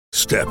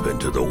Step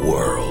into the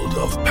world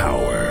of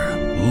power,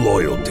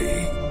 loyalty,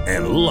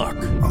 and luck.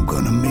 I'm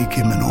gonna make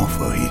him an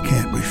offer he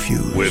can't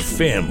refuse. With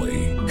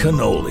family,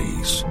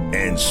 cannolis,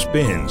 and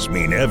spins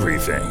mean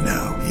everything.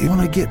 Now, you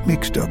wanna get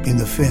mixed up in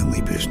the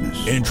family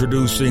business.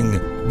 Introducing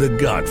The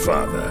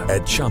Godfather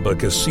at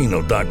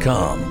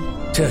ChumbaCasino.com.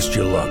 Test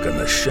your luck in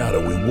the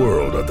shadowy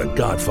world of The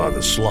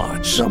Godfather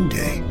slot.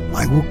 Someday,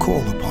 I will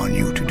call upon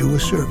you to do a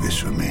service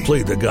for me.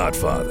 Play The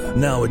Godfather,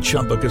 now at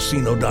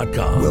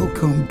ChumbaCasino.com.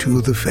 Welcome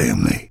to the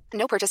family.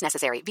 No purchase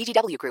necessary.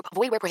 VGW Group.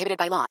 Void where prohibited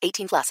by law.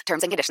 18 plus.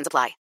 Terms and conditions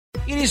apply.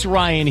 It is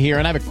Ryan here,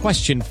 and I have a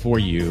question for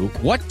you.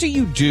 What do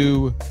you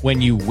do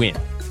when you win?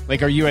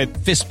 Like, are you a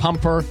fist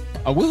pumper,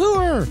 a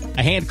woohooer,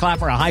 a hand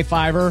clapper, a high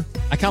fiver?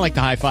 I kind of like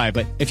the high five,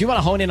 but if you want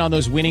to hone in on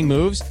those winning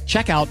moves,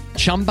 check out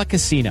Chumba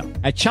Casino.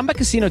 At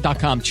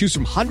ChumbaCasino.com, choose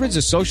from hundreds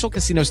of social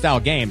casino-style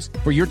games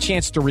for your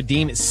chance to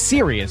redeem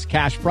serious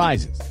cash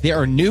prizes. There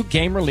are new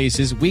game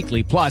releases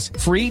weekly, plus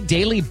free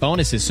daily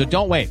bonuses. So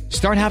don't wait.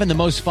 Start having the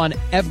most fun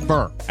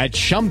ever at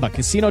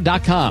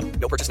ChumbaCasino.com.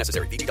 No purchase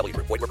necessary. VGW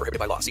Group. Void where prohibited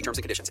by law. See terms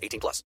and conditions.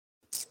 18 plus.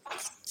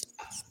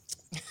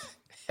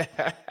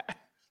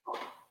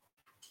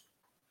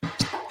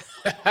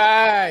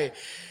 Hi.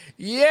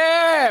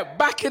 Yeah,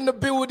 back in the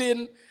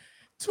building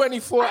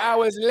 24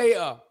 hours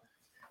later.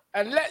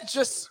 And let's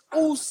just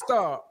all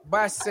start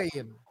by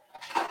saying,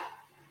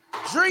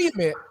 dream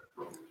it,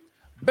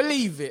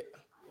 believe it,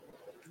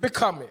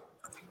 become it.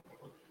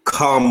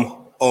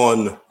 Come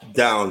on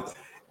down.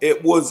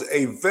 It was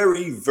a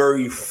very,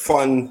 very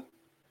fun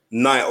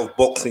night of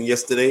boxing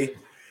yesterday.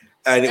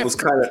 And it was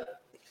kind of,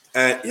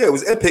 it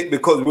was epic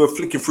because we were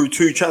flicking through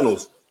 2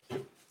 channels.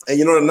 And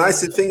you know, the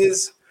nicest thing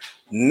is,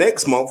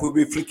 next month we'll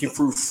be flicking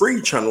through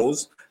 3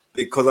 channels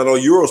because I know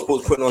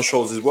Eurosport's putting on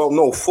shows as well.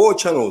 No, 4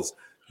 channels.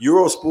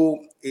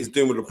 Eurosport is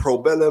doing with the Pro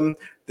Bellum.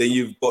 Then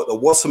you've got the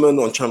Wasserman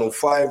on Channel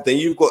 5. Then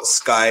you've got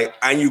Sky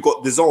and you've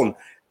got DAZN.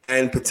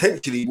 And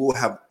potentially we'll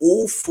have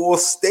all 4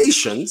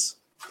 stations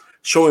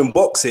showing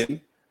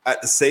boxing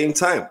at the same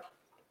time.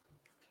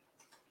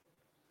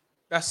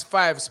 That's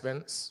 5,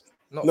 Spence.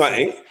 Not no, it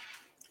ain't.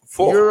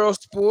 4.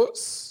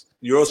 Eurosport.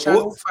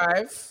 Channel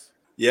 5.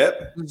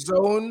 Yep.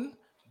 Zone,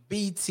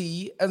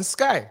 BT, and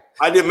Sky.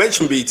 I didn't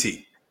mention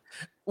BT.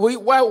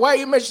 Why are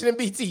you mentioning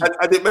BT?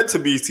 I didn't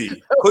mention BT.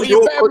 Because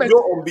you're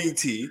on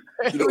BT.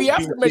 You know,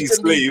 BT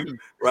slave, BT.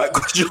 Right?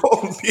 Because you're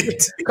on BT.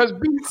 Because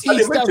BT I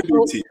didn't mention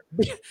BT.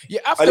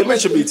 I didn't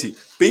mention BT.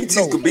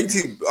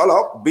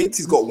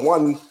 BT's got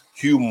one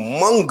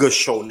humongous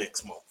show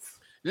next month.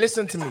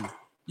 Listen to me.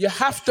 You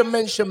have to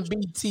mention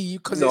BT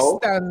because it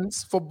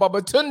stands for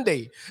Baba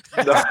Tunde.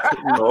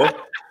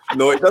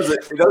 No, it doesn't.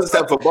 It doesn't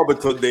stand for Baba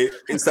Tunde.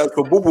 It stands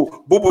for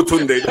Bubu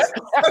Tunde.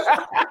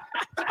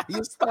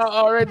 You start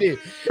already.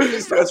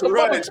 That's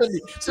right.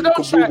 So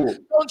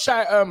don't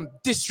try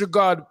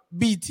disregard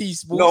BT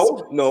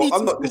Sports. No, BT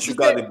I'm not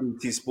disregarding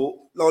BT Sport.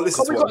 No,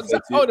 listen to what I'm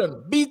saying. Hold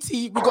on,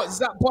 BT. We got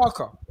Zach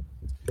Parker.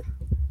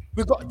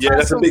 We got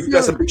that's a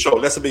big show.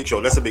 That's a big show.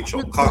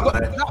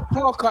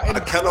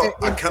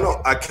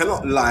 I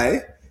cannot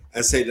lie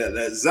and say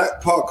that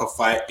Zach Parker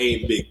fight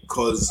ain't big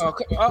because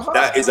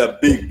that is a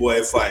big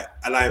boy fight,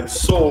 and I'm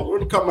so.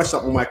 Let me come mash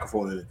up my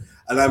microphone in it.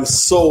 And I'm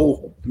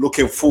so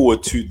looking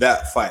forward to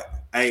that fight.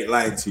 I ain't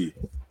lying to you.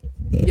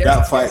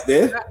 That fight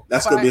there,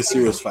 that's gonna be a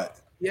serious fight.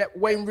 Yeah,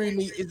 Wayne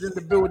Rooney is in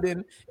the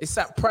building. It's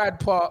at Pride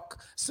Park,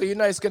 so you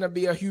know it's gonna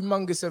be a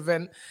humongous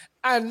event.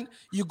 And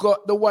you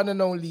got the one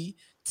and only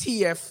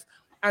TF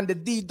and the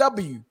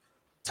DW,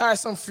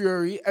 Tyson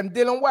Fury and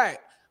Dylan White.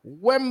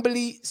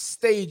 Wembley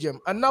Stadium,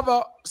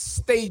 another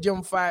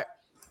stadium fight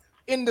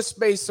in the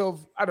space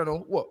of, I don't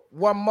know,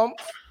 1 month?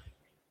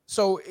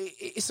 So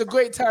it's a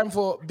great time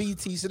for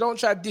BT. So don't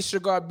try to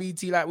disregard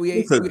BT like we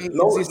ain't.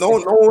 No,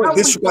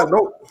 disregard.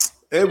 No,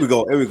 here we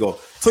go.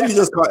 Tony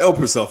just can't help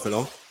himself, you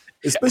know.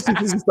 Especially if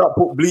he start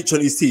put bleach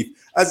on his teeth.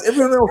 As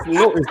everyone else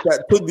noticed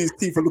that Tunde's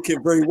teeth are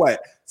looking very white.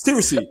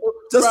 Seriously,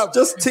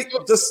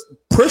 just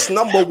press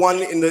number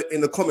 1 in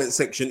the comment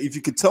section if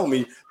you could tell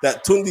me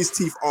that Tunde's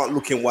teeth aren't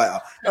looking whiter.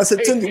 I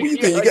said, Tunde, what you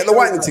think? You getting the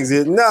whitening things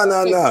here?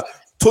 Nah.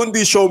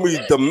 Tunde showed me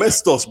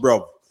Domestos,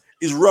 bro.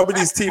 He's rubbing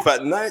his teeth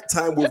at night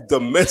time with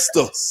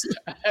Domestos.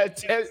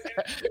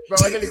 Bro,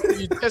 I didn't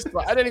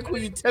call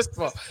you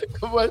Tesla.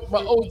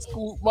 My old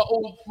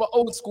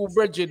school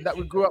brethren that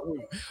we grew up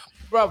with.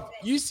 Bro,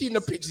 you seen the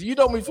pictures. You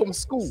know me from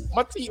school.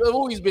 My teeth have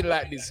always been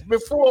like this.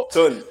 Before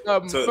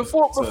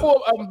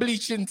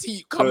bleaching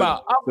teeth come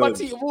out, my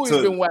teeth have always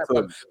been white.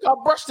 I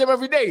brush them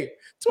every day,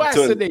 twice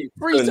a day,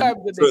 3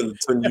 times a day.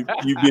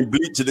 You've been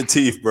bleaching the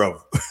teeth,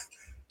 bro.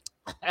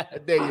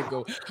 There you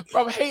go.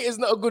 Bro, hate is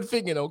not a good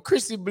thing, you know.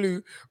 Chrissy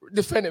Blue,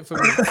 defend it for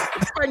me.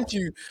 Thank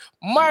you.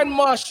 Mind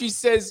Marshy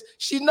says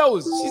she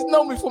knows. She's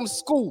known me from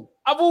school.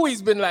 I've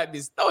always been like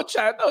this. Don't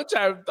try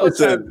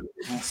to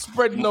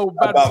spread no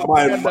bad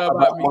propaganda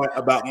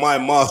about my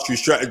mastery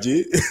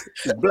strategy.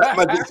 Black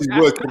magic is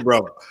working,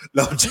 bro.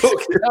 No, I'm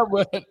joking.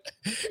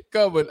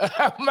 Come on.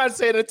 Man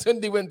saying that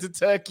Tunde went to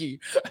Turkey.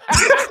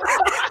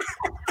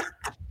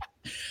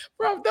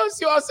 Bro, don't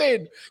see what I'm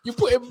saying. You're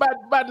putting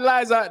bad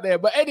lies out there.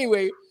 But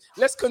anyway,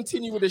 let's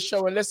continue with the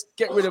show and let's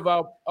get rid of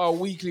our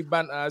weekly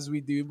banter as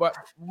we do. But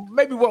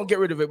maybe we won't get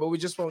rid of it, but we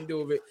just won't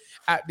deal with it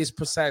at this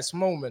precise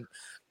moment.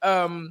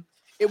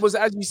 It was,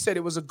 as you said,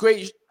 it was a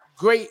great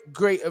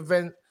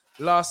event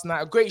last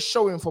night. A great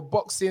showing for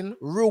boxing,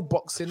 real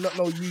boxing, not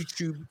no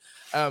YouTube,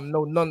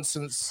 no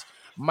nonsense,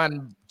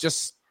 man,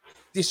 just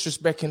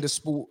disrespecting the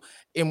sport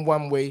in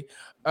one way.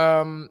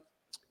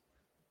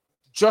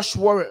 Josh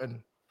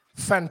Warrington,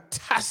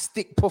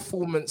 fantastic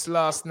performance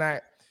last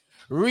night.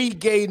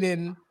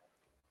 Regaining,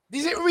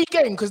 is it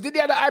regain? Because did he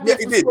have the IBF? Yeah,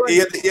 he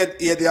did.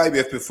 He had the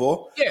IBF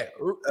before. Yeah.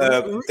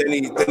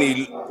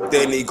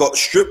 Then he got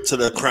stripped to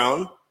the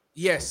crown.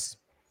 Yes.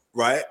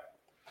 Right,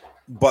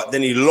 but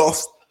then he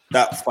lost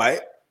that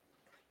fight,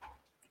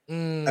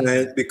 and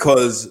then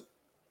because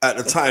at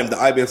the time the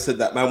IBF said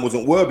that man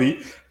wasn't worthy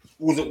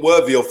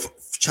of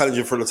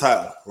challenging for the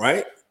title,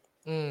 right?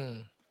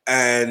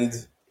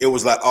 And it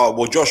was like, oh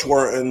well, Josh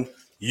Warrington,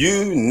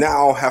 you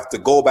now have to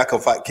go back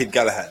and fight Kid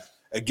Galahad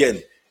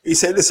again. He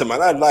said, listen,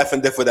 man, I had life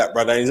and death with that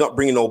brother, and he's not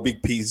bringing no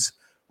big peas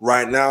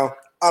right now.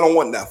 I don't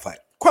want that fight.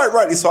 Quite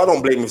rightly so. I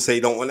don't blame him for saying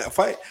he don't want that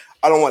fight.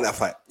 I don't want that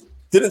fight.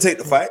 Didn't take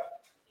the fight.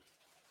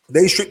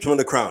 They stripped him of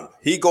the crown.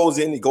 He goes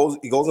in, he goes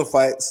and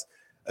fights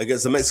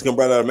against the Mexican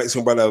brother.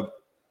 Mexican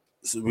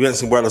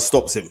brother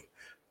stops him.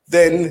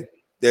 Then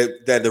they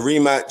had the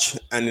rematch,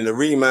 and in the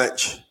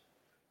rematch,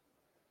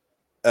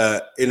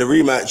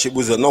 it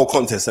was a no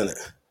contest, isn't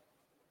it?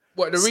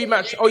 What, the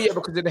rematch? Oh yeah,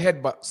 because of the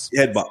headbutts.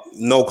 Headbutt,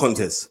 no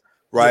contest,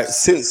 right?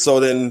 Yes.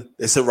 Then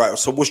they said, right.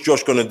 So what's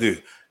Josh gonna do?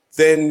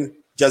 Then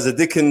Jazza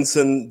Dickens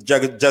and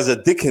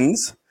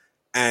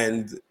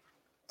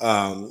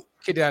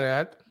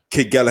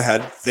Kid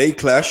Galahad, they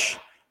clash,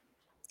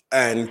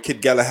 and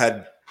Kid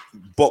Galahad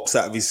box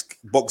out of his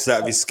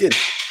skin.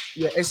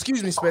 Yeah,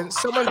 excuse me,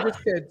 Spence. Someone just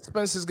said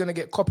Spencer's gonna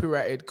get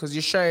copyrighted because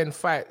you're showing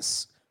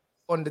fights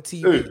on the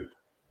TV. Dude,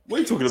 what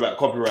are you talking about?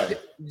 Copyright?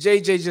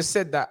 JJ just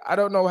said that. I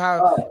don't know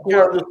how.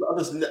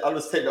 I'll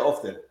just take that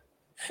off then.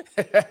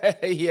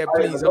 Yeah,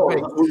 please.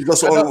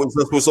 That's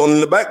what's on in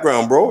the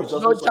background, bro.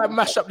 Don't try to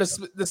mash up the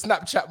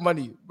Snapchat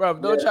money, bro.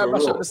 Don't try to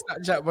mash up the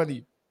Snapchat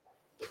money.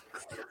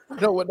 We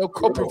don't want no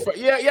copyright.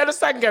 Yeah, you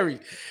understand, Gary?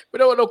 We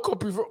don't want no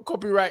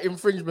copyright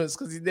infringements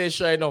because he's there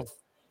showing off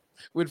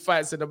with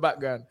fights in the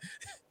background.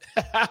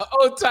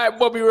 Old time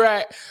Bobby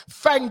Wright,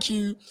 thank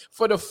you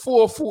for the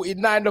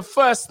 449, the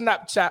first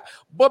Snapchat.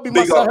 Bobby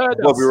must have heard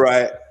us. Bobby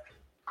Wright.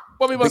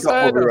 Bobby must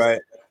have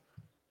heard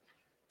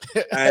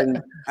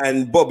us.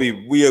 And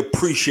Bobby, we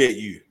appreciate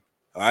you.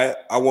 All right,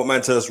 I want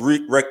man to just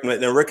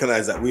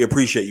recognize that we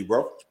appreciate you,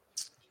 bro.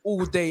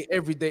 All day,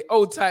 every day.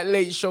 Old tight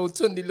late show.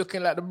 Tundi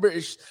looking like the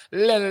British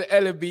Leonard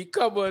Ellaby.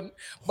 Come on.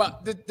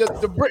 But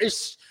the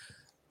British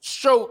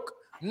stroke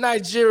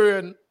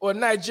Nigerian or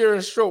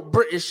Nigerian stroke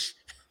British.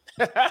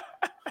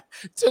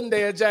 Tunde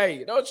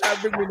Ajayi. Don't try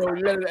to bring me no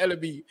Leonard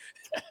Ellaby.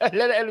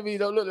 Leonard Ellaby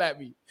don't look like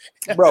me.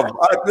 Bro,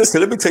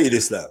 listen, let me tell you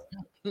this now.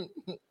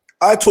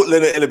 I taught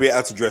Leonard Ellaby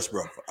how to dress,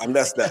 bro. And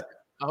that's that.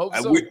 I hope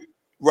and so.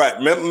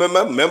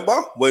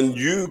 Remember when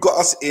you got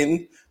us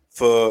in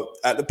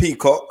at the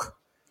Peacock?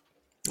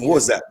 What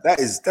was that?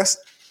 That's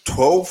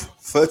 12,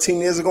 13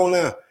 years ago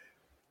now.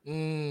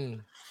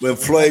 When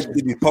Floyd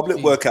did his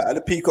public workout at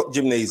the Peacock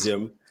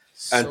Gymnasium,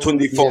 and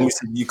Tundi phoned me,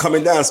 said, "You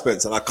coming down,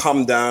 Spence?" And I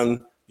come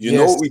down. You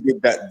know what we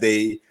did that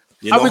day.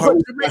 You know we got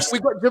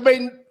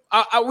Jermaine.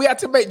 We had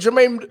to make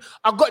Jermaine.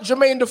 I got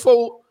Jermaine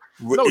Defoe.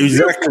 No,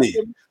 exactly.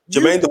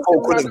 Jermaine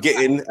Defoe couldn't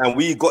get in, and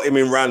we got him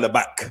in round the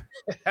back.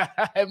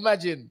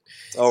 Imagine.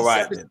 All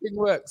right, this thing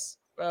works.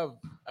 I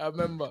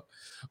remember.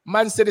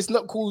 Man said it's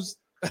not called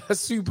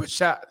Super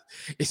Chat.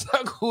 It's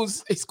not called.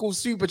 It's called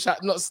Super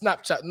Chat, not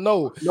Snapchat.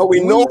 No,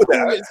 we know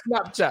that. It's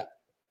Snapchat.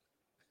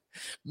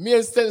 Me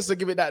and Spencer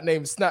give it that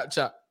name,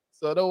 Snapchat.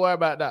 So don't worry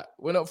about that.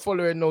 We're not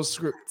following no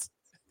script.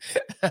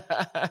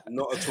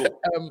 Not at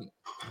all.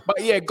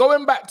 But yeah,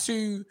 going back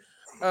to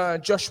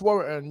Josh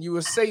Warrington, you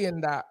were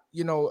saying that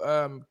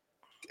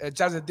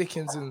Jazza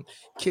Dickens and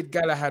Kid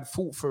Galahad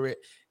fought for it.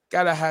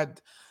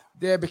 Galahad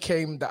there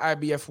became the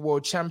IBF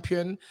world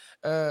champion.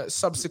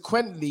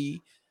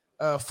 Subsequently,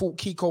 fought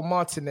Kiko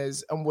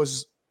Martinez and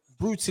was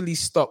brutally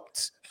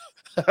stopped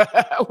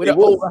with an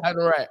overhand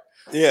right.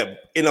 Yeah,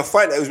 in a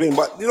fight that was winning.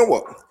 But you know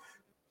what?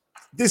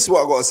 This is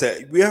what I got to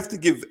say. We have to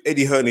give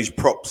Eddie Hearnage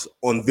props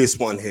on this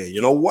one here.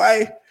 You know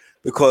why?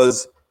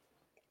 Because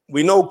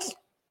we know,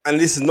 and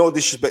this is no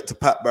disrespect to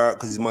Pat Barrett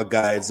because he's my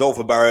guy.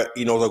 Zolfa Barrett,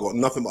 he knows I got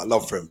nothing but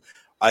love for him.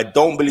 I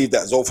don't believe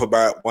that Zolfa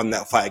Barrett won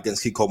that fight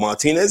against Kiko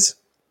Martinez,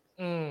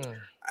 even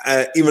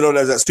though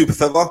there's that super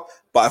feather.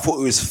 But I thought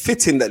it was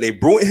fitting that they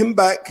brought him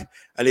back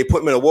and they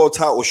put him in a world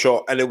title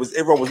shot, and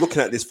everyone was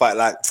looking at this fight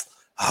like,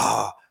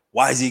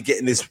 why is he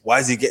getting this? Why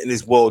is he getting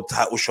this world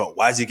title shot?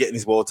 Why is he getting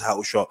this world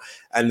title shot?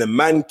 And the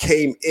man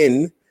came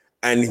in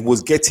and he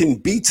was getting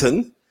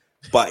beaten,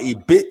 but he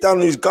bit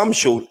down his gum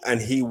shield and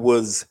he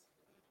was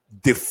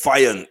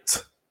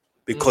defiant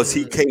because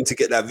he came to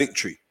get that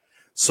victory.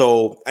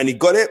 So, and he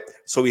got it.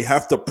 So we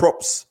have to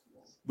props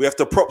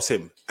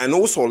him. And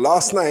also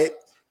last night,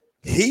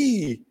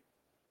 he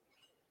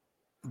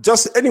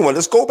just anyone,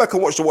 just go back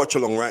and watch the watch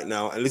along right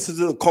now and listen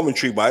to the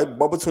commentary by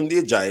Babatunde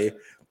Ajayi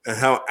and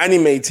how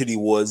animated he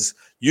was.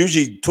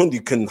 Usually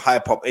Tundi can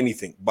hype up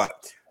anything,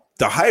 but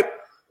the hype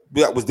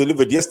that was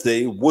delivered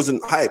yesterday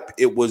wasn't hype.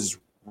 It was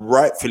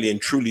rightfully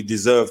and truly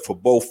deserved for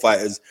both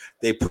fighters.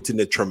 They put in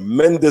a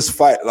tremendous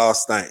fight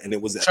last night, and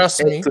it was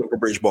excellent for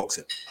British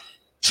boxing.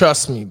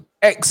 Trust me,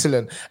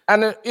 excellent.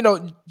 And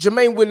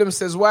Jermaine Williams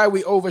says, "Why are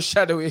we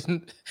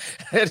overshadowing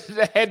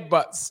the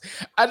headbutts?"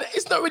 And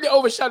it's not really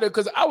overshadowed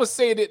because I was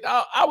saying it.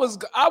 I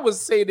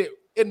was saying it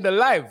in the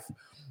live.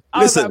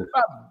 Listen,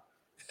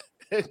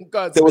 there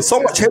was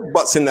so much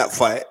headbutts in that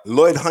fight.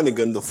 Lloyd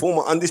Hunnigan, the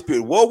former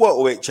undisputed world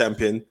welterweight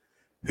champion,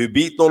 who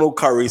beat Donald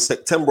Curry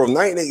September of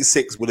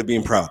 1986, would have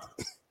been proud.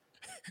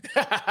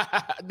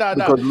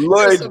 Because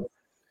Lloyd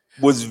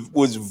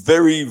was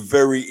very,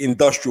 very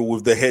industrial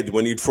with the head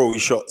when he'd throw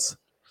his shots.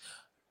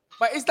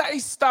 But is that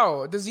his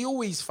style? Does he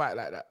always fight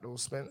like that, though,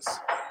 Spence?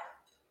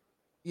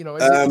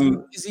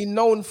 Is he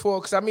known for?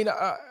 Because I mean,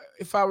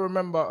 if I can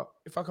remember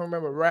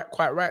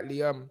quite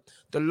rightly,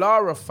 the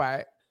Lara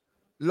fight,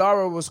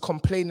 Lara was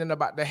complaining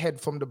about the head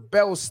from the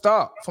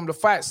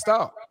fight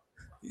start.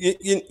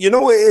 You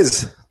know what it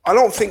is? I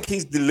don't think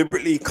he's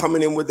deliberately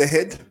coming in with the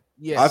head.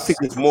 Yes. I think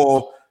it's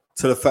more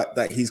to the fact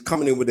that he's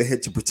coming in with the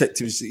head to protect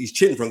his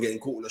chin from getting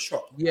caught in a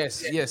shot.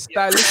 Yes,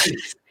 stylistic.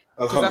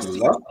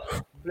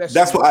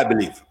 That's what I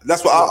believe.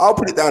 That's what I'll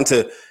put it down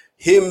to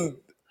him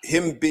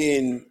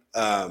being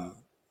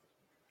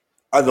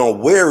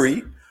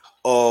wary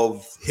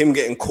of him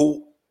getting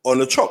caught on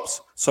the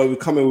chops. So we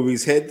come in with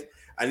his head,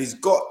 and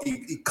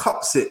he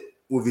cups it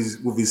with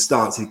his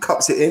stance. He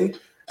cups it in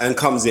and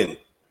comes in.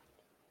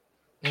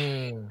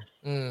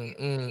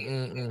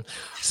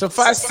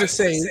 Suffice to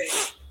say,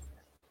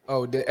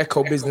 the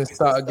echo business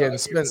start again,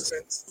 Spence.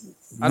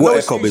 What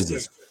echo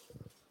business?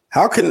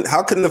 How can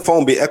the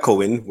phone be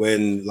echoing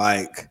when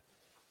like?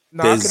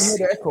 No, I can hear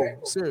the echo.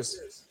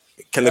 Serious.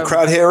 Can the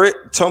crowd hear it?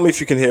 Tell me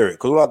if you can hear it,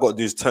 because all I got to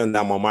do is turn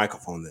down my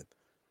microphone. Then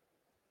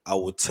I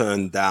will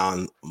turn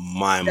down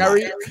my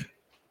mic.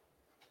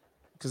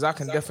 Because I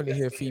can definitely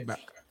hear feedback.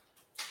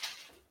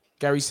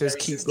 Gary says,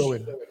 "Keep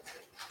going."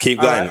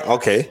 Keep going. Right.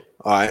 Okay.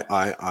 All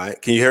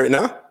right. Can you hear it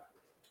now?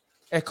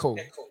 Echo.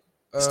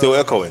 Still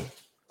echoing.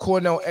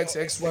 Cornell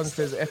XX1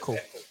 says echo.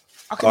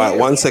 All right,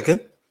 1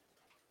 second.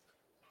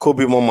 Could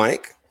be my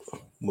mic.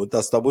 We'll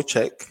just double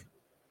check.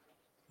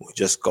 We'll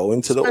just go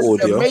into the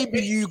audio. Maybe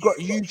you got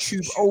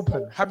YouTube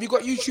open. Have you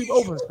got YouTube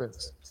open,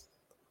 Spence?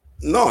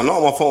 No, not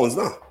on my phones,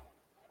 no.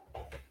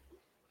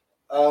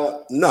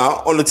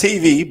 No, on the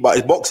TV, but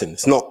it's boxing.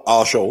 It's not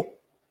our show.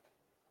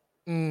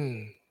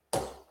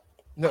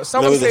 No,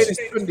 someone saying it's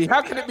Tundi.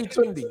 How can it be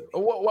Tundi?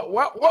 What?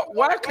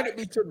 Why can it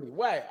be Tundi?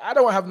 Why? I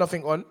don't have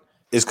nothing on.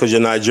 It's because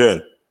you're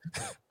Nigerian.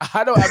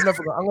 I don't have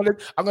nothing on.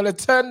 I'm gonna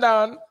turn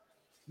down.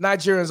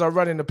 Nigerians are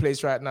running the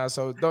place right now,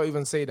 so don't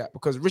even say that,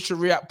 because Richard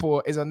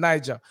RIAKPORHE is a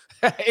Niger.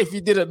 If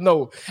you didn't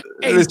know,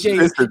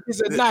 AJ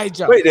is a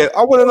Niger. Wait there,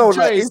 I want to know.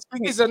 Like,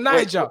 he's a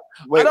Niger.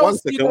 Wait 1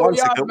 second. 1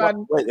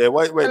 second. Wait there.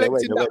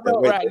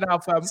 Right now,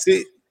 fam.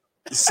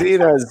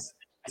 Seeing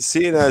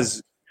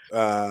as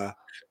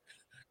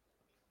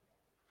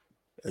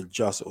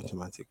adjust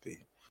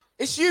automatically.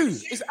 It's you.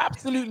 It's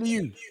absolutely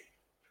you.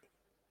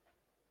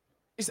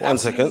 It's 1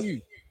 second.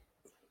 You.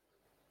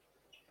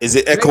 Is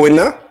it echoing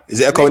now?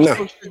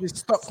 It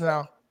stopped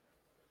now.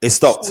 It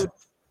stopped.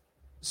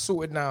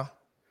 Sorted now.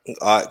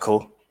 All right,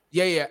 cool.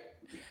 Yeah.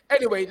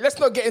 Anyway, let's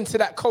not get into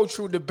that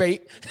cultural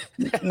debate.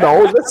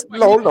 No.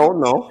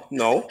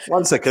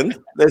 1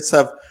 second. Let's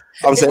have.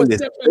 I'm saying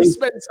this. Definitely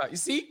Spencer. You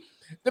see,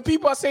 the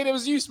people are saying it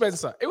was you,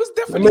 Spencer. It was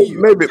definitely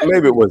you. Maybe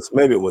it was.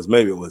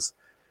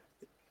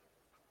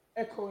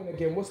 Echoing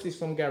again. What's this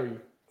from Gary?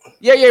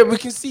 Yeah. We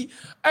can see.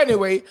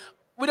 Anyway.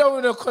 We don't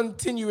want to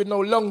continue with no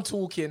long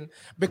talking,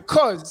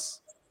 because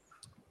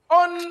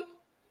on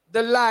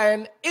the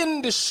line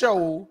in the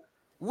show,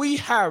 we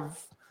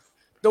have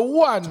the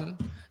one,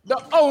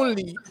 the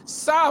only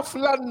South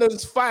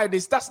London's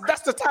finest. That's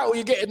the title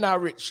you're getting now,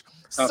 Rich.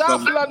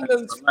 South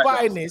London's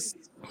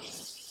finest,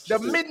 the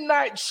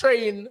midnight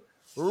train,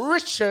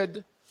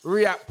 Richard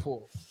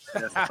RIAKPORHE.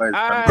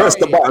 Press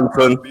the button,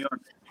 son.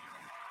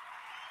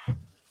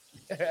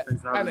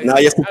 Now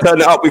you have to turn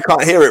it up. We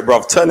can't hear it,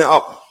 bruv. Turn it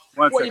up.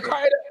 Wait, you can't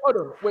hear it? Hold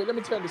on. Wait, let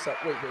me turn this up.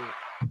 Wait.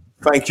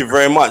 Thank you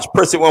very much.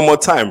 Press it one more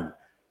time.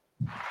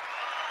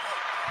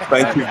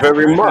 Thank you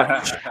very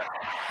much.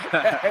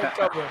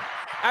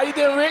 How you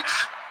doing, Rich?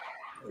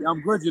 Yeah, I'm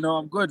good,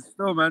 I'm good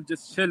still, man.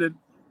 Just chilling.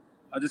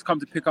 I just come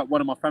to pick up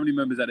one of my family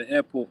members at the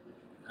airport.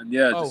 And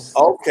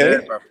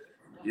okay.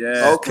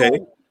 Yeah. Okay.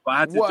 But I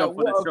had to jump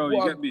on the show,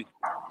 you get me?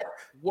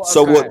 What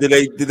were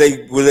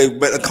they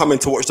better come in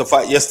to watch the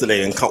fight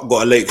yesterday and got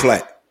a late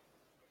flight?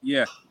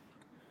 Yeah.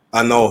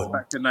 I know.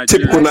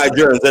 Typical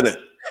Nigerians, isn't it?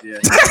 Yeah.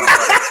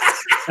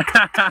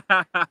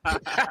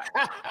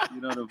 You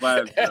know the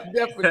vibes.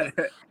 Definitely.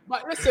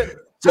 But listen.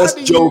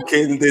 Just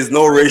joking. There's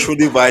no racial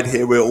divide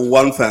here. We're all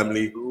one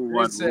family.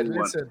 Listen.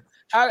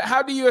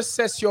 How do you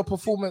assess your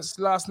performance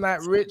last night,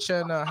 Rich?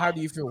 And how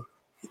do you feel?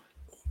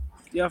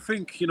 Yeah, I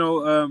think,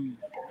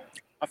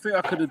 I think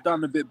I could have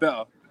done a bit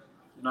better.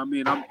 You know what I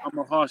mean? I'm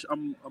a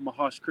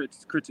harsh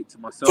critic to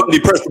myself. Tony,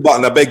 press the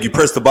button. I beg you,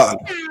 press the button.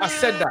 I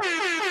said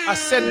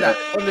that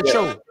on the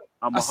show.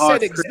 I'm I a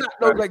harsh said critic,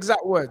 those man.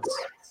 exact words.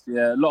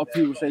 Yeah, a lot of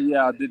people say,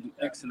 yeah, I did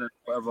excellent,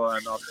 whatever,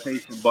 and I was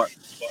patient, but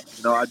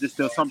you know, there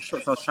were some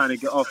shots I was trying to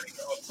get off.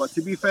 But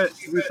to be fair,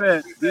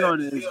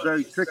 Dion is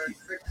very tricky.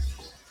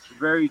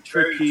 Very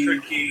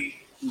tricky.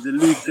 He's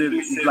elusive.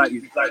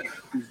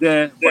 He's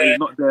there, but he's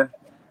not there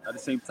at the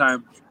same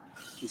time.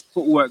 His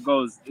footwork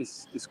goes,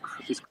 it's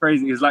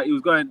crazy. It's like he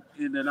was going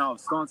in and out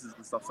of stances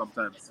and stuff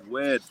sometimes. It's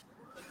weird.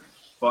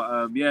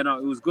 But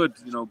it was good,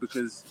 you know,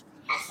 because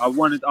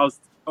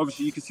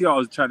obviously you can see what I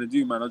was trying to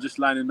do, man. I was just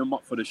lining them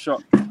up for the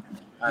shot.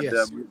 And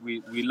Yes.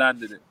 we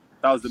landed it.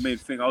 That was the main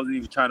thing. I wasn't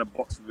even trying to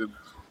box with him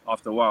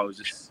after a while. It was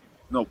just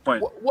no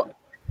point. What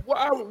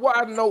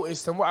I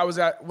noticed and what I was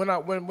at when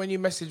you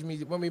messaged me,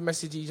 when we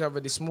messaged each other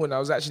this morning, I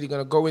was actually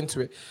going to go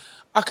into it.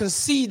 I can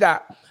see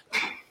that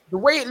the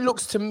way it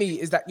looks to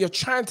me is that you're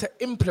trying to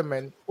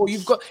implement, or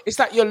it's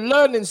like you're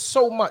learning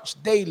so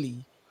much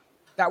daily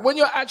that when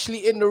you're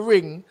actually in the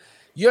ring,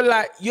 you're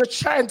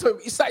trying to,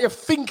 it's like you're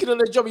thinking of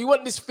the job. You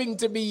want this thing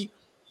to be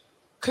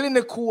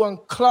clinical and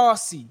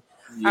classy.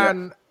 Yeah.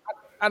 And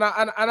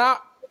I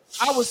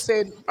was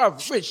saying,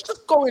 bruv, Rich,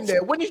 just go in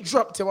there. When you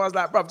dropped him, I was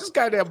like, bruv, just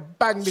go there and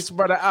bang this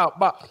brother out.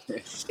 But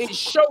it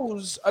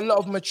shows a lot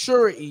of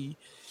maturity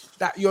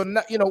that you're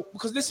not, you know,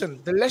 because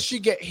listen, the less you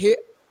get hit,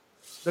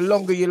 the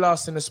longer you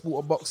last in the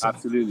sport of boxing.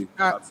 Absolutely.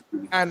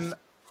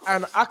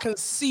 And I can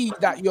see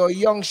that you're a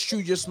young,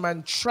 studious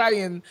man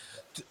trying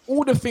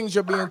all the things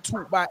you're being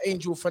taught by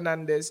Angel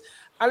Fernandez.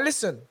 And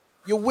listen,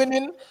 you're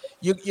winning,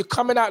 you're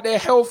coming out there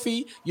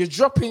healthy, you're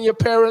dropping your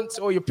parents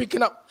or you're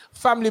picking up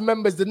family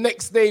members the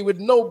next day with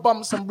no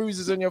bumps and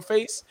bruises on your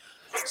face.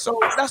 So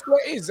that's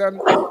what it is. And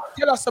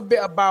tell us a bit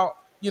about,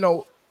 you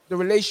know, the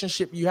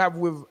relationship you have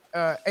with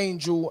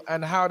Angel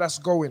and how that's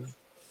going.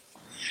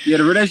 Yeah,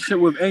 the relationship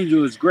with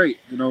Angel is great.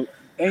 You know,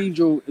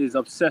 Angel is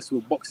obsessed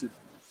with boxing.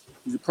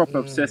 He's a proper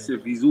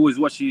obsessive. He's always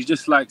watching. He's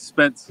just like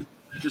Spence,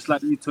 just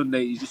like you,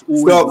 Tunde. He's just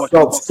always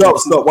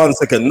Stop 1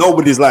 second.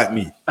 Nobody's like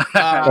me.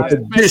 That's a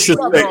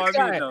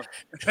disrespect.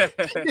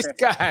 This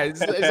guy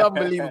is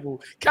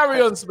unbelievable.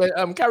 Carry on, Spence.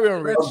 Carry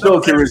on, Rich. I'm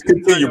joking, Rich.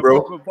 Continue,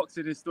 bro.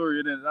 Boxing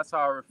historian, and that's how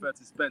I refer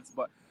to Spence.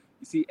 But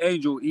you see,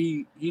 Angel,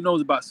 he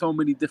knows about so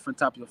many different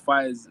types of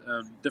fighters,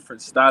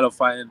 different style of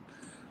fighting,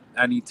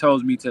 and he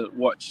tells me to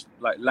watch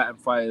like Latin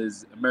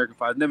fighters, American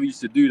fighters. I never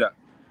used to do that,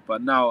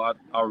 but now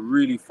I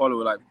really follow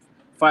like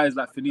fighters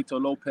like Finito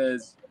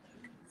Lopez,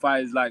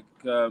 fighters like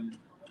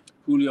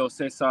Julio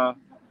Cesar,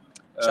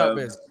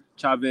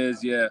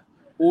 Chavez, yeah,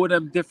 all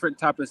them different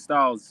type of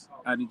styles,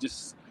 and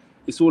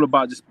it's all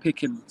about just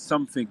picking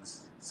some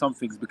things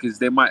because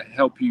they might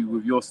help you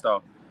with your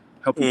style,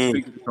 help you to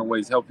think in different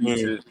ways, help you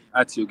to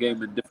add to your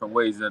game in different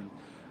ways, and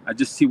I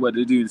just see what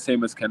they're doing,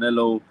 same as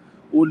Canelo,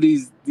 all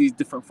these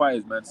different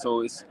fighters, man.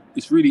 So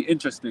it's really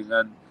interesting,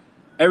 and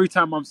every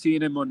time I'm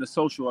seeing him on the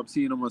social, I'm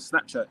seeing him on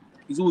Snapchat,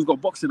 he's always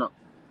got boxing up.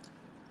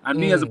 And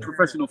me as a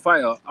professional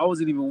fighter, I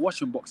wasn't even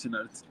watching boxing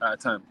at the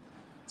time.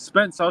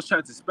 I was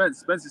chatting to Spence.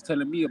 Spence is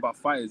telling me about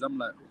fighters. I'm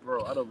like,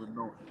 bro, I don't even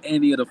know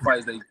any of the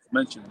fighters that he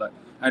mentioned. Like,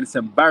 and it's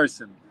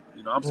embarrassing.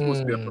 You know, I'm supposed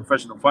to be a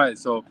professional fighter.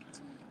 So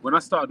when I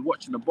started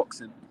watching the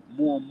boxing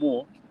more and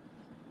more,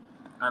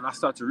 and I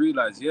started to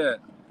realize,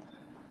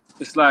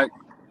 it's like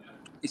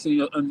it's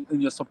in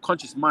your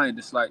subconscious mind.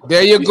 It's like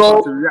there you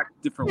go. To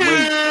react different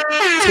ways.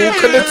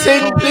 Talk of the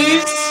thing,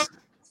 please.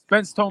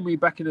 Spence told me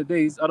back in the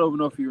days, I don't even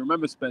know if you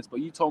remember Spence, but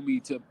you told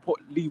me to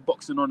leave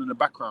boxing on in the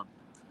background.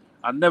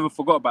 I never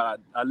forgot about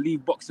that. I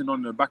leave boxing on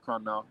in the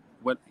background now,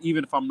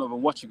 even if I'm not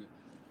even watching it.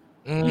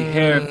 You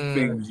hear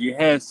things, you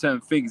hear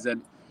certain things,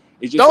 and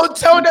it just don't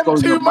tell them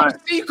too much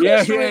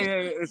secrets.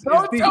 Yeah.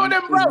 Don't tell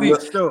them, bro.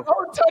 Don't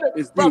tell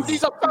them, bro.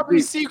 These are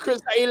family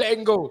secrets that you're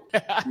letting go.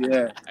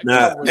 Yeah.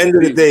 Now, end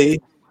of the day,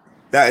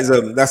 that's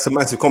a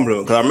massive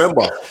compliment. Because I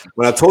remember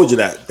when I told you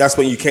that's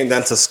when you came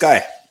down to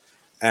Sky,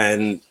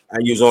 and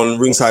you was on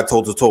ringside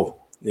toe to toe.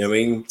 You know what I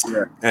mean?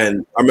 Yeah.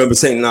 And I remember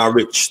saying, "Nah,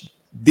 Rich,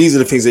 these are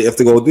the things that you have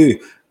to go do."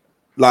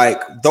 Like,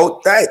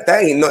 that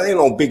ain't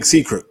no big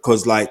secret.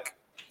 Because like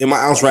in my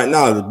house right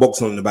now, there's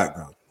boxing in the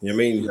background. You know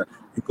what I mean? Yeah.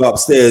 You go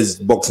upstairs,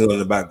 boxing in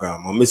the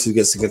background. My missus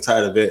gets sick and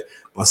tired of it.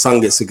 My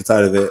son gets sick and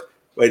tired of it.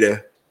 Wait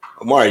there,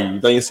 Amari, you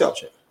done your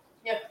setup yet?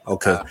 Yeah.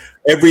 Okay.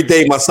 Every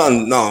day my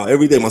son's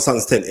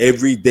 10.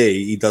 Every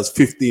day he does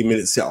 15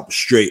 minutes setup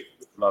straight.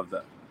 Love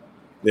that.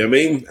 You know what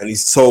I mean? And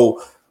he's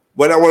so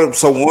when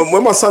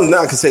my son's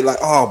now can say like,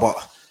 oh, but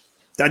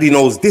daddy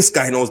knows this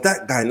guy, knows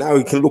that guy. Now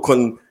he can look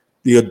on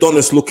the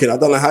Adonis looking. I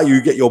don't know how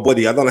you get your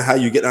body. I don't know how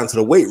you get down to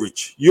the weight,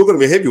 Rich. You're gonna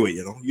be heavyweight,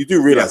 you know. You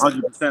do realize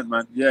 100%,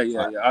 man. Yeah.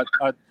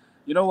 I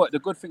you know what? The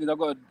good thing is I've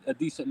got a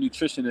decent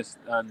nutritionist,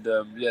 and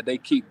they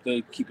keep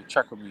a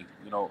track of me,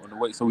 you know, on the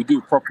weight. So we do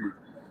it properly.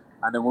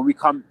 And then when we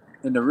come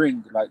in the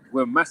ring, like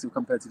we're massive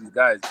compared to these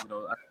guys, you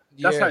know.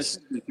 That's how it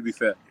should be, to be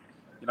fair.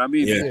 You know what I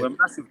mean? Yeah. We're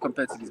massive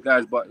compared to these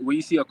guys, but when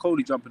you see a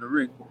Cody jump in the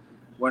ring,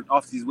 when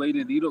after he's weighed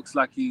in, he looks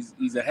like he's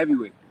a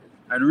heavyweight,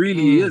 and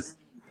really he is.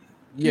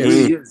 Yes. He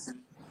really is.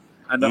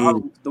 And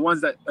the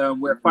ones that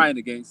we're fighting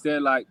against,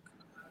 they're like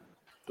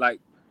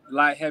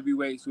light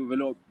heavyweights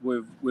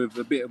with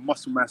a bit of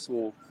muscle mass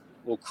or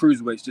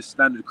cruiserweights, just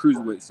standard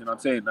cruiserweights. You know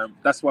what I'm saying?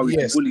 That's why we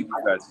can bully these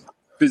guys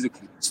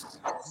physically.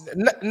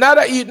 Now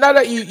that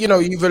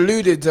you've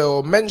alluded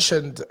or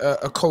mentioned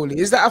Coley,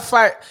 is that a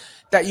fight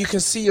that you can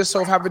see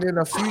yourself having in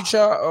the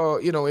future, or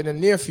in the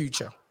near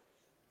future?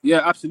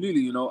 Yeah,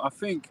 absolutely. I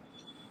think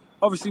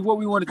obviously what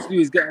we wanted to do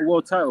is get a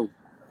world title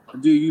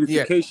and do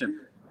unification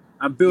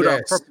and build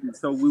up properly.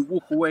 So we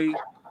walk away,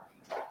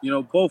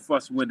 both of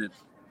us winning.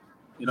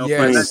 Yes. You know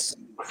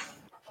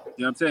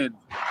what I'm saying?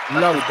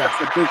 Love that.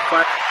 That's a big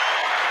fight.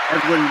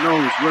 Everybody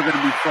knows we're going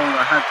to be throwing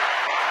our hands.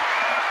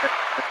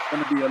 There's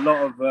going to be a lot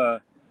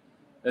of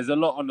there's a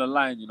lot on the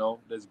line.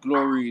 There's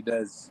glory,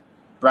 there's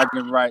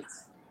bragging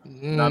rights.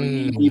 You know what I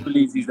mean? He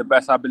believes he's the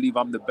best. I believe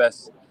I'm the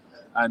best,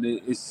 and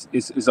it's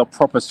a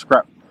proper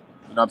scrap. You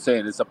know what I'm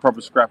saying? It's a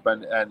proper scrap,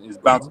 and it's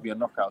bound to be a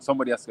knockout.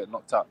 Somebody has to get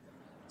knocked out.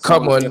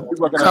 Come on.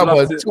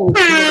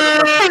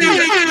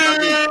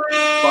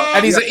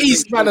 And he's an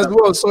East man as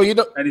well, so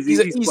and he's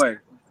an East boy.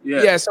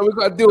 Yeah, so we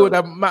got to deal with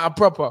that matter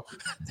proper.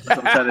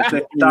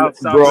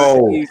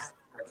 Bro,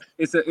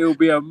 it'll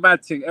be a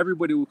mad thing.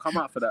 Everybody will come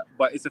out for that,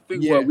 but it's a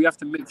thing where we have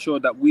to make sure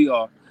that we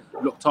are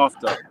looked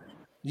after.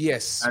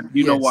 Yes, and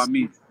you know what I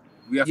mean.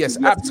 We have to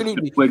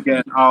absolutely. We're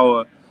getting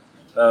our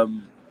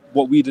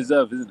what we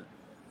deserve, isn't it?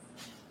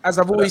 As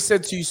I've always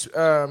said to you,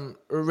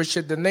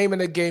 Richard, the name of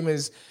the game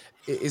is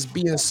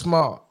being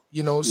smart.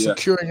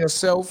 Securing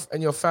yourself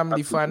and your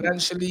family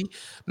financially,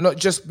 not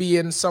just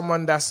being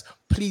someone that's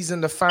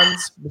pleasing the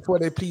fans before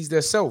they please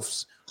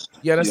themselves.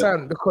 You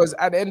understand? Because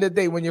at the end of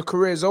the day, when your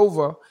career is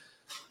over,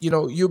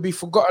 you'll be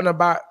forgotten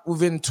about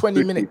within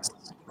 20 minutes.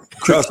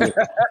 Trust me.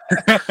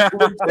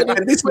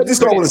 And this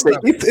is what I want to say.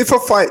 If a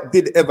fight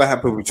did ever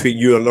happen between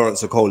you and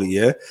Lawrence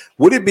Okoli,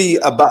 would it be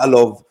a battle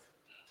of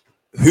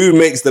who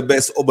makes the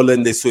best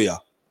obolende suya?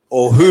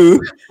 Or who?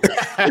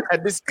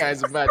 This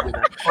guy's mad.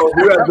 Or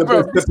who has the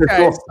best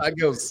pepper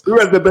sauce? Who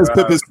has the best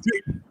pepper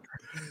soup?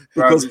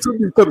 Because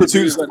pepper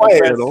soup is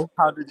fire,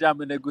 Pound the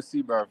jam and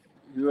egusi, bro.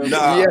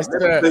 Yes,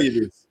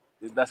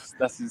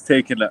 that's his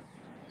taking that.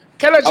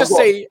 Can I just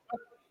say?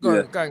 Go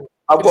on.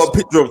 I've got a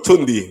picture of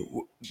Tundi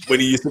when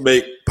he used to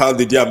make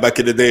pounded jam back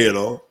in the day, and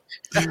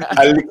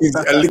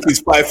lick his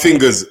 5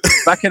 fingers.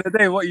 Back in the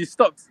day, what, you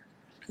stopped?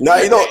 No,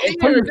 you don't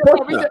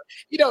know.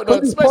 You don't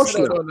know. Such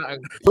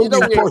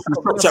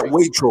at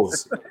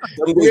Waitrose.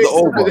 Them days are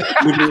over.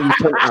 Living in the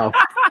penthouse.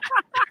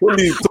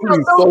 Tundi's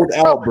sold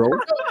out, bro.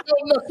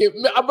 Don't look it.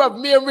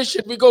 Me and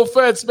Richard, we go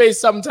third space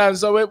sometimes,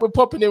 so we're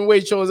popping in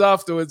Waitrose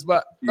afterwards.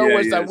 But no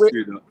worries.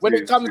 When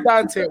it comes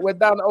down to it, we're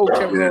down Old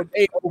Kent Road,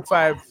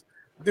 805.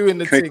 Doing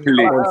the thing. To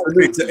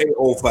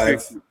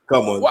 805.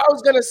 Come on. What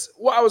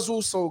I was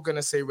also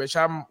gonna say, Rich,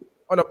 I'm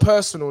on a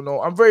personal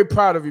note, I'm very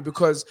proud of you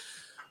because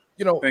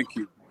thank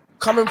you.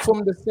 Coming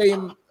from the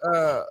same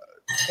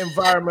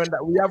environment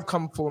that we have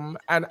come from,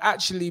 and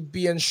actually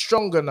being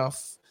strong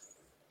enough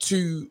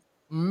to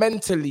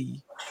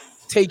mentally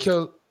take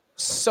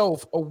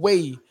yourself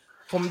away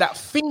from that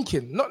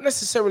thinking, not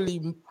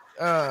necessarily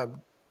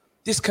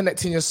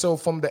disconnecting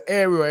yourself from the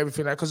area or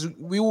everything, because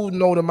we all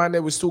know the man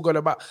that we still got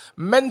about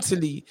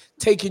mentally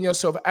taking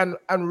yourself and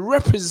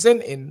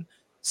representing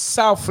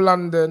South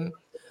London,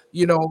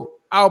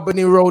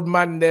 Albany Road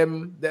man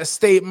them, the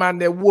estate man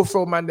them, Wolf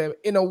Road man them,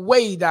 in a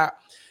way that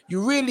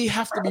you really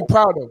have to be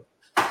proud of.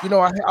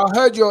 I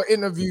heard your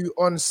interview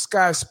on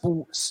Sky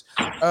Sports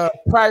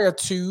prior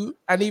to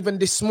and even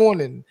this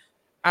morning,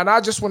 and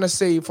I just want to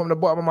say from the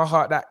bottom of my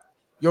heart that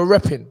you're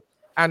repping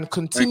and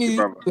continue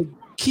to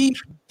keep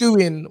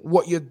doing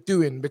what you're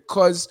doing,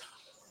 because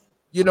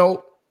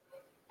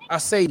I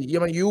say,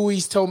 you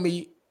always tell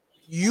me,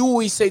 you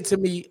always say to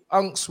me,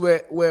 Unks,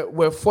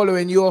 we're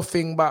following your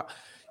thing, but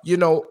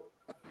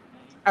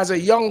as a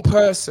young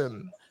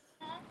person,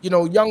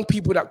 young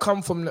people that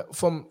come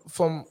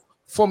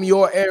from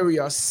your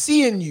area,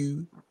 seeing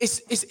you,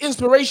 it's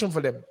inspiration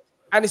for them,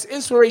 and it's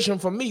inspiration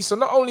for me. So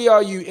not only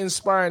are you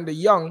inspiring the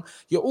young,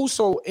 you're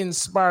also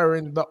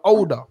inspiring the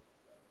older,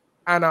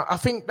 and I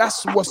think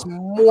that's what's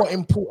more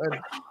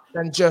important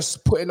than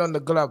just putting on the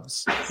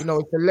gloves. It's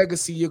a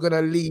legacy you're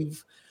gonna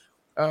leave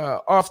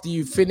after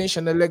you finish,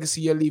 and the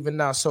legacy you're leaving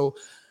now. So,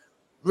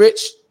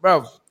 Rich,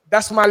 bro,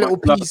 that's my little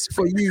piece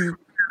for you.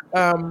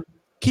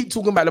 Keep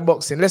talking about the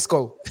boxing. Let's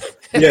go.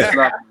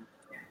 Yeah,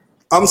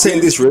 I'm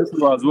saying this, Rich,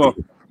 as well.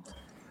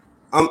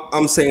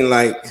 I'm saying,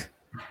 like,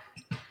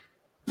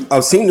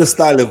 I've seen the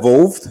style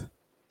evolved,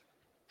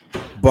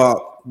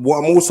 but what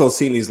I'm also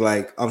seeing is,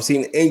 like, I'm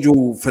seeing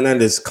Angel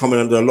Fernandez coming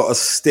under a lot of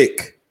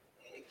stick,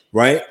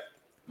 right?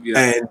 Yeah.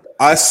 And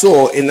I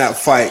saw in that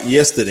fight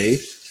yesterday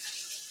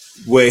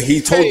where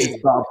he told you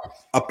about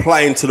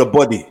applying to the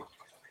body.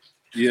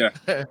 Yeah.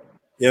 You know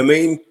what I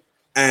mean?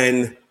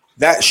 And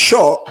that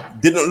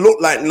shot didn't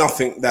look like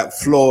nothing that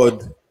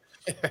floored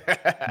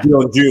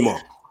Dion Juma.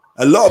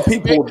 A lot of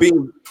people were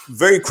being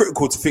very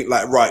critical to think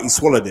like, right, he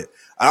swallowed it.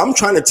 And I'm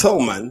trying to tell,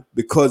 man,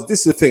 because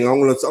this is the thing,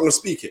 I'm gonna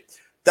speak it.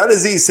 Dan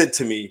Aziz said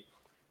to me,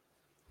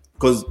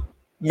 because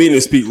me and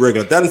him speak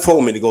regular. Dan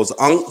phoned me and he goes,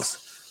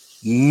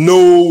 Unks,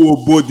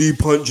 nobody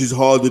punches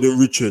harder than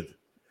Richard.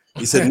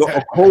 He said, not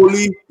a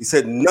Coley. He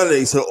said, none of it.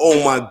 He said,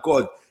 oh my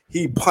God,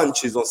 he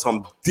punches on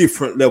some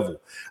different level.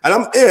 And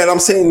I'm here and I'm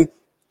saying,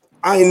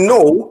 I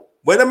know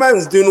when a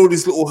man's doing all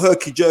this little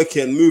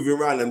herky-jerky and moving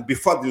around and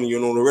befuddling you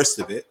and all the rest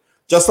of it,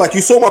 just like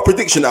you saw my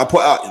prediction that I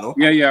put out, you know?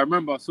 Yeah, I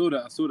remember. I saw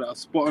that.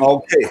 Spot on.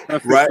 Okay,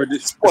 perfect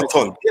right? Spot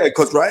on. Yeah,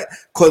 because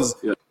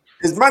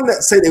there's man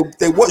that say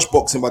they watch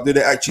boxing, but do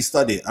they actually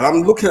study it? And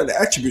I'm looking at the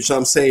attributes and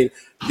I'm saying,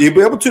 you'll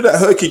be able to do that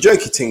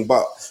herky-jerky thing,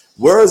 but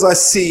whereas I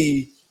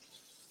see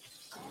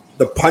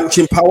the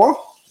punching power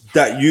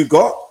that you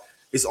got,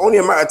 it's only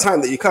a matter of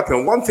time that you cap.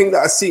 And one thing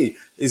that I see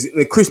is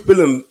the Chris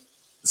Billum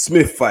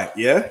Smith fight,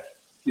 yeah?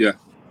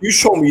 You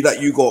show me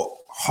that you got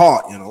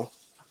heart, you know?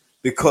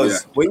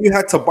 Because when you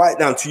had to bite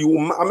down to you,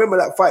 I remember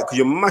that fight because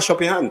you mash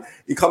up your hand.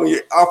 You come in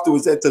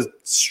afterwards there to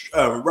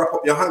wrap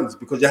up your hands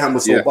because your hand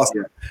was so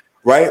busted,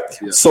 right?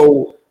 Yeah.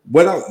 So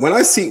when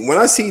I see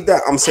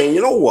that, I'm saying,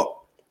 you know what?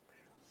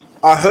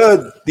 I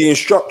heard the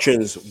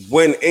instructions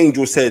when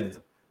Angel said,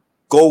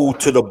 "Go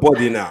to the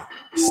body now,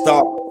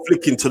 start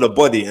flicking to the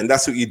body," and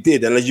that's what you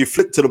did. And as you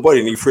flicked to the body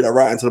and you threw that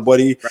right into the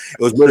body,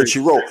 it was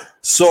military roll.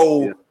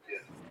 So.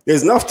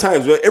 There's enough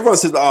times where everyone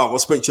says, what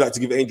spent you like to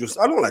give Angels?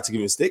 I don't like to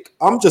give him a stick.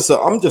 I'm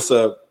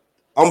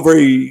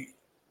very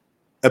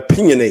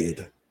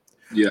opinionated.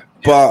 Yeah.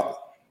 But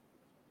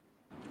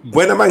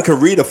when a man can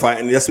read a fight,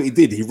 and that's what he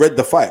did, he read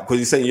the fight because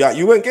he's saying,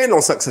 you weren't getting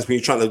no success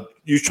when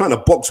you're trying to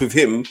box with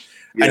him,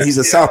 and he's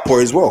a southpaw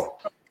as well.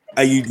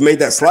 And you made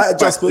that slight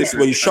adjustment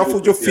where you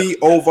shuffled your feet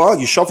over,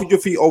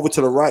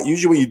 to the right.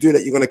 Usually when you do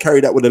that, you're going to carry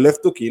that with the left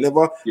hook. You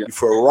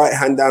throw a right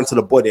hand down to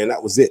the body, and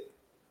that was it.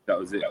 That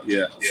was it,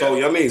 yeah. So,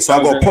 you know what I mean? So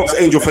I got props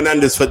Angel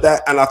Fernandez for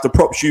that, and I have to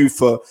props you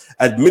for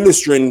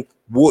administering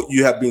what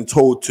you have been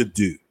told to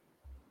do.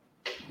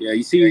 Yeah,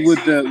 you see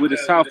with the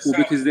southpaw,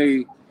 because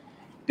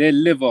their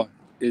liver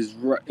is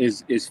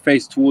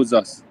faced towards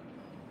us.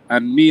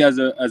 And me as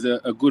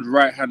a good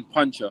right-hand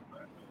puncher,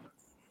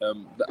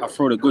 I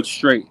throwed a good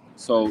straight.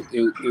 So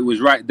it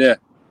was right there.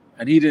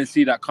 And he didn't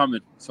see that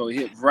coming. So it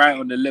hit right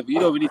on the liver.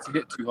 You don't even need to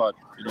hit too hard.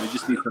 You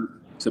just need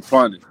to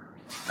plant it.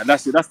 And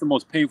that's the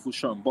most painful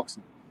shot in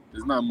boxing.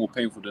 There's nothing more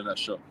painful than that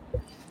shot.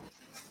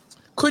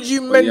 Could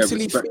you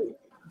mentally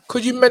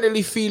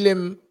feel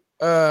him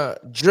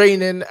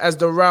draining as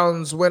the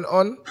rounds went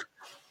on?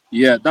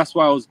 Yeah, that's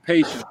why I was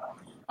patient.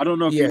 I don't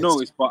know if you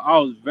noticed, but I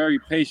was very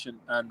patient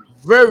and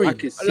I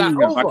could see him.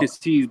 I could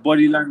see his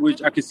body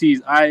language. I could see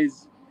his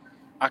eyes.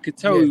 I could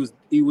tell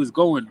he was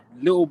going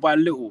little by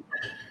little.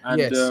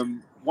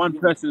 And one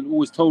person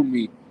always told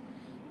me,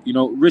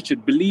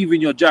 Richard, believe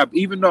in your jab.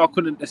 Even though I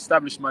couldn't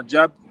establish my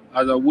jab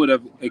as I would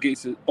have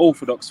against an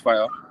orthodox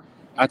fighter,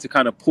 I had to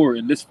kind of pour it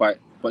in this fight,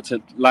 but to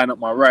line up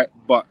my right.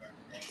 But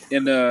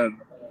in a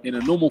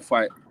normal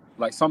fight,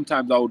 like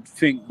sometimes I would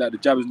think that the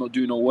jab is not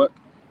doing no work,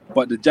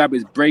 but the jab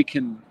is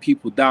breaking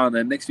people down.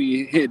 And next thing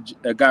you hit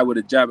a guy with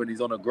a jab and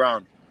he's on the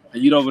ground,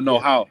 and you don't even know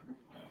how,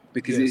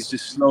 because it's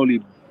just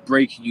slowly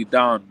breaking you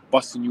down,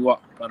 busting you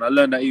up. And I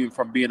learned that even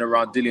from being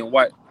around Dillian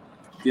White.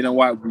 Dillian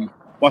White will be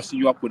busting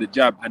you up with a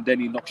jab, and then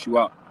he knocks you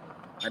out.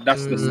 And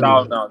that's the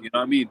style now, you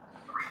know what I mean?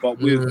 But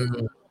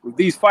with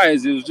these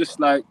fighters, it was just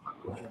like,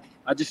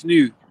 I just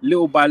knew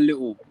little by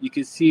little, you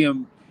can see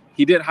him.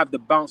 He didn't have the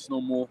bounce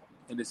no more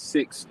in the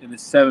 6th, in the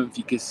 7th.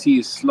 You can see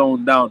he's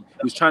slowing down.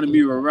 He was trying to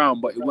move around,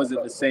 but it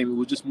wasn't the same. It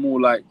was just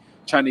more like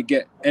trying to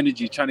get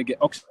energy, trying to get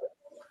oxygen.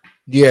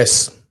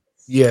 Yes.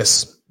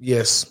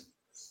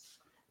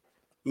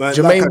 Man,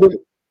 Jermaine,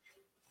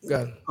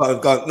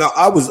 God. Now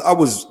I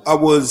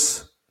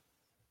was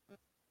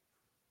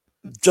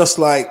just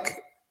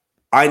like,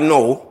 I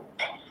know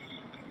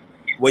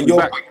when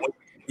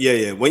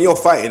you're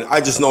fighting,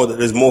 I just know that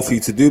there's more for you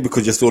to do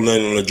because you're still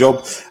learning on the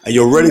job, and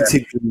you're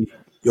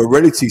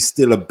relatively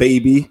still a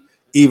baby,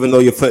 even though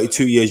you're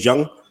 32 years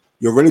young.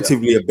 You're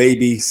relatively a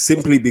baby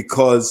simply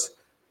because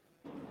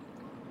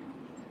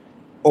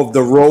of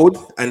the road,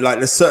 and like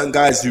there's certain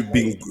guys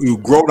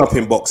who've grown up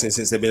in boxing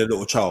since they've been a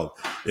little child.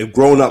 They've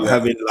grown up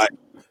having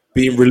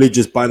being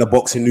religious, buying the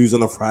boxing news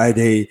on a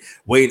Friday,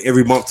 waiting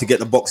every month to get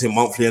the boxing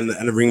monthly and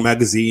the Ring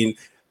magazine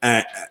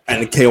and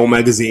the KO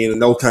magazine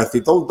and those kind of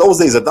things. Those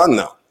days are done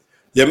now.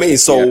 You know what I mean?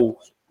 So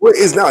what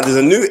it is now, there's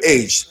a new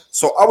age.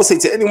 So I would say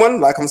to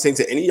anyone, like I'm saying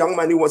to any young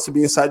man who wants to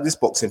be inside this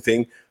boxing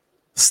thing,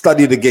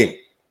 study the game.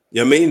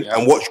 You know what I mean?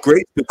 And watch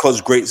greats,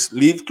 because greats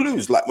leave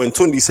clues. Like when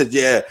Tundi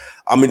said,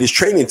 I'm in this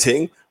training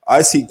thing,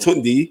 I see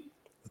Tundi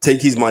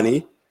take his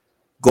money,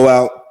 go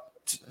out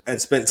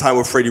and spent time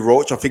with Freddie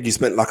Roach. I think he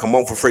spent like a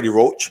month with Freddie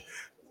Roach.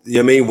 You know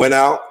what I mean? Went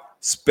out,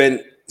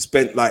 spent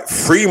like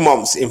 3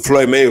 months in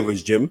Floyd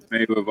Mayweather's gym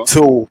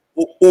till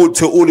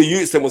all the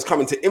youths then was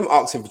coming to him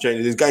asking for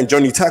training. He's going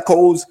Johnny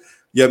Tackles,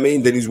 you know what I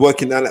mean? Then he's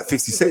working down at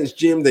 50 Cent's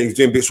gym. Then he's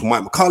doing bits with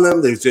Mike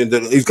McCullum.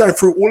 Then he's going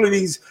through all of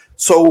these.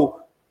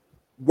 So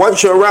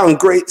once you're around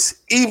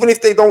greats, even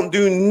if they don't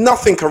do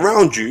nothing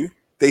around you,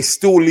 they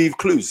still leave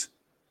clues.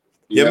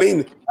 You know what I mean?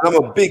 And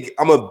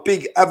I'm a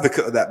big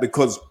advocate of that,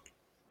 because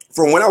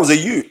from when I was a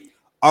youth,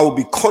 I would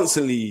be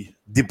constantly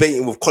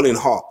debating with Colin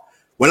Hart.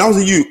 When I was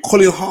a youth,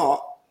 Colin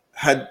Hart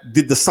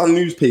did the Sun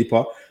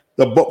newspaper,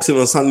 the boxing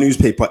on Sun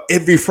newspaper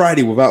every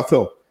Friday without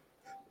fail,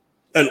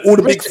 and all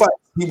the big fights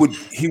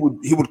he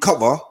would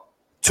cover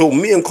till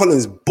me and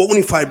Colin's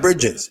bona fide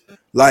bridges.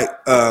 Like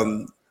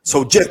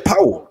so Jeff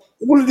Powell,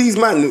 all of these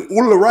man,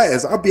 all of the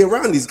writers, I'll be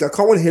around these guys.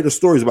 I want to hear the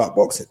stories about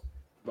boxing.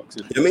 You know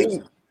what I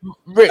mean?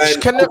 Rich,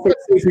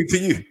 for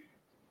you.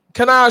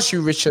 Can I ask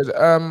you, Richard?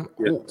 Talk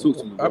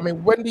to me, I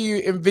mean, when do you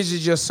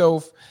envisage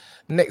yourself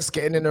next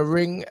getting in a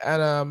ring,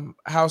 and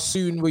how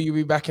soon will you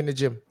be back in the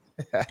gym?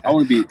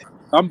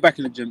 I'm back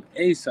in the gym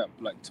ASAP,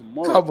 like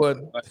tomorrow. Come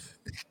on. Like,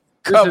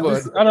 Come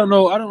on. I don't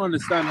know. I don't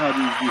understand how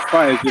these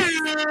fighters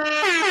just,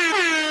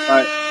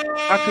 like,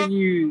 how can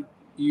you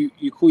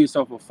call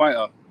yourself a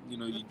fighter? You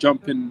know, you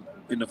jump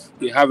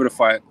you're having a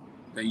fight,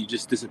 then you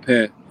just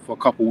disappear for a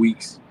couple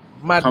weeks.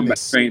 Madness. Come back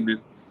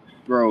training,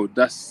 bro.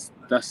 That's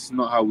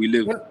not how we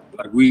live.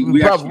 Like we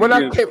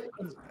Bruv,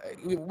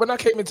 actually when I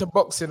came into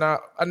boxing, I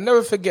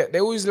never forget. They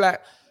always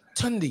like,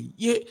 Tundi,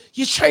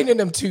 you're training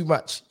them too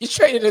much. You're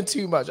training them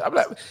too much. I'm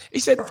like, he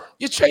said,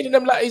 you're training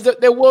them like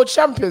they're world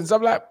champions.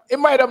 I'm like,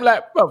 in my head, I'm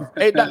like, bro,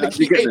 ain't that the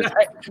key?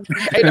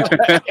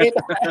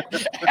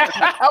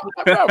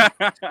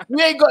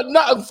 We ain't got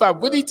nothing, fam.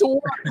 We need to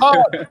work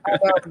hard.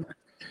 And,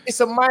 it's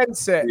a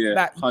mindset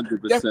that you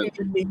 100%.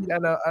 definitely need,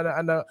 and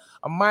a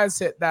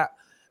mindset that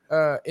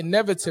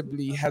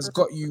inevitably has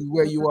got you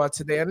where you are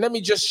today. And let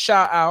me just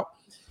shout out,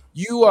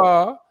 you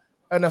are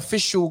an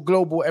official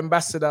global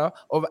ambassador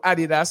of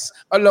Adidas,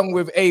 along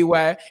with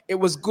AY. It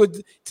was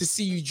good to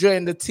see you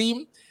join the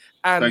team,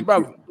 and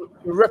bro,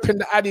 we're repping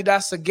the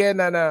Adidas again.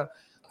 And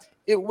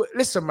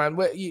listen, man,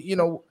 you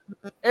know,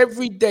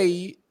 every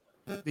day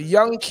the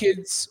young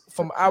kids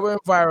from our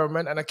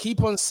environment, and I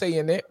keep on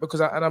saying it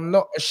because I'm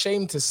not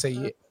ashamed to say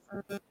it,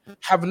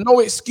 have no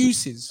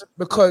excuses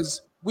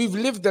because we've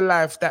lived the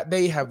life that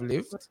they have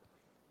lived,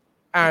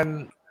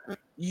 and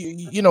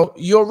you know,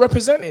 you're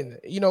representing.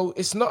 You know,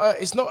 it's not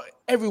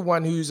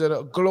everyone who's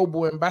a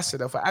global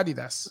ambassador for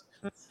Adidas.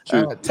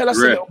 Tell us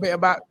a little bit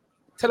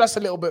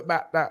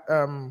about that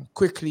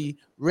quickly,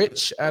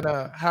 Rich, and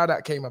how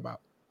that came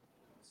about.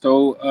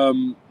 So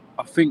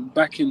I think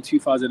back in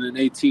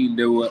 2018,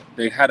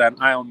 they had an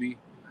eye on me.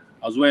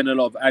 I was wearing a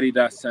lot of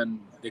Adidas,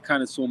 and they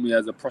kind of saw me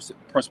as a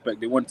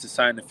prospect. They wanted to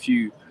sign a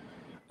few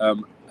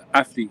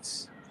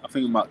athletes. I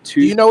think about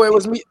two. Do you know it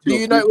was me? Do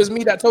you know it was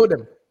me that told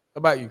them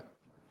about you?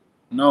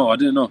 No, I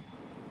didn't know.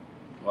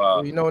 Wow.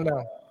 Well, you know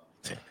now.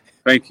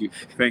 Thank you.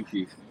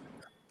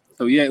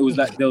 So yeah, it was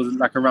like there was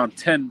like around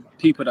 10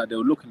 people that they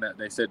were looking at.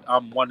 They said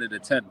I'm one of the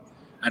 10,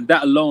 and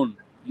that alone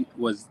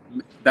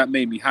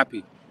made me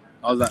happy.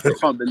 I was like, I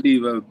can't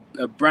believe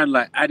a brand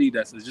like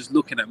Adidas is just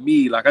looking at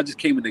me. Like, I just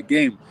came in the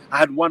game. I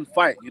had one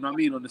fight, you know what I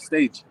mean, on the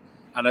stage,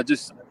 and I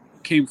just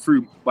came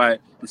through by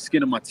the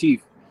skin of my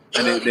teeth,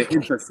 and they're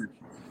interested.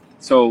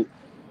 So,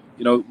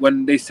 you know,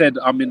 when they said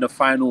I'm in the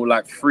final,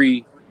 like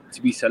 3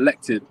 to be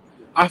selected,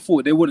 I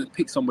thought they wouldn't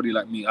pick somebody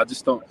like me. I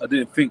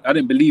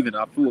didn't believe in it.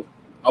 I thought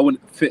I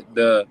wouldn't fit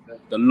the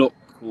look,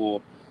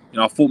 or, you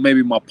know, I thought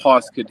maybe my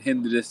past could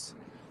hinder this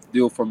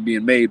deal from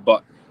being made,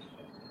 but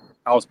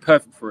I was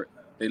perfect for it.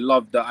 They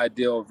loved the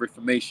idea of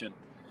reformation,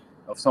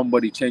 of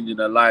somebody changing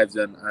their lives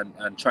and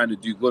trying to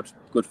do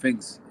good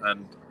things.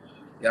 And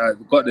yeah, I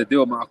got the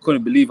deal, man. I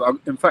couldn't believe it.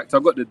 In fact, I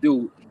got the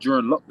deal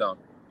during lockdown.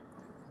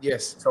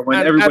 Yes. So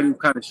when everybody was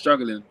kind of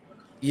struggling,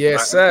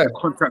 yes, sir, the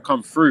contract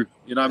come through.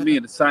 You know what I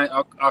mean?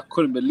 I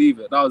couldn't believe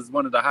it. That was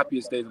one of the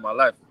happiest days of my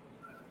life.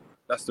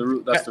 That's the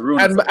real.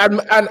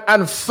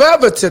 And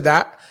further to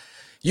that,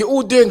 you're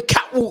all doing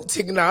catwalk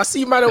thing now. I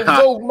see man on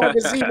Vogue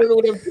magazine and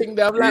all them things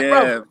there. I'm like,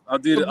 bro, I'll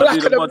do the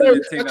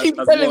modeling thing. I keep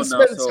telling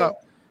Spencer,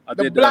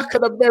 the blacker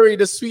the berry,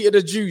 the sweeter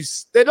the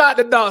juice. They like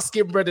the dark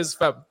skin brothers,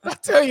 fam. I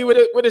tell you, with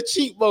the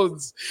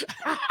cheekbones.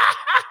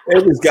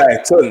 Hey, this guy,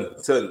 turn.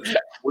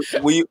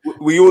 We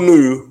all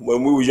knew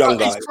when we were young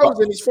guys. He's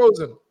frozen. Who's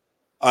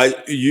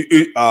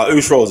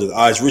frozen?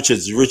 It's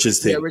Richard's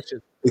team. Yeah,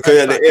 Richard. Because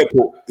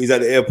he's at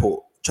the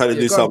airport. Trying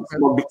to do some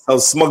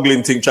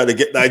smuggling thing, trying to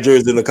get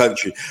Nigerians in the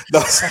country.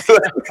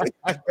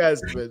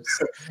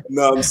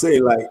 No, I'm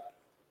saying, like,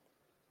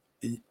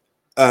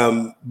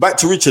 back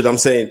to Richard. I'm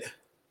saying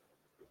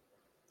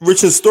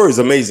Richard's story is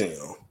amazing, you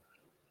know.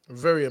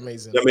 Very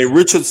amazing. I mean,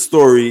 Richard's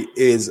story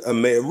is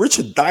amazing.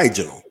 Richard died,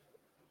 you know.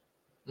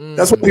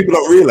 That's what people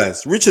don't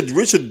realize.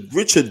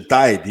 Richard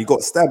died. He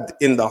got stabbed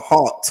in the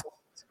heart.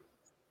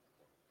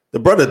 The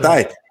brother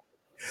died.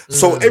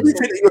 So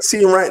everything that you're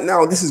seeing right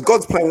now, this is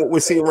God's plan. What we're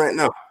seeing right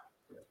now,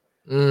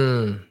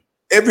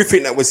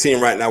 everything that we're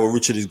seeing right now with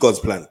Richard is God's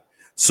plan.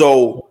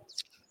 So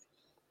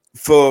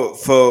for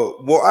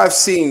what I've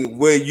seen,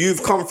 where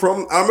you've come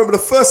from, I remember the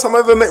first time I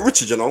ever met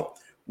Richard, you know,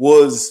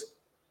 was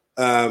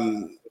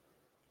I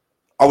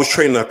was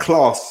training a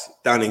class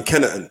down in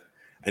Kennerton,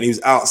 and he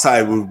was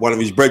outside with one of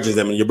his brethren,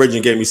 and your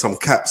brethren gave me some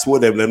caps,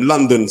 whatever, them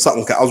London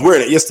something cap. I was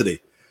wearing it yesterday.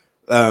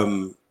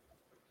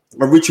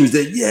 And Richie was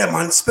there, yeah,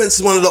 man,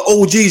 Spencer's one of the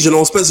OGs, you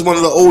know, Spencer's one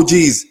of the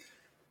OGs.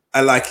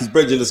 And like his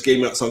brethren just gave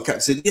me up some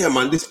cat. Said, "Yeah,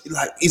 man, this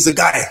like he's the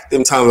guy."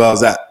 Them times I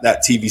was at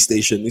that TV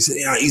station, he said,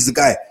 "Yeah, he's the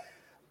guy."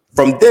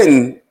 From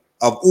then,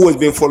 I've always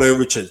been following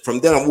Richard. From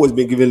then, I've always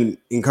been giving him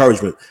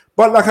encouragement.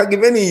 But like I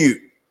give any you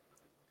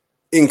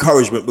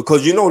encouragement,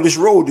 because you know this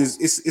road is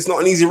it's not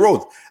an easy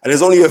road, and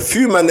there's only a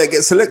few men that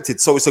get selected.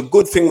 So it's a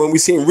good thing when we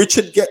seen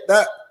Richard get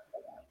that,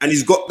 and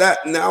he's got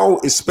that now,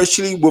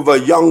 especially with a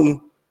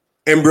young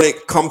embryo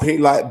company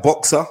like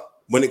Boxer.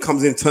 When it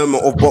comes in terms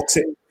of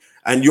boxing.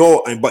 And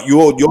your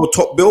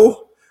top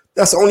bill,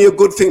 that's only a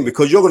good thing,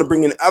 because you're going to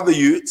bring in other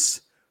youths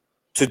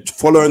to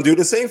follow and do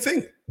the same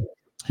thing.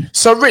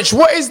 So, Rich,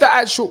 what's the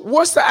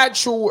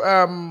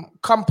actual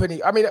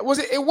company? I mean, it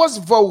was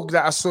Vogue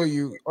that I saw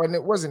you on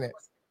it, wasn't it?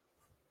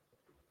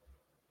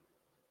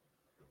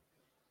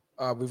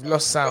 We've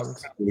lost sound.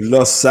 We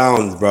lost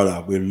sound,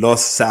 brother. We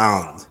lost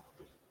sound.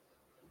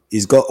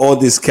 He's got all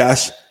this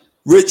cash.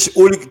 Rich,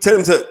 all you can tell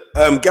him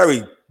to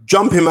Gary,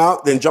 jump him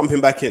out, then jump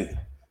him back in.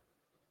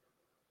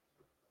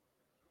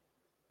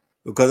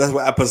 Because that's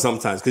what happens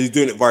sometimes. Because he's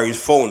doing it via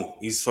his phone.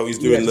 He's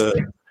doing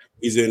the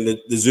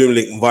Zoom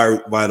link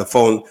via the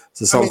phone.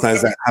 So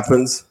sometimes that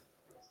happens.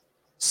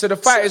 So the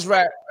fight is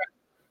right.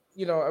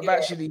 You know, I've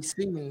actually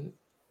seen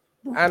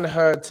and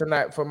heard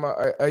tonight from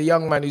a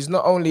young man who's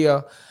not only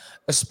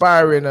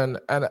aspiring and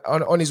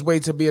on his way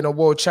to being a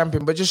world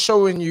champion, but just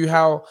showing you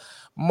how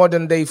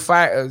modern day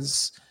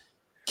fighters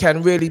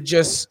can really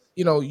just,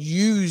 you know,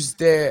 use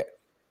their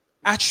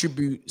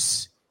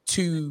attributes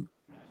to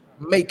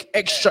make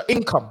extra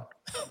income.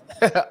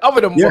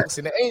 Other than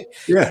boxing, it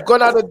ain't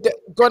gone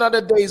out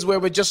of days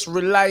where we're just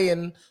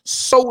relying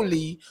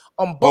solely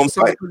on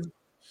boxing,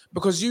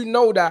 because you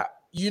know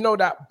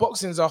that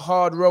boxing's a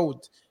hard road,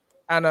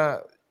 and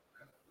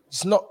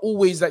it's not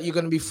always that you're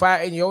going to be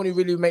fighting. You only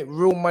really make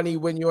real money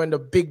when you're in the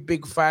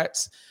big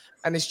fights,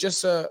 and it's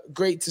just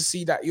great to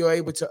see that you're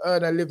able to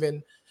earn a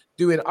living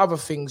doing other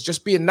things,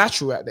 just being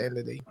natural at the end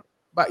of the day.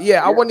 But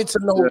I wanted to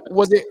know,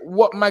 was it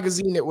what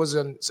magazine it was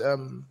on?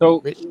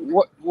 So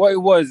what it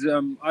was?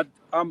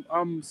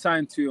 I'm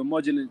signed to a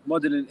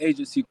modeling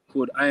agency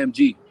called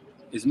IMG.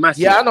 It's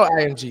massive. Yeah, I know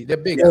IMG. They're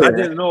big. I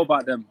didn't know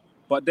about them,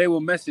 but they were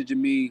messaging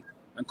me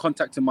and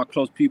contacting my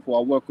close people.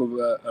 I work with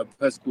a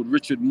person called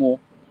Richard Moore,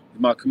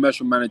 my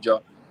commercial manager,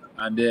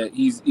 and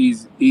his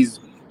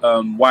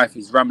wife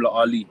is Ramla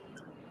Ali.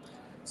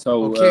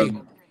 So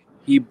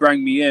he brought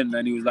me in,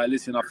 and he was like,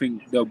 "Listen, I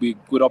think there'll be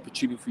a good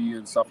opportunity for you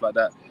and stuff like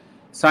that."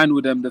 Signed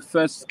with them. The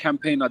first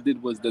campaign I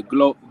did was the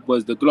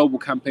global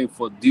campaign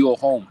for Dior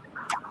Home,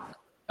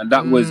 and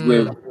that was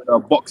with a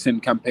boxing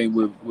campaign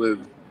with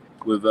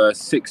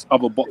 6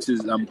 other boxers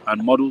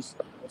and models.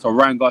 So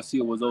Ryan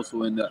Garcia was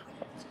also in that,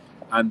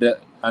 and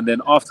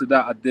then after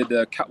that I did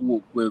a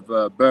catwalk with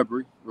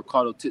Burberry,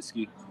 Ricardo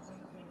Titsky,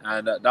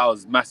 and that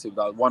was massive.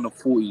 That was 1 of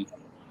 40,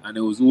 and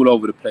it was all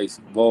over the place,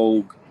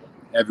 Vogue,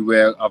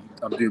 everywhere.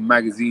 I'm doing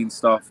magazine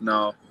stuff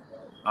now.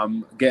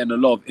 I'm getting a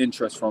lot of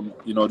interest from,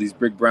 you know, these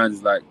big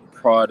brands like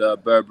Prada,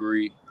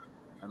 Burberry,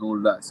 and all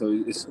of that.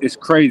 So it's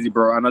crazy,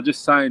 bro. And I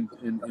just signed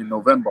in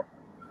November.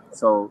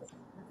 So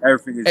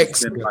everything has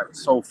just been like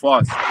so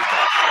fast.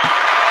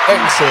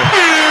 Excellent.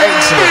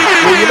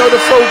 Well, you know, the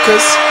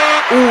focus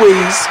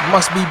always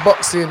must be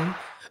boxing.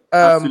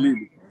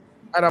 Absolutely.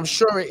 And I'm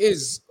sure it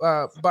is.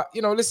 But,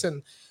 you know,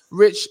 listen,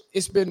 Rich,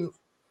 it's been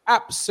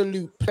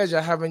absolute pleasure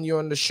having you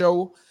on the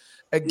show.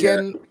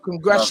 Again,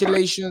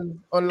 congratulations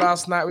on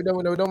last night. We don't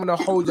want to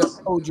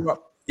hold you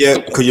up. Yeah,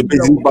 because you're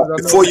busy. But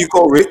before you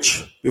go,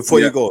 Rich, you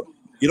go,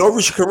 you know,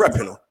 Rich can rap,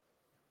 you know.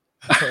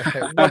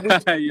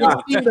 We've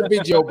seen the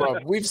video, bro.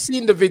 We've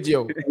seen the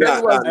video.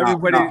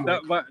 Everybody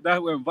that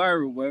went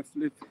viral. We're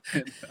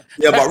flipping.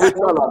 Yeah, but Rich,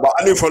 but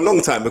I knew for a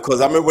long time, because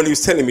I remember when he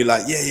was telling me,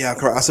 like, I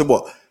can rap. I said,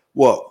 what,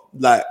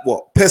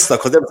 Pesta?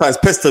 Because them times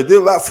Pesta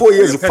did about 4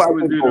 years of fighting. Pesta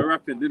was doing the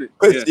rapping, did it?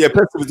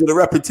 Pesta was doing the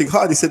rapping thing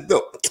hard. He said,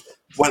 look,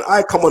 when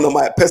I come on the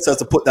mic, Pesta has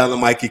to put down the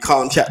mic. He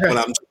can't chat when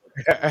I'm.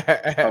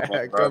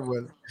 Come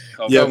on.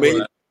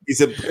 He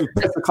said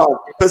Pesta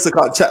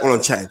can't chat when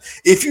I'm chatting.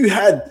 If you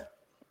had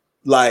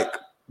like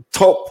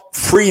top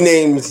 3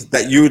 names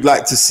that you would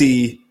like to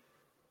see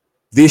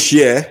this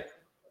year,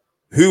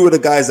 who are the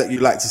guys that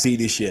you'd like to see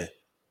this year?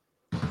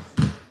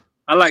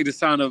 I like the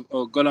sound of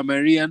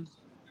Golamarian,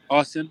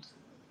 Arsen.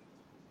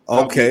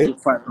 Okay.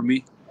 Good fight for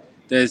me.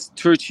 There's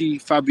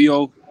Turchi,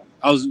 Fabio.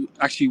 I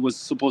was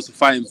supposed to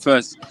fight him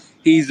first.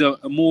 He's a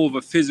more of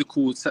a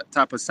physical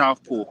type of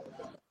southpaw,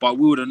 but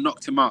we would have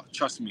knocked him out.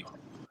 Trust me.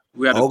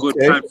 We had a good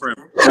plan for him.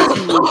 That's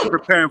who we were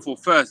preparing for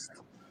first.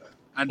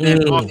 And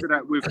then after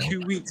that, with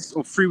 2 weeks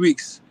or 3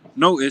 weeks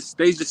notice,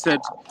 they just said,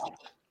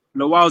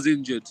 Lawal's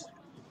injured.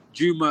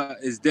 Juma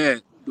is there.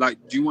 Like,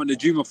 do you want the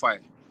Juma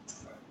fight?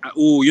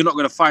 Or you're not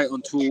going to fight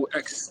until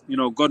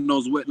God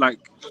knows what,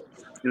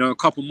 a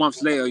couple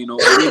months later, we know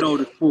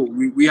the sport.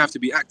 We have to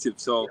be active.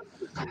 So,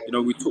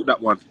 we took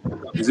that one.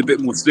 It's a bit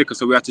more slicker,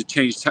 so we had to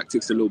change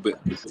tactics a little bit.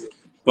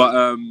 But,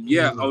 I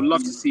would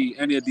love to see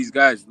any of these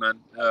guys, man.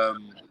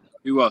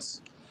 Who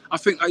else? I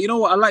think, you know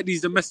what? I like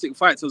these domestic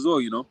fights as well,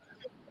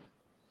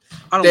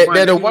 I don't mind.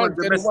 They're the ones.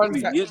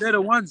 They're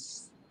the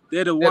ones.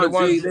 They're the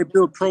ones. They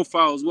build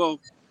profile as well.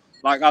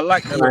 Like, I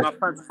like them, and I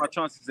fancy my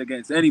chances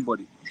against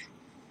anybody.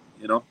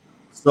 You know.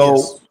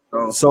 So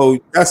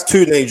that's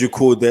two names you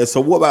called there.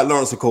 So what about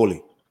Lawrence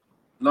Okoli?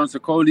 Lawrence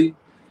Okoli,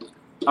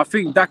 I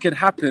think that can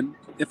happen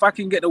if I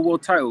can get the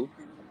world title.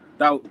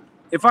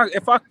 If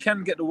I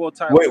can get the world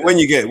title. When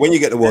you get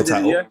the world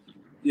title?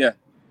 Yeah.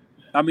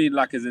 I mean,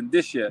 like, as in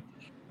this year,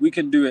 we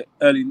can do it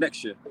early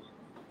next year.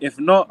 If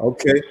not,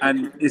 okay,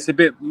 and it's a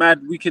bit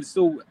mad, we can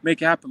still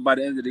make it happen by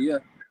the end of the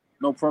year.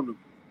 No problem.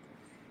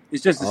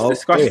 It's just a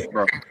discussion,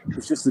 bro.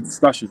 It's just a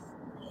discussion.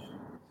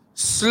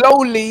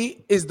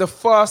 Slowly is the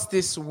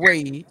fastest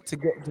way to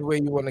get to where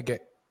you want to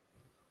get.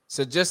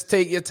 So just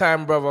take your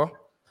time, brother.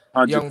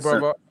 100%. Young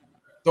brother.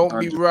 Don't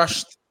be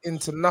rushed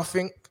into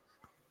nothing.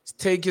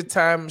 Take your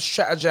time,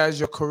 strategize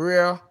your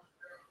career.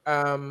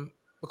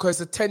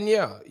 Because it's a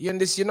 10-year.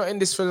 You're not in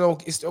this for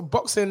long. It's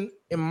boxing,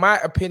 in my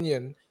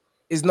opinion,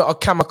 is not a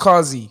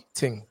kamikaze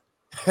thing.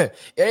 It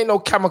ain't no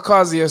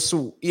kamikaze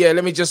assault. Yeah,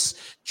 let me just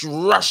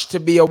rush to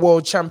be a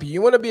world champion.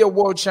 You want to be a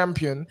world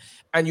champion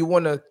and you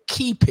want to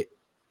keep it.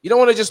 You don't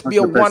want to just be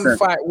 100%. A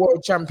one-fight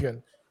world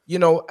champion, you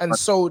know. And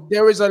so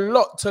there is a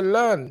lot to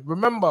learn.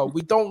 Remember,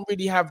 we don't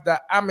really have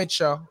that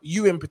amateur,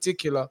 you in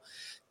particular,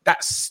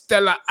 that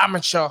stellar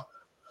amateur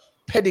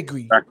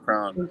pedigree.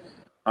 Background.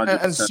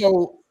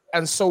 100%.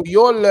 And so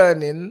you're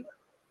learning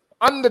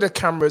under the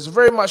cameras,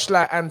 very much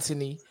like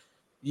Anthony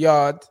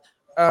Yard.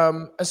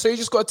 And so you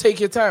just got to take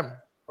your time.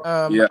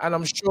 And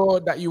I'm sure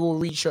that you will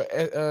reach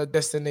your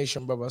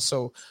destination, brother.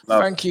 So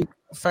thank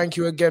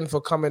you again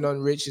for coming on,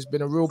 Rich. It's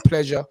been a real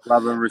pleasure.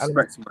 Love and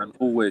respect, man.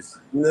 Always.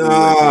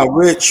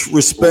 Rich,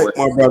 respect,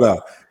 my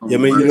brother. Yeah,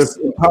 man, you're just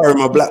empowering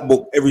my black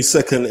book every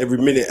second, every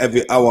minute,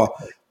 every hour.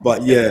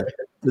 But yeah,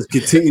 just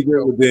continue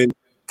doing what we're doing.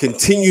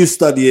 Continue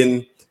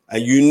studying,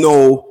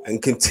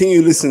 and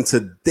continue listening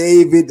to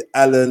David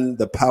Allen,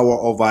 The Power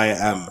of I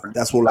Am.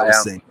 That's all I'm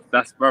saying.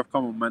 That's, bro,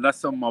 come on, man.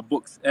 That's on my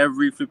books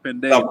every flipping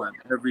day, man.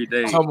 Every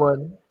day. Come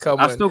on.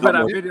 I still got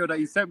that video that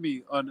you sent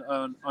me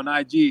on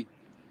IG. You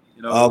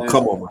know,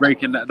 come on, man.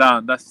 Breaking that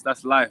down. That's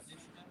life.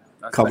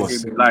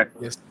 That's life.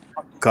 Yes.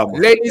 Come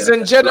on. Ladies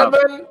and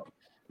gentlemen,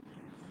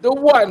 the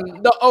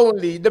one, the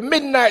only, the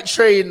midnight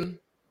train,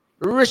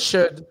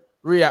 Richard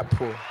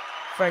RIAKPORHE.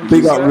 Thank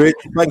you. Big up, Rich.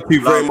 Thank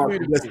you very much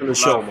for listening to the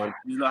show, man.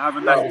 You're not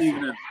having that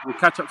evening. We'll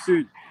catch up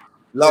soon.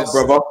 Love,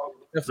 brother.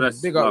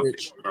 Big up,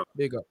 Rich.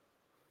 Big up.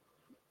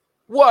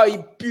 What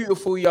a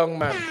beautiful young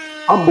man.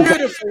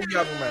 Beautiful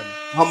young man.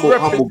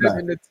 Humble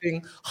guy. The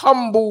thing.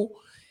 Humble,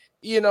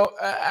 you know,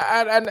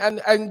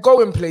 and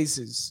going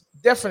places.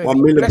 Definitely.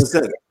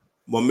 1,000,000%.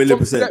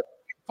 1,000,000%.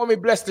 For me,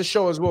 bless the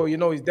show as well. You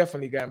know, he's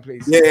definitely going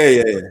places.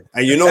 Yeah.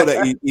 And you know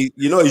that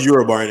he's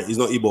Yoruba in it. He's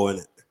not Igbo in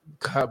it.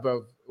 God,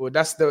 bro. Well,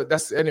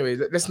 that's anyway.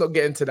 Let's not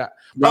get into that.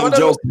 No, I'm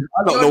joking.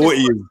 I don't know what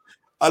he is.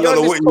 I don't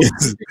know what he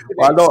is.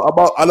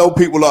 I know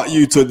people like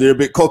you too. They're a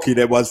bit cocky.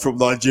 They was from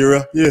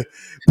Nigeria. Yeah.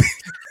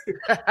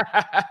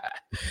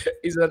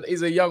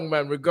 He's a young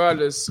man,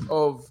 regardless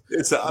of.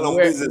 It's an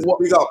business.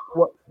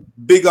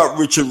 Big up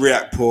Richard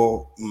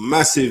RIAKPORHE.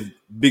 Massive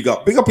big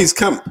up his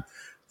camp.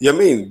 You know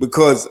what I mean?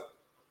 Because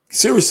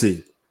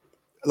seriously,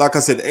 like I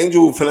said,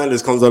 Angel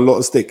Fernandez comes on a lot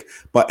of stick,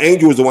 but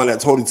Angel was the one that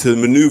told him to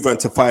maneuver and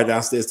to fire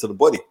downstairs to the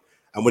body,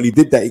 and when he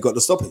did that, he got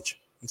the stoppage.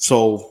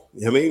 So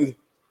you know what I mean?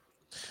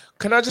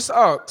 Can I just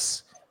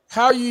ask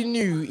how you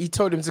knew he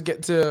told him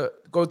to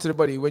go to the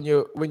body when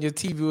your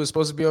TV was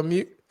supposed to be on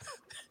mute?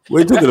 What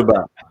are you talking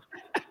about?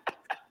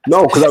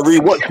 No, because I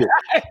rewatched it.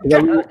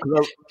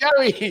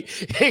 Gary.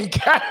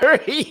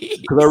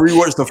 Because I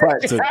rewatched the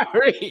fight.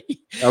 Gary,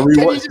 I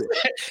rewatched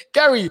it.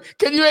 Gary,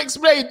 can you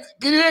explain?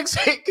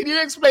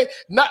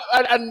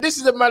 And this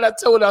is the man that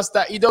told us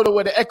that he don't know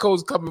where the echo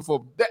is coming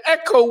from. The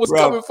echo was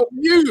coming from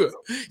you.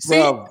 See,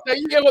 now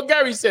you get what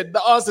Gary said.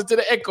 The answer to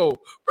the echo,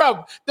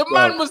 bro. The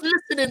man was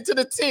listening to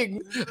the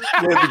thing.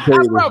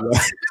 Bro,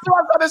 this is what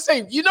I'm trying to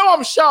say. You know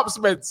I'm sharp,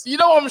 Spence. You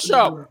know I'm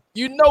sharp.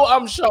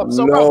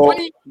 So, bro,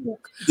 when you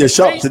talk, you're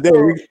sharp today.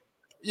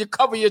 You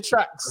cover your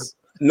tracks.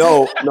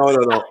 No. I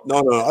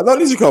don't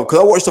need to cover because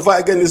I watched the fight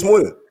again this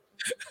morning.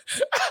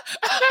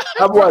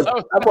 Otherwise,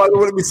 I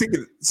wouldn't be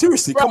singing.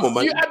 Seriously, bro, come on,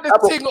 man. You had the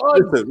thing on.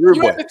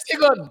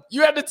 Listen,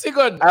 you had the thing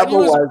on.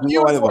 Otherwise,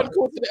 you was one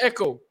called to the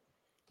echo.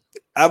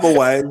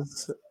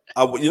 Otherwise,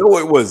 you know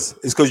what it was?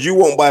 It's because you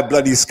won't buy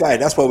bloody Sky.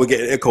 That's why we're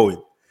getting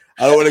echoing.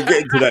 I don't want to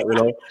get into that, you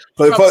know.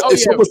 But if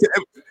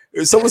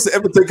someone was to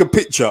ever take a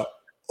picture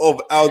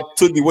of how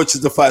Tundi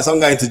watches the fights, I'm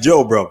going to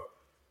jail, bro.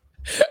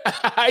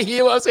 I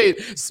hear what I'm saying.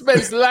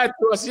 Spence lied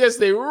to us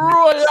yesterday.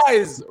 Raw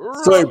lies.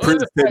 Sorry,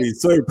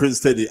 Prince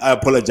Teddy. I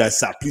apologize,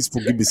 sir. Please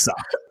forgive me, sir.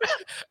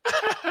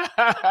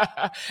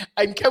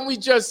 And can you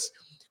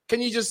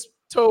just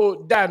tell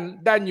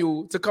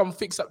Daniel to come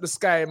fix up the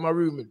Sky in my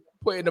room and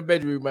put it in the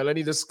bedroom, man? I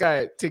need a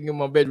Sky thing in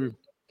my bedroom.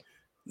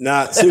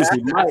 Nah,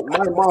 seriously, my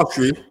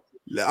mastery,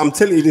 I'm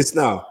telling you this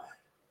now.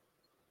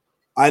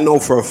 I know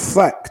for a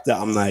fact that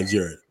I'm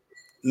Nigerian.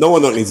 No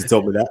one don't need to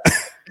tell me that.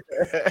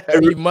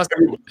 Everybody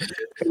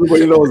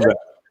knows that.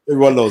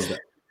 Everyone knows that.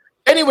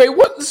 Anyway,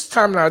 what's the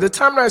time now? The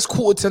time now is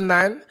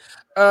 8:45.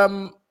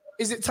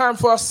 Is it time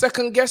for our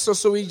second guest, or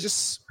so we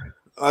just?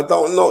 I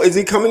don't know. Is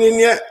he coming in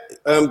yet?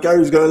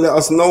 Gary's going to let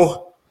us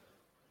know.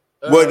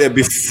 Were there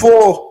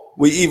before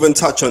we even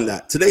touch on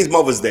that? Today's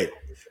Mother's Day,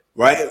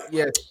 right?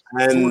 Yes.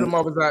 And to all the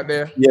mothers out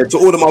there. Yeah, to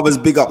all the mothers,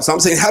 big up. So I'm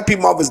saying happy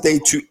Mother's Day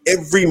to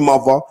every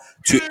mother,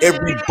 to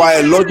every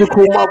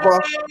biological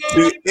mother,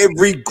 to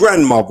every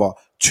grandmother,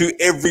 to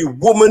every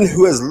woman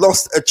who has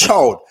lost a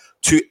child,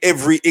 to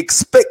every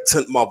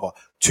expectant mother,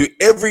 to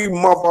every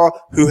mother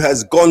who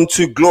has gone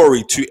to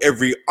glory, to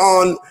every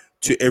aunt,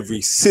 to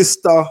every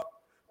sister,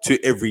 to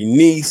every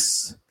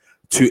niece,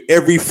 to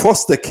every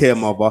foster care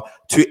mother,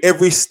 to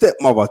every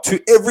stepmother,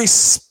 to every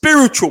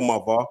spiritual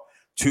mother,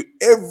 to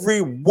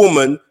every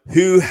woman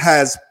who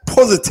has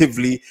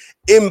positively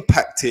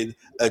impacted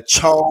a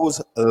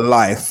child's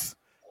life.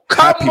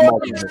 Come Happy on,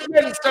 Mother's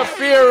Day.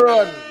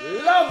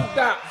 Interferon. Love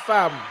that,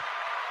 fam.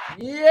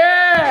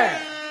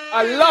 Yeah.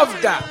 I love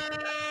that.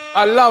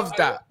 I love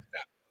that.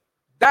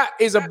 That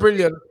is a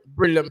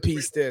brilliant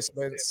piece there,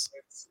 Spence.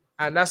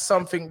 And that's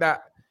something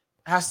that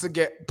has to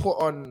get put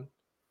on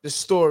the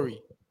story.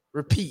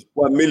 Repeat.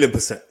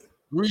 1,000,000%.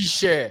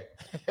 Reshare.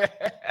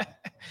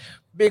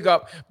 Big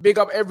up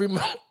every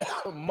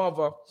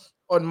mother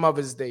on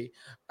Mother's Day.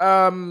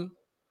 Some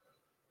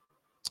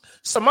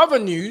other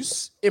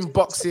news in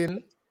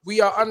boxing. We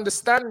are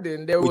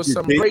understanding there was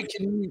some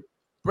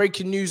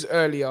breaking news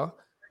earlier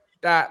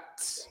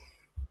that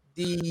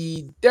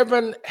the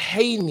Devon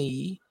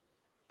Haney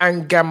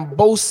and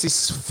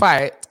Kambosis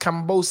fight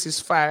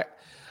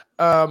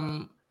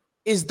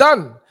is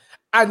done.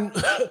 And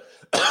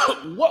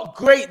what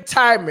great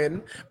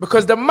timing,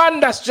 because the man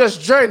that's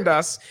just joined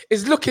us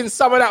is looking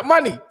some of that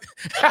money.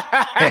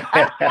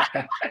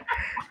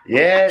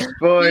 Yes,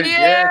 boys.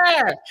 Yeah.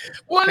 Yes.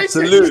 Well,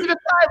 listen, you see the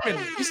timing.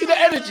 You see the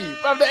energy.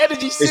 Fam, the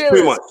energy serious. It's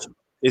too much.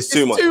 It's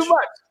too much.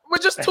 We're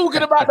just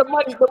talking about the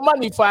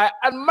money fight,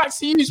 and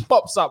Maxi Hughes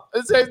pops up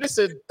and says,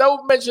 listen,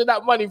 don't mention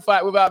that money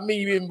fight without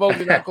me being involved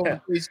in that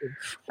conversation.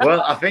 Well,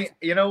 I think,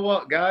 you know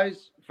what,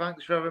 guys?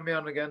 Thanks for having me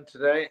on again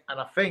today. And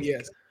I think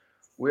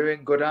we're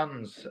in good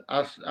hands.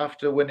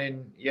 After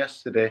winning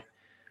yesterday,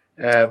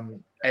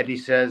 Eddie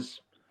says,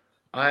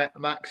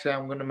 Maxi,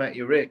 I'm going to make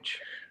you rich.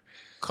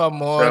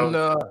 Come on.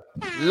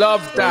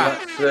 Love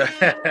that.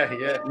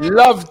 Yeah.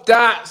 Love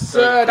that,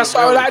 sir. That's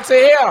what I would like to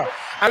hear.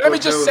 And let me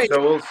just say, so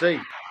we'll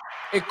see.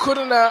 It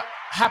couldn't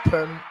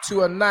happen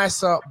to a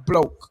nicer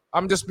bloke.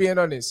 I'm just being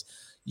honest.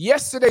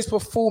 Yesterday's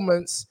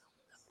performance,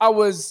 I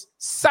was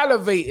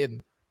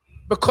salivating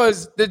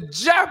because the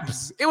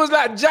jabs, it was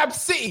like Jab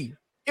City.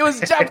 It was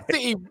Jab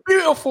City.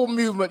 Beautiful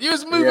movement. You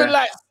was moving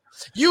like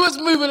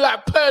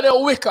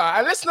Pernell Wicker.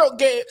 And let's not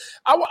get,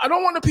 I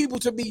don't want the people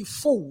to be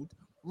fooled.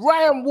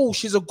 Ryan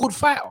Walsh is a good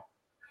fighter.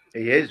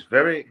 He is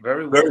very,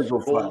 very good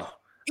fighter.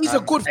 He's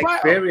a good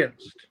fighter.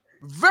 Experienced.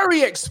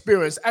 Very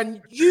experienced,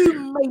 and you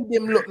made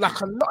him look like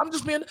I'm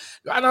just being,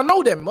 and I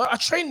know them. I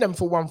trained them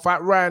for one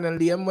fight, Ryan and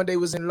Liam, when they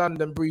was in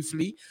London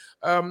briefly.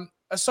 So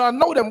I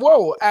know them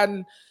well,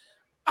 and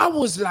I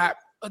was like,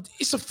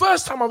 it's the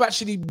first time I've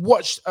actually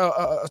watched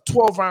a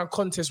 12-round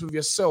contest with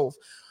yourself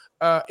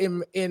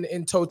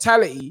in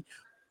totality.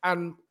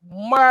 And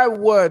my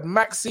word,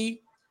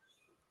 Maxi,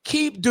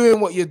 keep doing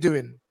what you're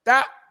doing.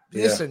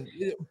 Listen,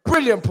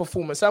 brilliant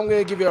performance. I'm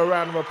going to give you a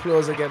round of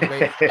applause again,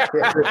 mate.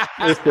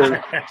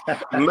 Listen,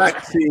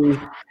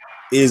 Maxi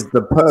is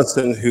the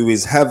person who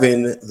is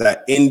having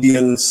that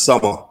Indian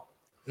summer,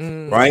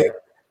 right?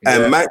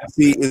 And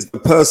Maxi is the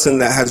person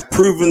that has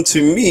proven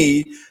to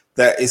me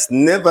that it's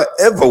never,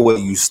 ever where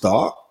you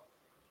start.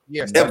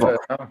 Yes, ever.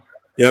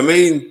 You know what I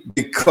mean?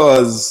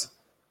 Because,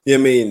 you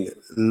know what I mean,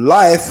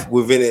 life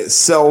within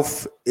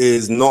itself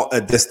is not a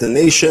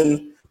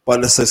destination,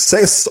 but the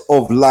success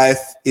of life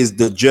is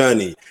the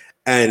journey.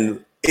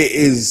 And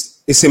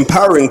it's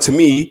empowering to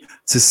me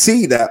to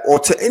see that, or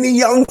to any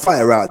young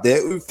fighter out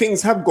there who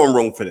things have gone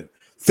wrong for them.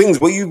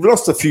 Things where you've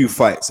lost a few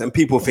fights and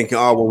people thinking,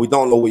 well, we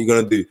don't know what you're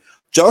going to do.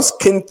 Just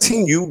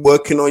continue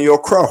working on your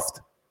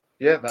craft.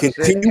 Yeah,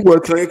 continue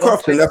working on your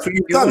craft, and that's what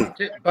you've done. You want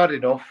it bad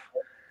enough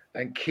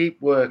and keep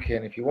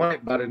working. If you want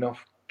it bad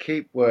enough,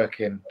 keep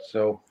working.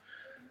 So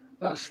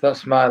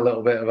that's my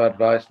little bit of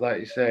advice. Like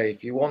you say,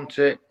 if you want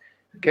it,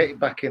 get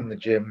back in the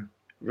gym,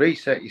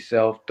 reset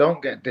yourself,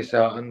 don't get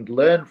disheartened,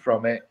 learn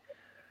from it,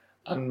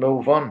 and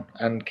move on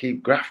and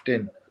keep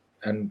grafting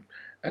and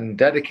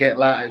dedicate,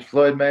 like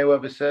Floyd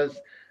Mayweather says,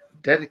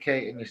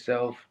 dedicating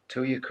yourself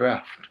to your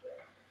craft.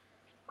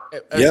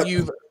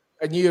 You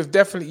are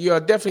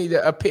definitely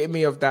the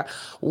epitome of that.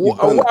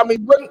 I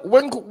mean,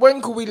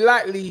 when could we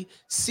likely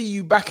see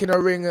you back in a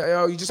ring?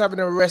 You're just having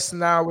a rest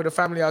now with the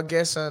family, I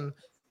guess, and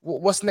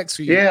what's next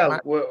for you? Yeah,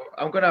 well,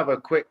 I'm going to have a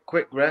quick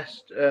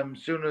rest.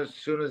 Soon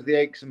as the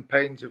aches and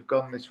pains have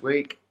gone this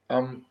week,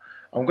 I'm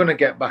going to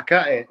get back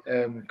at it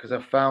because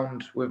I've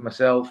found with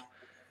myself,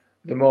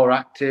 the more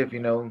active,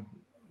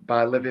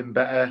 by living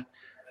better,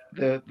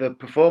 the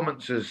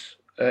performances,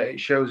 it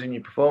shows in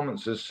your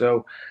performances.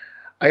 So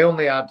I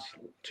only had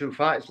 2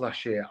 fights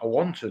last year. I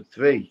wanted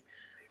 3.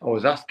 I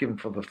was asking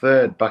for the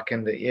 3rd back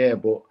in the year,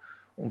 but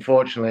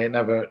unfortunately, it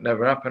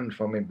never happened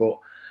for me. But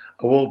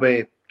I will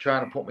be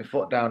trying to put my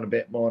foot down a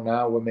bit more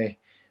now with my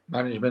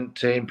management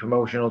team,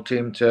 promotional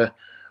team, to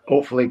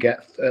hopefully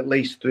get at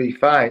least 3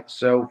 fights.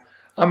 So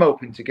I'm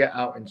hoping to get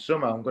out in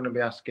summer. I'm going to be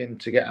asking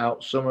to get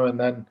out summer and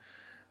then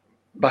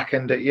back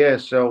end of year.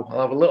 So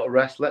I'll have a little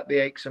rest, let the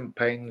aches and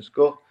pains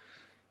go,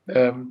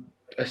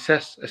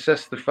 assess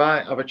the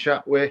fight, have a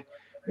chat with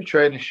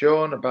trainer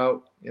Sean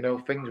about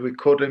things we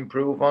could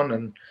improve on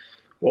and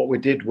what we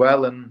did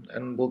well,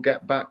 and we'll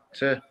get back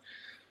to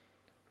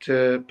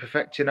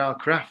perfecting our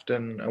craft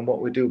and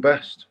what we do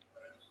best.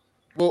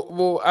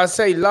 Well, I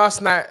say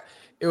last night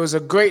it was a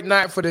great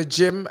night for the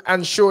gym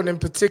and Sean in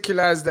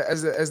particular as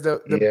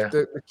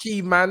the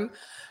key man.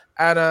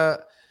 And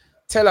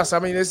tell us, I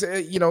mean, it's,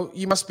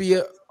 you must be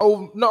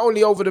not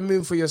only over the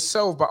moon for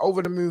yourself, but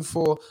over the moon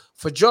for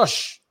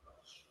Josh.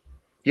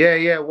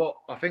 Yeah.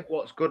 Well, I think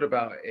what's good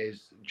about it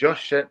is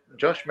Josh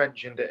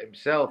mentioned it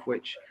himself,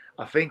 which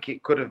I think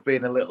it could have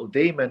been a little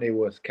demon he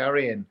was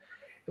carrying.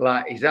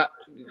 Like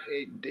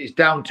it's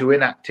down to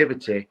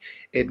inactivity.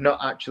 He'd not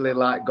actually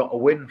got a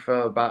win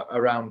for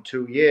around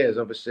 2 years.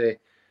 Obviously,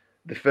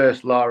 the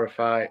first Lara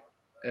fight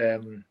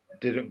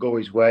didn't go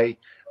his way,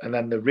 and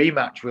then the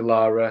rematch with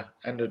Lara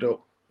ended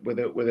up with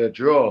a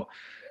draw.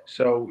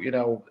 So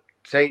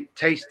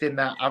tasting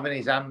that, having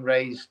his hand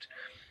raised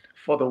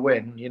for the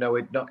win,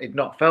 he'd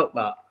not felt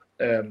that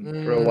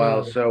for a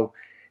while. So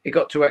he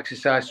got to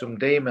exercise some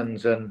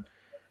demons, and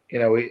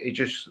he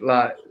just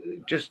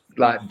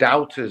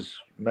doubters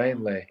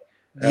mainly.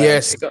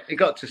 Yes, he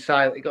got to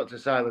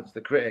silence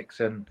the critics,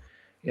 and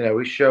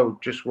he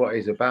showed just what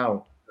he's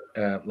about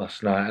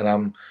last night. And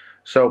I'm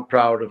so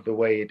proud of the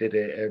way he did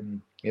it.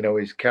 And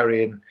he's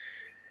carrying.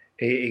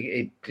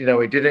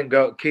 Kiko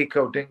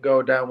didn't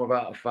go down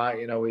without a fight.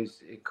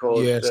 He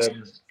caused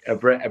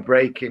a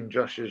break in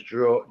Josh's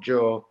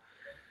jaw.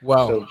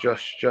 Wow. So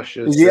Josh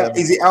is he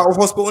out of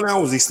hospital now,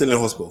 or is he still in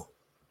hospital?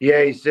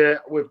 Yeah, he's.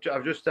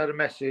 I've just had a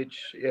message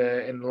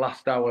in the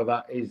last hour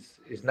that he's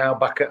now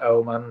back at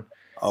home, and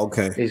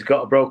okay, he's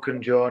got a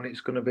broken jaw, and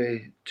it's going to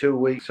be 2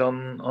 weeks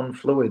on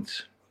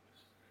fluids.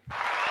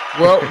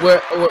 Well,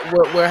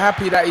 we're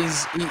happy that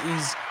he's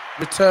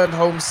returned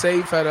home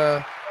safe,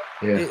 and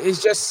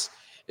it's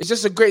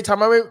just a great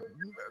time. I mean,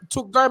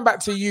 going back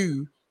to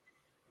you,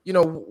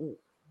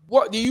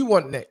 what do you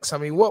want next? I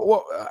mean,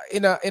 what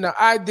in an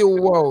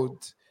ideal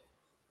world?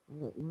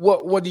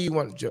 What do you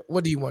want?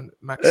 What do you want,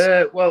 Max?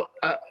 Well,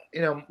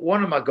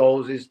 one of my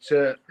goals is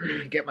to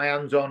get my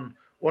hands on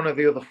one of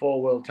the other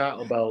 4 world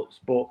title belts.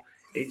 But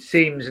it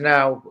seems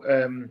now,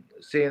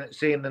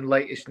 seeing the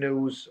latest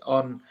news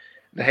on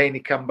the Haney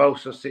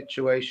Cambosa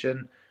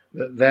situation,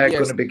 that they're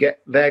going to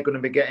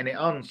be getting it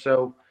on.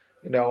 So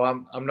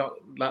I'm not.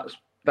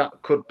 That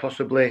could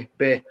possibly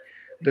be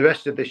the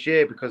rest of this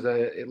year, because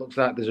it looks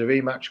like there's a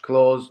rematch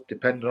clause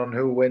depending on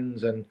who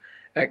wins and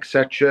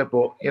etc.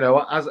 But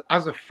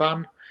as a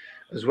fan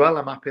as well,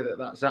 I'm happy that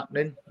that's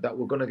happening, that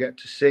we're going to get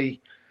to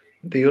see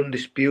the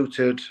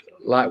undisputed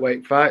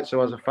lightweight fight. So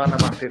as a fan, I'm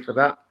happy for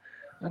that,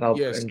 and I'll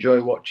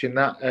enjoy watching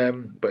that.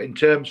 But in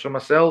terms for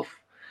myself,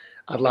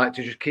 I'd like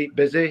to just keep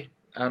busy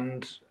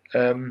and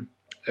earn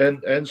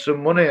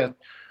some money. I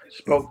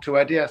spoke to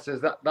Eddie. I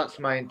says that's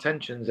my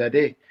intentions,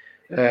 Eddie.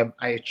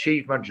 I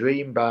achieved my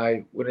dream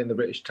by winning the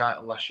British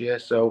title last year.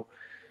 So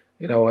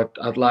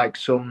I'd like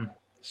some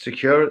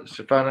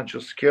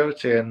financial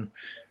security, and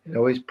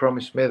he's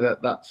promised me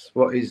that's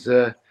what he's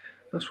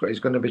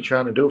going to be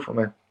trying to do for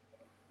me.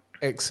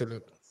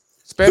 Excellent.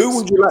 Spence? Who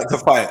would you like to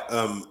fight,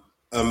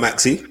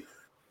 Maxi?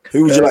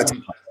 Who would you like to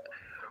fight?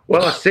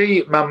 Well, I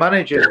see my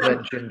manager's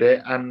mentioned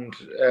it, and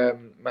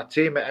my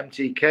team at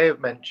MTK have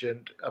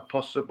mentioned a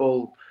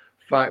possible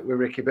fight with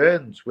Ricky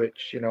Burns,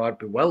 which I'd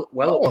be well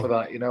up for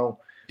that.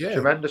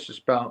 Tremendous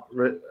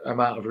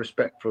amount of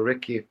respect for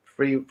Ricky,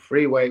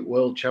 freeweight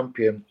world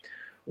champion,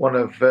 one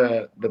of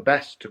the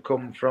best to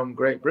come from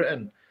Great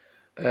Britain.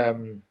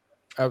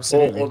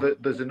 Absolutely.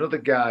 There's another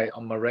guy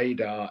on my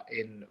radar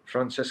in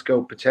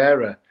Francesco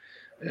Patera,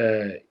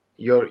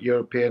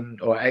 European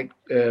or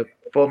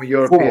former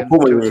European,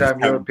 two-time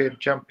European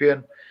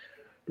champion,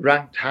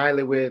 ranked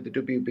highly with the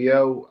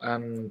WBO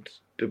and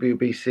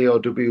WBC or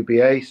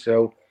WBA.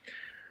 So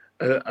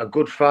a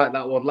good fight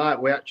that would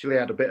like. We actually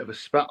had a bit of a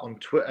spat on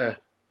Twitter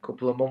a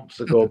couple of months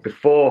ago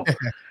before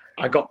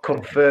I got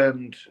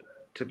confirmed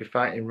to be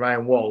fighting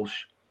Ryan Walsh.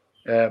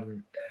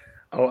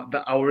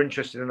 I were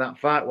interested in that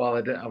fight while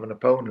I didn't have an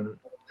opponent.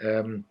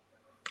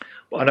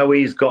 But I know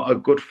he's got a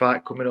good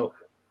fight coming up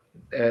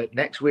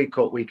next week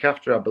or week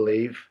after, I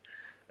believe,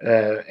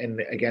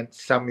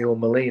 against Samuel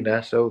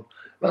Molina. So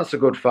that's a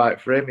good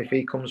fight for him if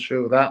he comes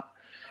through that.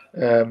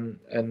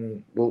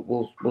 And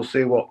we'll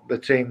see what the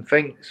team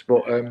thinks.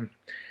 But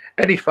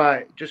any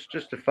fight, just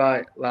a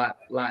fight like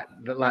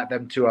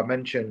them two I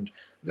mentioned,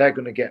 they're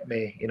going to get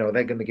me.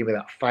 They're going to give me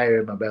that fire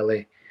in my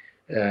belly.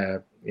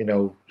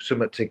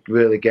 Something to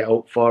really get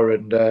up for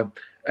and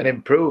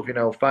improve.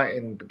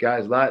 Fighting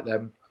guys like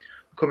them,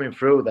 coming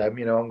through them.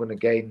 I'm going to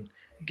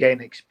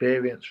gain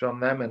experience from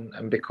them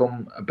and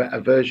become a better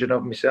version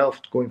of myself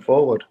going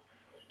forward.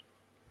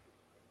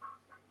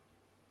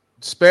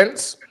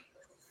 Spence?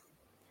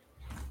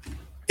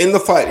 In the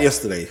fight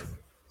yesterday,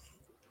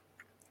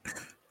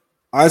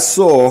 I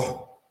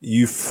saw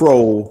you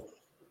throw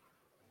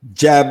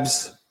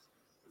jabs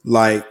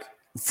like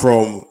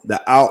from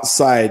the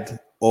outside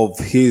of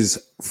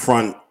his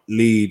front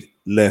lead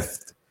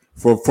left,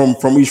 from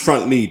his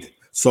front lead.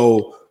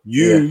 So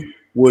you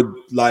would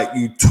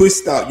you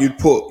twist out, you'd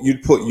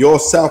put your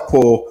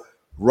southpaw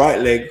right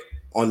leg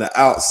on the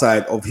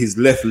outside of his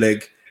left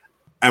leg,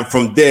 and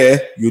from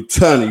there you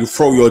turn and you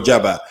throw your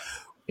jab out.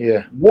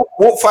 Yeah.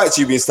 What fights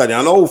you been studying?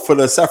 I know for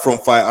the Saffron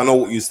fight, I know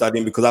what you're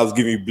studying because I was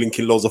giving you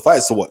blinking loads of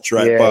fights to watch,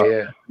 right? But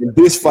in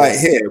this fight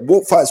here,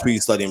 what fights were you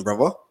studying,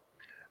 brother?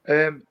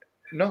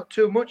 Not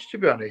too much, to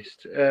be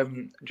honest.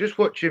 Just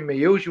watching my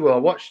usual. I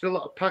watched a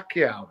lot of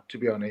Pacquiao, to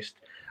be honest,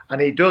 and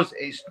he does.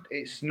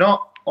 It's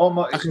not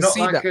almost. It's not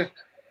like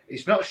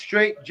it's not a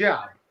straight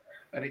jab,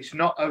 and it's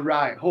not a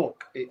right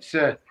hook. It's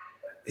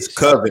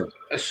curving.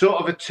 A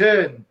sort of a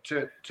turn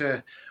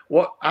to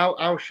what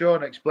how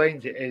Sean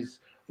explains it is.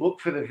 Look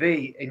for the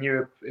V in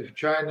your. If you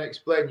try and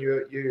explain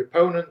your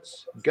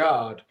opponent's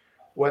guard,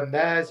 when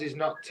theirs is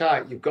not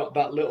tight, you've got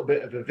that little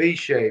bit of a V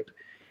shape.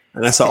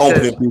 And that's an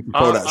opening piece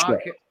for that shot.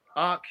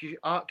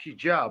 Arc your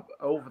jab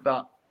over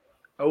that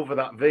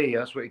V.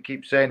 That's what he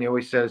keeps saying. He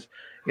always says,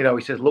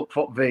 he says, look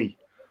for V,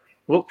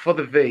 look for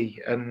the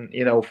V, and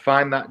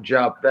find that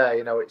jab there.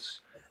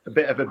 It's a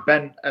bit of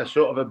a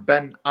sort of a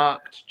bent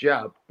arced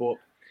jab, but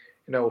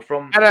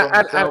from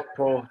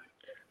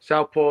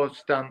southpaw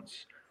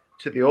stance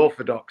to the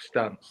orthodox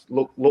stance,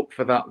 look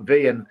for that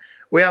V, and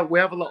we have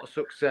a lot of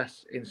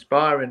success in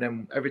sparring,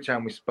 and every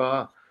time we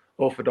spar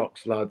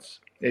orthodox lads,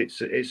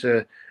 it's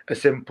a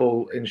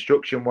simple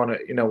instruction. One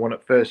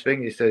at first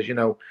thing he says,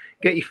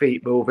 get your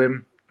feet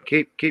moving,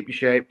 keep your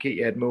shape, keep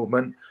your head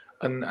movement,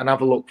 and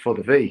have a look for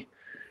the V.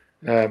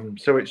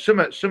 So it's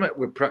something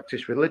we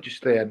practice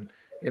religiously, and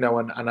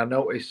I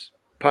notice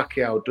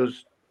Pacquiao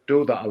does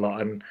do that a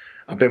lot, and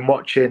I've been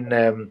watching.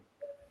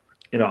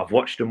 I've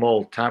watched them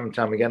all time and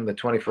time again, the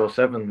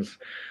 24/7s.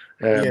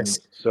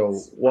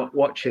 So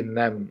watching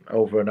them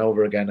over and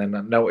over again, and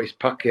I noticed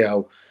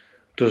Pacquiao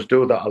does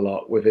do that a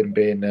lot with him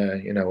being,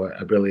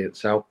 a brilliant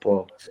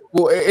southpaw.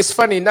 Well, it's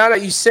funny now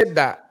that you said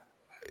that,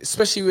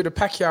 especially with the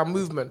Pacquiao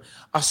movement.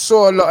 I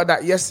saw a lot of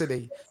that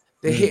yesterday.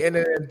 They're hitting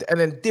and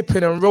then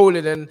dipping and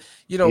rolling, and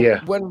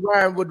when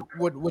Ryan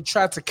would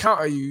try to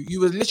counter you,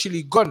 you were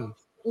literally gone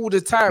all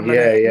the time.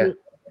 Yeah.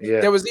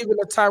 There was even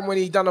a time when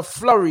he done a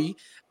flurry.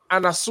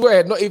 And I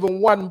swear, not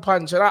even one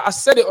punch. And I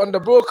said it on the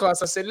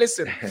broadcast. I said,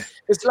 listen,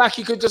 it's like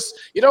you could just,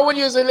 when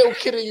you was a little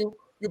kid and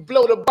you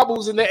blow the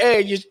bubbles in the air,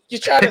 you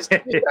try to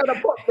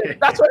pop them.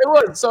 That's what it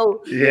was.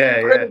 So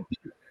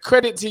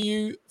credit to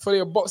you for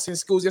your boxing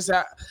skills. Yes,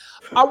 I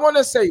want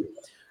to say,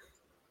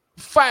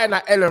 fighting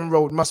at Ellen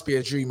Road must be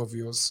a dream of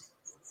yours.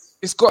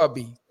 It's got to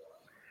be.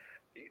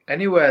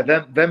 Anywhere,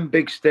 them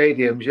big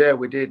stadiums,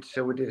 we did.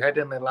 So we did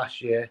Headingley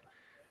last year.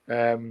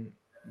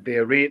 The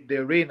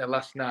arena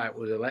last night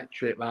was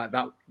electric, like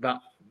that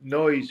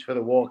noise for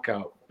the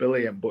walkout,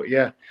 brilliant. But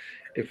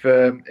if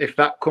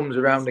that comes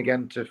around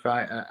again to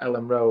fight at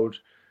Ellen Road,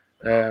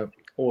 so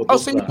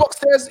you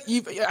boxed there?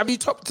 Have you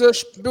topped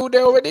the bill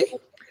there already?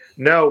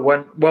 No,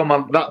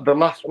 the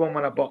last one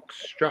when I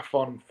boxed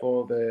Straffon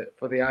for the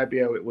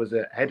IBO, it was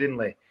at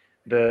Headingley,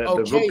 the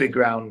rugby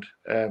ground.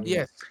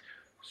 Yes.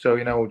 So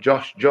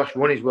Josh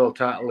won his world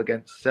title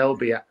against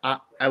Selby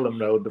at Ellen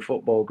Road, the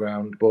football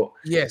ground. But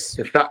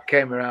if that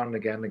came around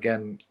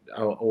again,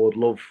 I would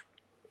love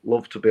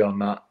to be on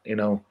that.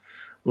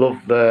 Love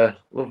the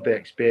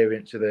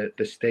experience of the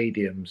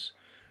stadiums,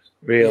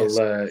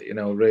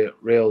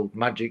 real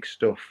magic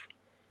stuff.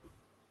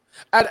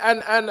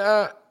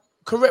 And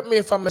correct me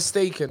if I'm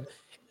mistaken.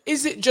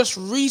 Is it just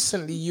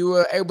recently you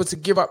were able to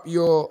give up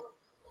your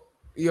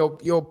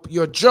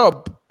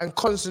job and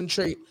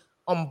concentrate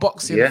on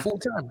boxing full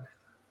time?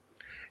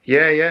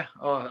 Yeah.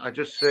 Oh, I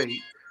just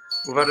see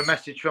we've had a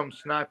message from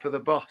Sniper the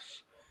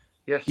boss.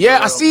 Yes. Yeah,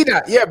 I see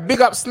that. Yeah,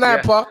 big up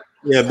Sniper.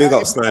 Yeah, big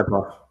up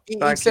Sniper. He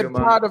said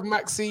proud of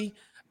Maxi.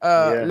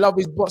 Love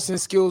his boxing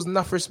skills.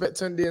 Enough respect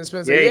to Andy and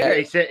Spencer.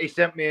 He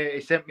sent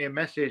me a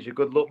message, a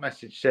good luck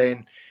message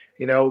saying,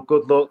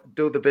 good luck,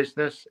 do the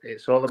business.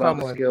 It's all about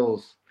the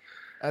skills.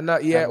 And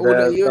that's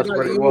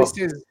what it was.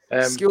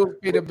 Skills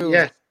pay the bills.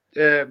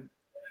 Yeah,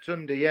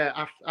 Sunday.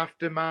 Yeah,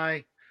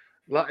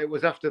 it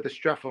was after the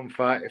Straffon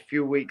fight. A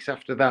few weeks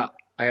after that,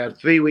 I had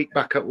 3 weeks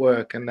back at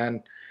work, and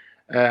then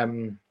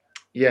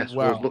was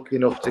lucky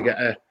enough to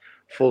get a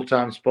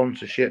full-time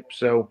sponsorship.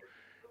 So,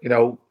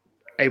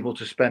 able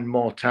to spend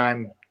more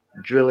time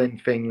drilling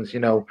things.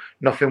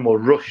 Nothing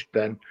was rushed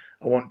then.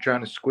 I wasn't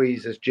trying to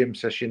squeeze a gym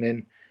session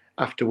in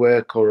after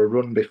work or a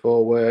run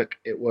before work.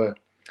 It were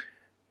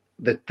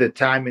the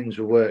timings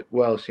will work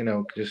well.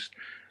 So, just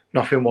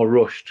nothing was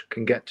rushed.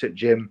 Can get to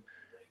gym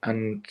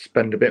and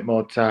spend a bit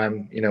more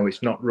time.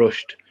 It's not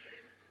rushed.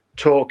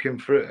 Talking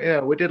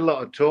through, we did a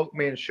lot of talk.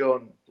 Me and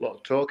Sean, a lot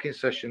of talking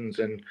sessions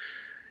and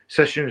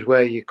sessions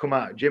where you come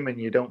out of gym and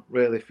you don't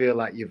really feel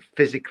like you've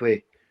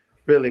physically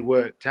really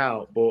worked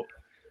out, but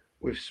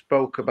we've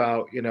spoke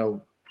about,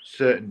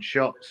 certain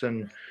shots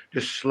and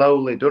just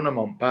slowly done them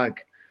on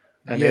bag.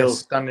 And he'll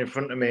stand in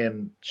front of me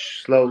and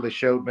slowly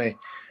showed me,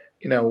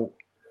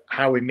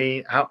 how he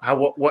mean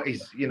what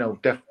he's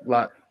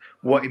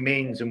what he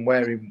means and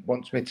where he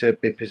wants me to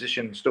be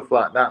positioned and stuff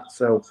like that.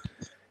 So,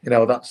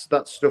 that's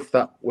stuff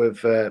that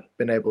we've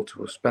been able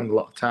to spend a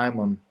lot of time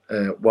on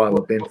while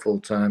we've been full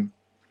time.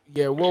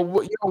 Yeah, well,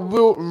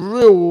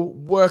 real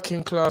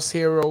working class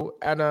hero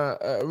and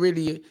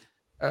really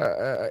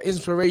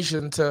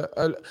inspiration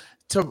to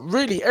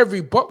really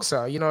every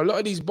boxer. A lot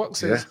of these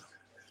boxers,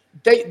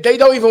 they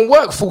don't even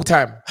work full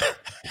time,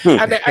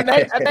 and they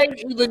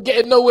ain't even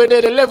getting nowhere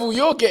near the level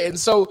you're getting.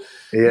 So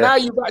now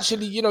you've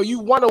actually, you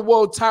won a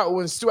world title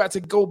and still had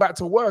to go back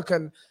to work,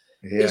 and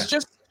it's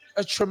just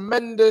a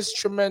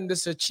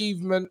tremendous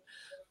achievement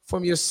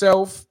from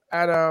yourself,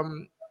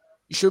 and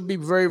you should be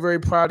very, very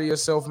proud of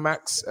yourself,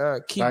 Max.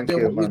 Keep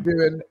doing what you're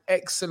doing.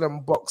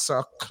 Excellent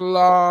boxer,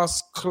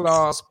 class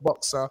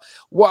boxer.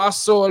 What I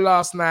saw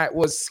last night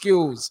was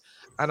skills,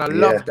 and I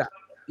love that.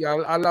 Yeah,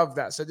 I love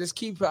that. So just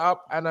keep it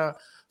up, and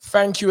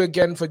thank you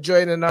again for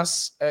joining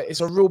us.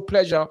 It's a real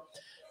pleasure.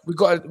 We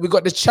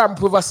got the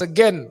champ with us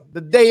again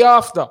the day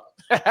after.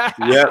 We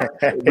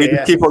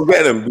keep on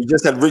getting them. We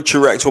just had Richie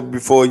Rex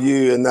before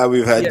you, and now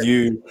we've had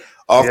you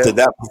after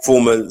that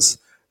performance.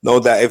 Know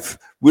that if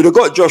we'd have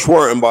got Josh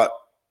Warrington, but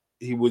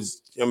he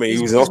was, he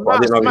was in hospital. I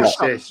didn't know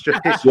that.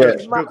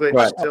 Struggling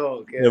to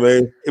talk. I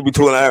mean, he'd be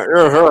talking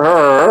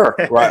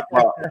like, right.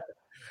 But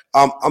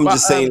I'm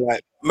just saying,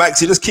 like,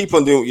 Maxi, just keep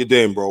on doing what you're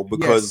doing, bro,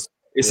 because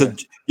it's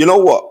you know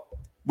what?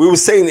 We were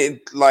saying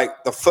it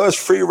like the first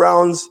 3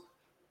 rounds,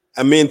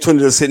 and me and Tony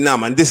just said, nah,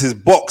 man, this is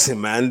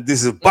boxing, man.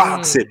 This is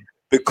boxing.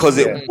 Because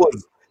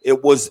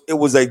it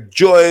was a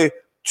joy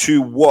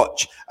to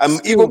watch.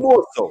 Even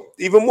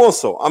more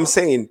so. I'm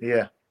saying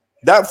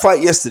that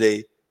fight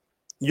yesterday,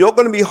 you're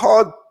going to be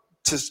hard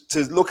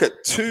to look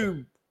at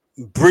 2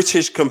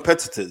 British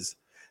competitors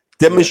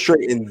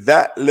demonstrating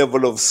that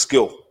level of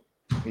skill.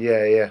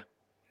 Yeah.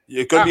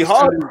 It's going to be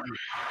hard.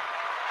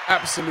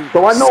 Absolutely.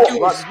 So I know,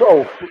 like,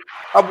 bro,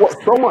 I've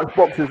watched so much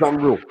boxing, it's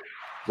unreal,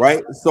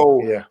 right?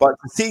 So, but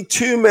to see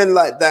 2 men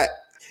like that,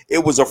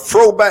 it was a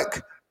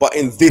throwback, but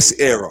in this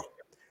era.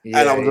 And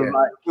I was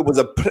like,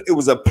 it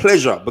was a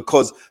pleasure,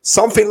 because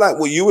something like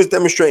what you was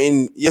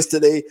demonstrating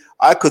yesterday,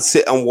 I could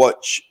sit and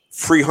watch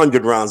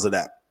 300 rounds of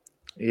that.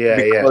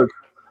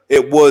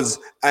 It was,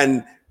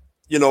 and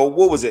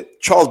what was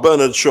it? Charles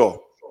Bernard Shaw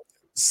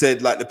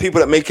said, like, the people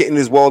that make it in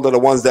this world are the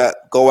ones that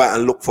go out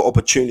and look for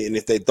opportunity, and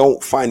if they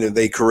don't find them,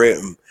 they create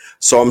them.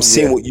 So I'm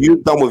seeing what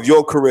you've done with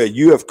your career.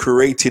 You have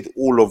created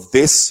all of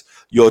this,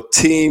 your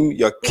team,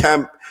 your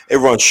camp,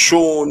 everyone,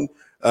 Sean,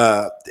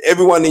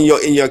 everyone in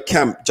your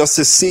camp, just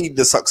to see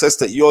the success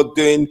that you're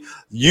doing.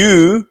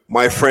 You,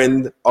 my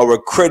friend, are a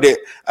credit,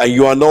 and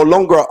you are no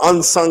longer an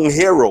unsung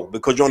hero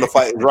because you're on the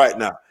fight right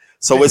now.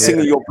 So we're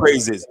singing your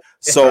praises.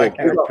 So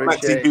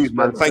Maxi Hughes,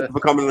 man, thank you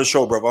for coming on the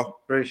show, brother.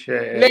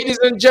 Appreciate it. Ladies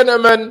and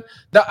gentlemen,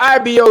 the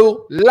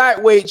IBO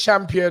lightweight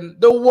champion,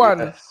 the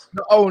one,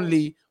 the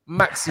only,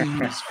 Maxi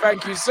Hughes.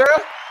 Thank you, sir.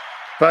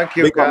 Thank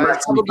you, guys.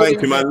 Maxi,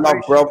 thank you, man. Love,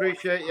 bro.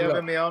 Appreciate you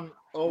having me on.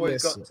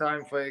 Always got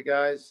time for you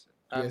guys.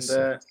 And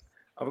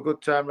have a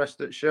good time rest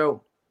of the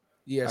show.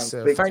 Yes,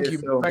 sir. Thank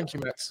you. Thank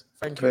you, Max.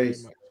 Thank you very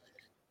much.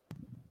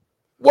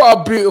 What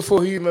a beautiful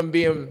human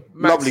being,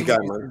 Max. Lovely guy,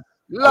 man.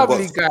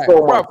 Lovely guy.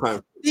 So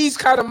bro, these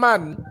kind of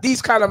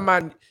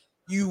man,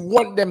 you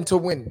want them to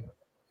win.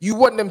 You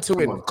want them to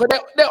win. Because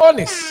they're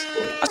honest.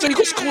 That's what you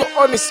could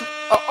call an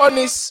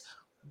honest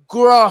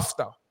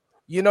grafter.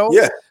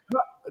 Yeah.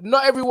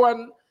 Not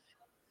everyone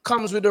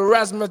comes with the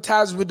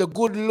razzmatazz, with the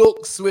good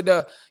looks, with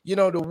the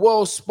the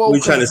well spoken. We're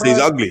trying to say he's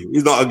ugly.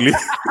 He's not ugly.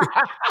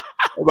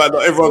 But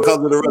not everyone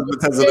comes with the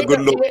razzmatazz and the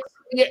good look.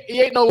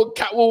 He ain't no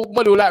catwalk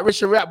model like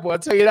Richard Ratboy, I'll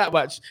tell you that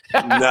much.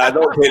 Nah,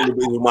 don't pay me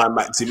with my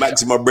Maxi.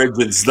 Maxi, my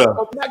brethren, stuff.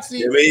 Maxi,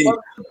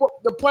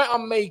 the point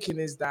I'm making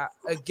is that,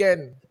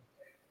 again,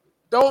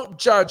 don't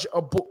judge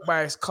a book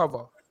by its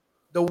cover.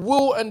 The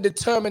will and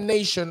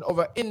determination of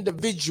an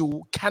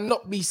individual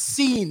cannot be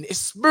seen. It's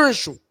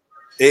spiritual.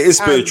 It is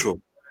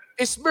spiritual.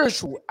 It's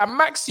spiritual. And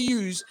Maxi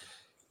Hughes,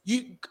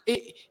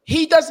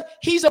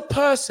 he's a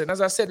person,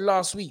 as I said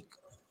last week.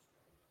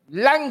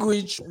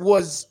 Language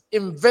was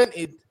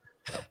invented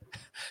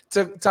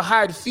to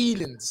hide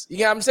feelings. You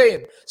get what I'm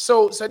saying?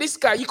 So this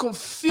guy, you can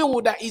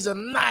feel that he's a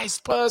nice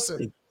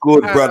person.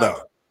 Good brother.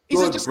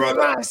 He's just a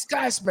nice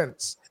guy,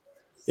 Spence.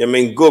 Yeah, I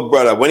mean, good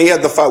brother. When he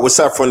had the fight with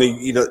Saffron,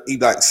 he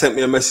like sent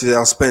me a message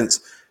out,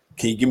 Spence,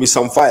 can you give me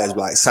some fighters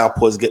like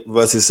Southpaws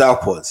versus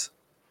Southpaws?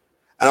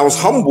 And I was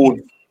humbled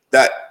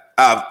that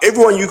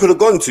everyone you could have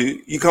gone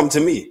to, you come to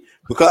me,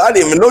 because I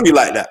didn't even know you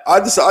like that. I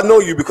know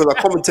you because I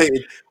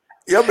commentated.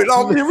 Yeah, but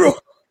I'll be real.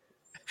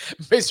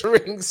 Miss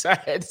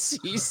Ringside,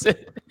 she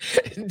said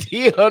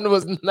Dion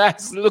was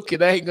nice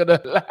looking. I ain't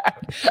gonna lie.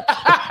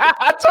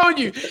 I told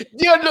you,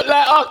 Dion looked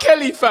like R.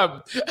 Kelly,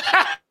 fam.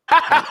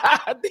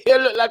 He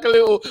look like a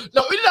little.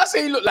 No, he did not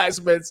say he looked like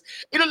Spence.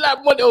 He looked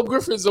like Montel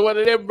Griffiths or one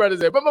of them brothers.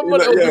 There. Remember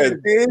Montel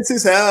Griffiths? This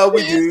is how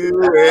we do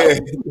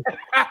it.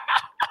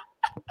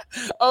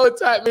 Old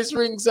type Miss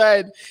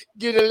Ringside,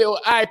 give a little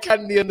eye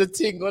candy on the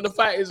thing when the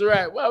fight is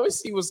right. Well, we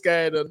see what's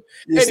going on.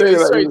 Anyway,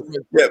 sorry,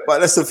 yeah, but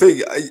that's the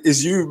thing.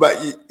 It's you, but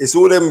it's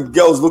all them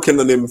girls looking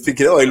at him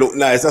thinking, oh, he look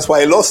nice. That's why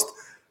he lost.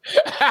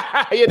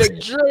 Yeah, they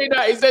drain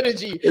out his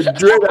energy.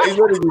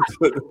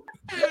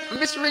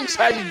 Miss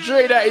Ringside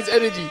drain out his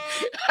energy.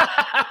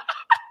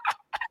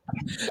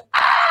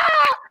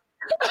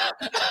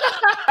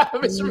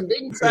 Miss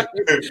Ringside,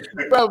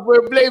 bro,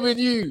 we're blaming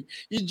you.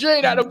 You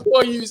drained out the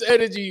poor you's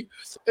energy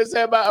and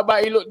say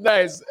about he looked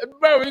nice. And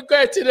bro, he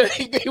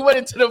went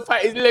into the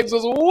fight, his legs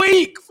was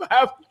weak,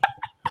 fam.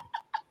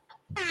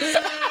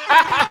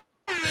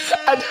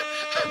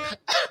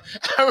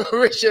 and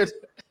Richard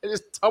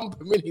just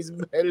thump him in his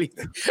belly.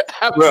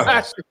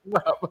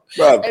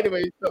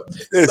 Anyway,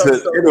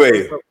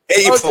 anyway,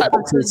 84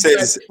 boxing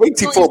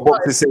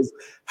says,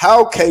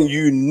 how can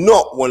you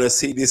not want to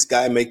see this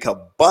guy make a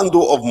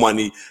bundle of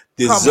money?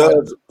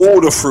 Deserves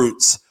all the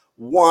fruits.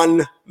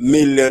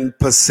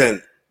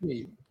 1,000,000%.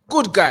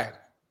 Good guy.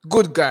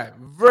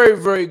 Very,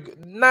 very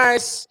good.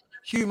 Nice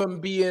human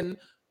being.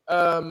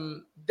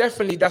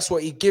 Definitely that's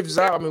what he gives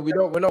out. I mean,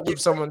 we're not with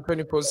someone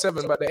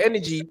 24/7, but the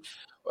energy,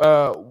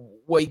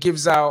 what he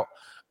gives out,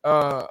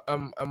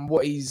 and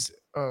what he's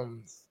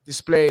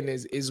displaying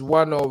is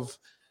one of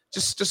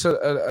just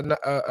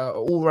a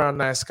all-round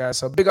nice guy.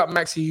 So big up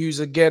Maxi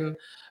Hughes again.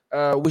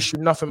 Wish you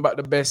nothing but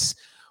the best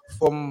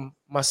from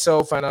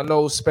myself, and I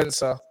know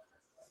Spencer.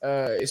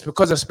 It's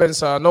because of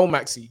Spencer I know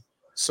Maxi.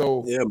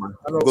 So yeah, man,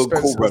 good,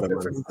 cool brother,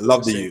 man.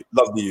 Love you,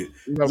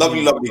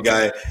 lovely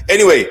guy.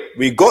 Anyway,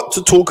 we got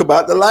to talk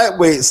about the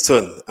lightweights,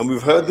 ton, and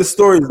we've heard the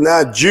stories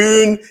now.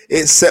 June,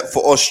 it's set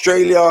for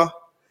Australia.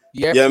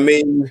 Yeah, I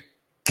mean,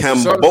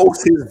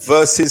 Cambosis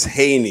versus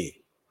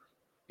Haney.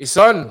 It's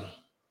on.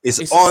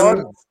 It's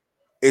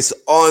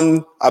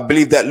on. I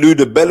believe that Lou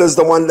DeBella's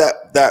the one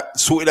that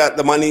sorted out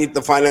the money,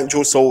 the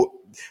financial. So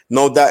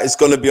no doubt it's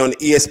going to be on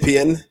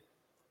ESPN.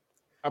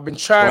 I've been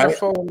trying to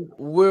phone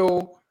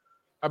Will.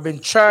 I've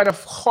been trying to.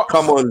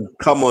 Come on,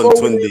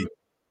 Tundi.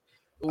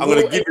 I'm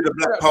going to give you the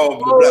black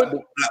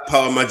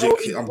power magic.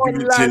 I'm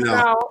giving it to you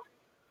now.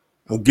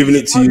 I'm giving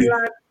it to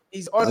you.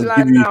 He's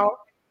online now.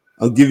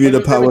 I'll give you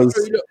the powers.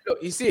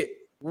 Look, you see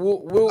it.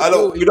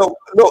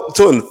 Look,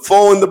 Tun,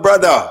 phone the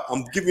brother.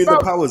 I'm giving you the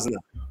powers now.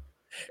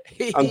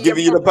 I'm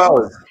giving you the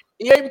powers.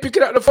 He ain't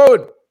picking up the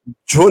phone.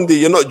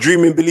 Tundi, you're not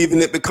dreaming,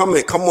 believing it, become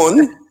it. Come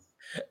on.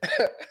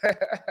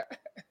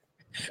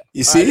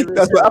 You see,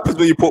 that's what happens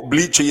when you put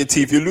bleach on your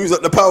teeth. You lose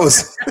up the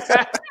powers.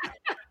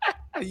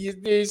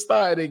 You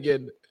started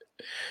again.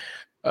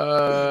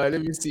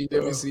 Let me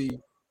see.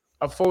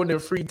 I phoned him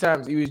 3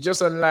 times. He was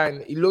just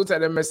online. He looked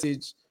at the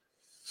message.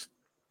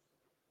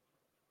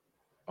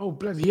 Oh,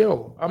 bloody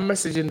hell. I'm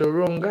messaging the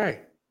wrong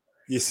guy.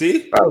 You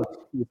see? Bro.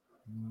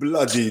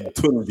 Bloody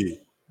Tundi.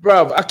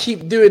 Bro, I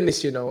keep doing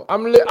this, you know.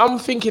 I'm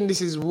thinking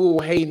this is Will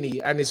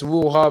Haney and it's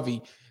Will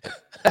Harvey.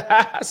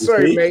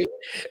 Sorry, mate.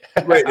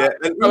 Wait there.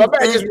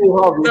 Who's Will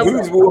Harvey?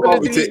 Who's Will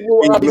Harvey to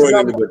ignore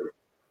anybody?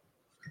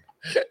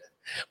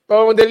 But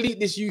I want to delete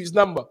this used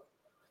number.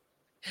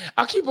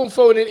 I keep on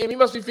phoning him. He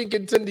must be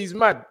thinking Tundi's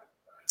mad.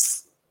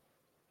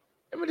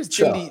 Let me just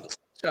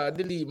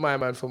delete my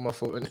man from my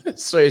phone.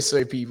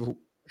 sorry, people.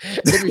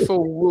 Let me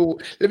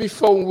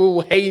phone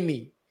Will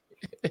Haney.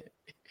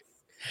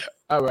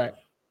 All right.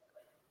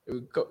 Here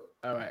we go.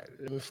 All right,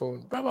 let me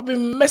phone. Bro, I've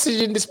been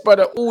messaging this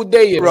brother all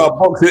day. Bro,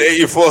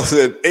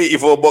 Boxing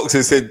 84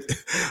 Boxing said,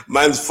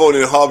 man's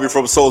phoning Harvey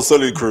from Soul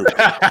Solid Crew. Bro,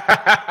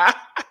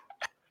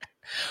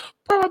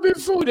 I've been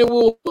phoning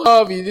Will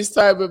Harvey this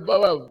time.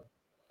 Bro,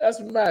 that's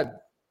mad.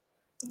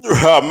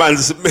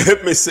 Man's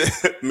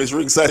Miss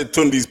Ringside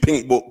Tundi's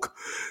pink book.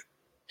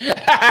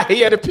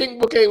 Yeah, the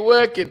pink book ain't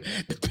working.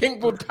 The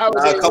pink book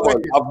powers ain't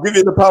working. I'll give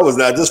you the powers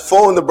now. Just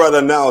phone the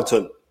brother now,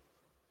 Tun.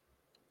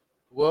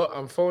 Well,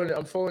 I'm phoning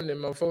him.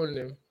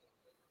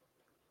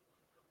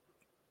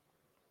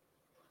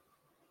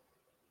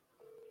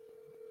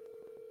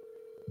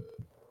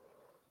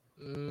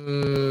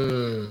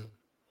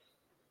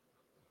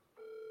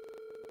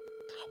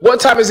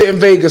 What time is it in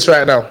Vegas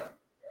right now?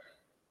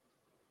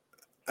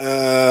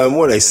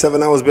 What are they,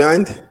 7 hours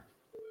behind?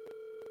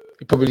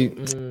 You probably.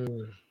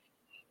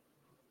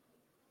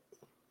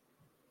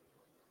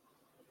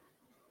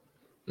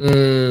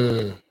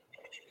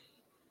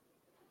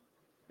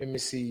 Let me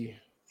see.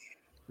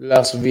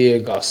 Las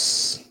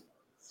Vegas.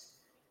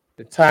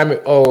 The time.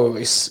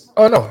 It's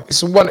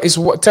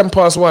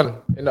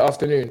 1:10 in the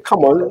afternoon. Come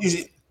on,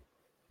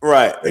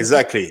 right?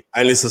 Exactly,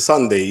 and it's a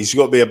Sunday. You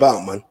got to be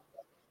about, man.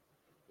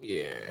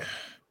 Yeah.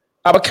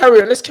 But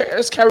carry on. Let's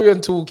carry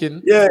on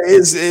talking. Yeah,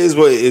 it is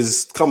what it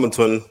is. Come on,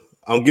 Tun.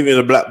 I'm giving you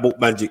the black book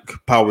magic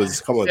powers.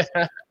 Come on.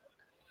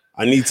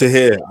 I need to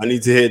hear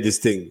this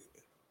thing.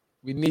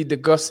 We need the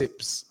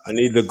gossips. I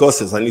need the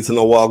gossips. I need to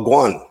know what I go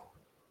on.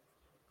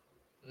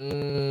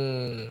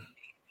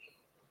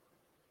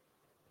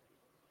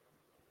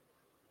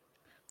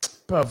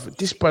 bruv,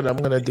 this brother, I'm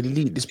gonna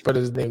delete this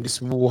brother's name. This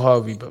is Will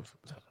Harvey, bruv.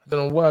 I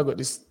don't know why I got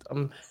this.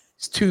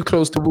 It's too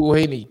close to Will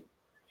Haney.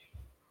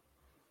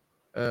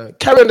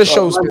 Carry on the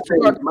show.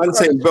 Man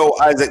saying Bell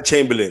Isaac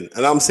Chamberlain,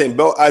 and I'm saying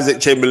Bell Isaac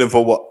Chamberlain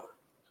for what?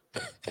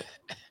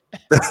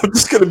 I'm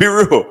just gonna be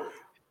real.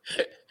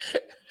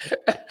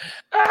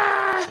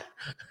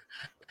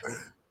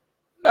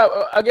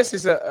 No, I guess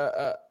it's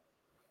a.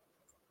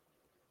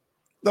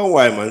 Don't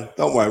worry, man.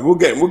 Don't worry. We'll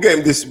get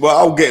him this. Well,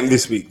 I'll get him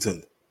this week,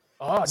 too.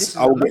 I'll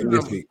get him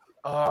this week.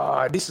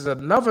 This is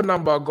another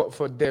number I got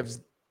for Dev's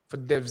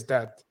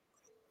dad.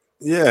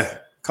 Yeah,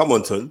 come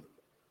on, Ton.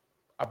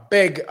 I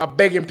beg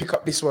him pick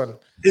up this one.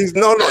 We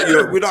don't have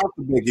to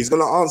beg. He's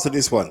gonna answer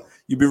this one.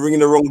 You've been ringing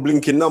the wrong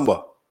blinking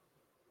number.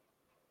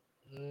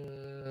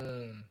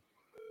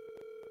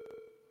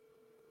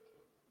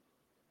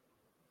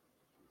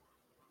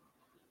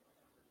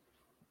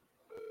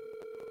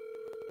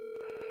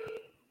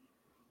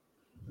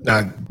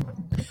 Nah.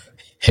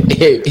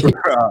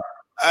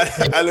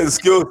 Alan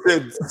Skill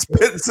said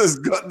Spencer's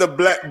got the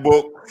black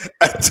book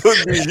and took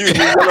the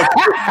union.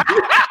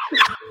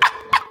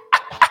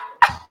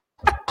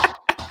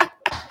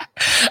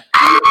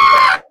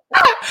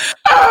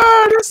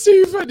 That's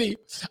too funny.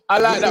 I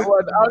like that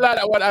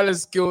one, Alan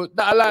Skill.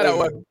 I like that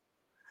one.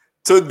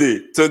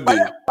 Tundi.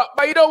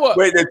 But you know what?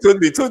 Wait,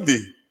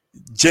 Tundi.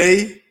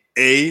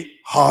 J.A.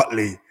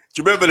 Hartley. Do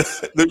you remember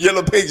the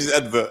Yellow Pages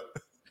advert?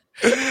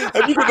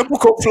 Have you got the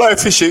book on fly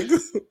fishing?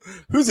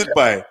 Who's it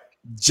by?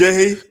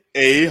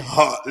 J.A.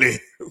 Hartley.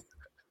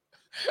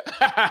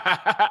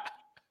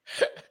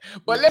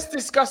 But let's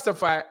discuss the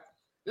fight.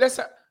 You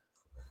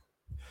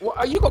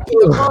got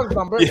Peter Khan's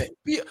number, isn't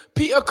it?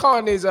 Peter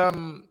Khan is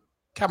Cambosis.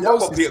 I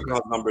got Peter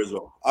Khan's number as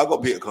well. I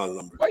got Peter Khan's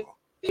number. Wait,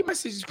 he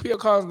messages Peter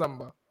Khan's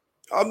number.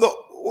 I'm not.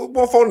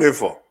 What phone there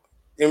for?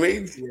 You know what I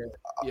mean?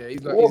 Yeah.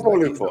 He's not. What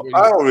phone there for?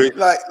 I don't really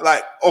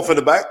like off of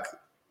the back.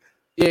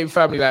 He ain't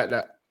family like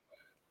that.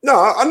 No,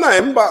 I know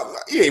him, but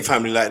he ain't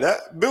family like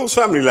that. Bill's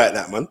family like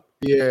that, man.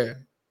 Yeah.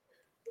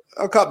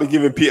 I can't be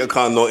giving Peter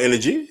Khan no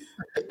energy.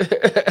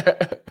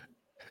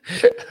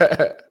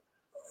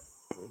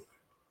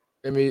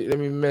 Let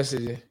me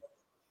message you.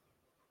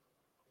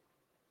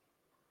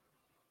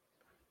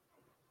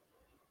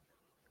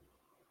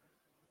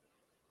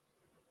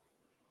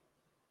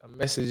 I'm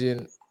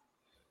messaging.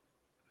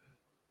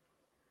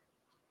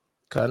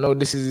 Cause I know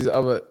this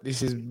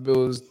is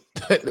Bill's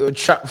little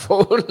trap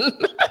phone.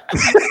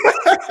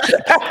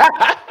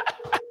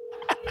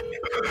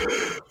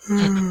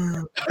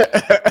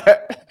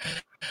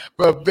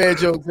 But bare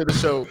joke to the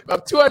show.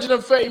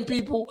 213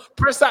 people.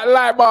 Press that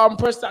like button.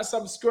 Press that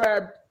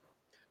subscribe.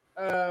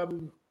 I've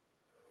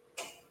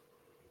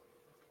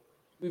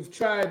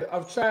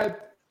tried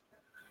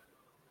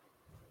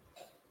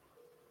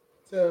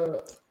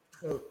to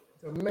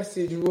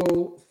message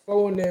Will,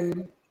 phone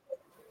him,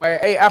 but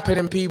it ain't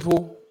happening,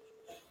 people.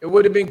 It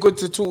would have been good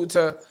to talk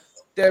to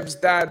Dev's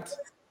dad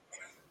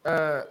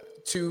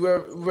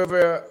to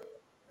whether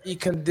he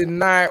can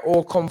deny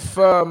or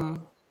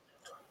confirm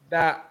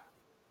that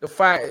the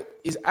fight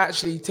is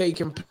actually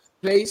taking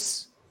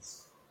place.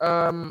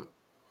 But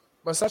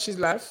such is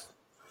life.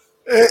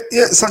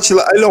 Such is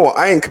life. I know what,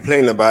 I ain't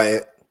complaining about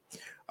it.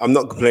 I'm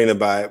not complaining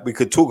about it. We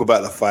could talk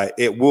about the fight.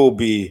 It will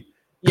be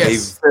a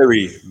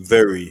very,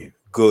 very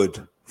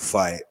good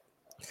fight.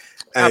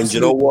 And Absolutely.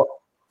 You know what?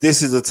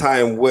 This is a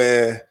time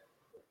where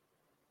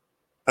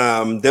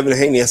Devin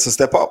Haney has to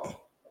step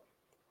up.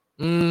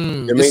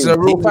 This is a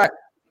real fight.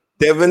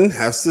 Devin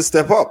has to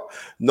step up.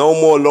 No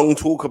more long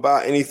talk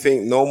about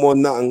anything. No more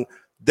nothing.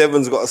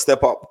 Devin's got to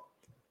step up.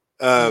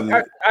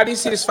 How do you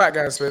see this fight,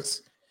 guys,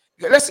 Spence?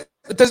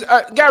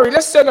 Gary,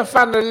 let's send a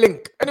fan a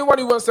link. Anyone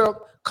who wants to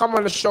come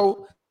on the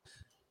show,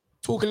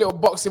 talk a little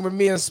boxing with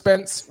me and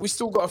Spence. We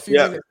still got a few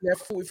minutes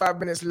left, 45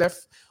 minutes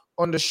left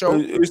on the show.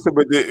 We still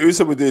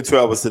be doing 2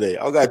 hours today.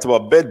 I'll go to my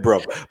bed, bro.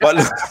 But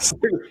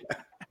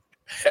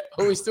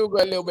we still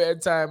got a little bit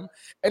of time.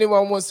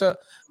 Anyone wants to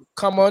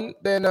come on,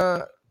 then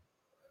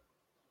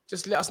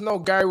just let us know.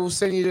 Gary will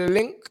send you the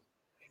link.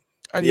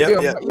 And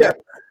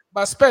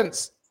But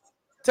Spence,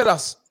 tell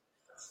us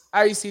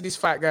how you see this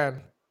fight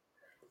going.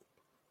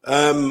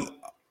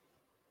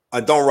 I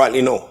don't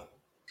rightly know.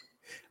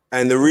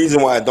 And the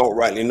reason why I don't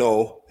rightly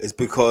know is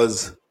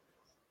because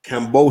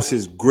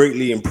Cambosis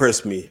greatly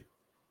impressed me.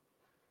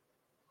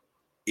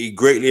 He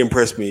greatly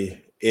impressed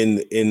me in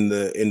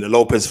the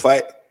Lopez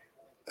fight.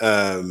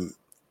 And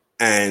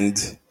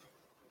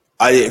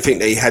I didn't think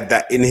that he had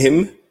that in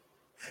him,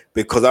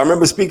 because I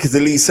remember speaking to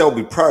Lee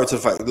Selby prior to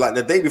the fight. Like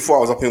the day before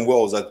I was up in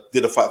Wales, I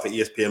did a fight for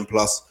ESPN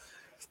Plus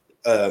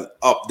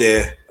up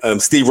there.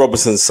 Steve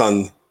Robinson's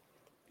son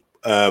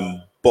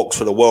boxed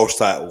for the Welsh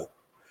title.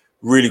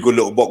 Really good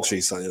little boxer,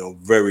 his son,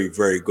 very,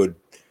 very good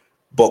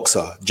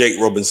boxer, Jake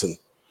Robinson.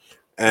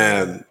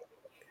 And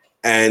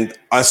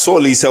I saw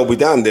Lee Selby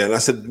down there and I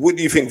said, what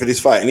do you think for this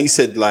fight? And he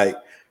said, like,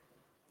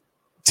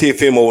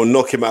 Teofimo will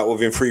knock him out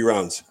within 3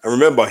 rounds. And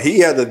remember, he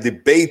had a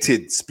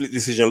debated split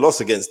decision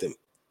loss against him.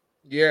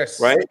 Yes.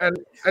 Right? And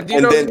do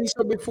you know Lee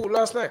Selby fought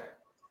last night?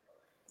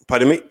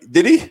 Pardon me?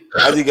 Did he?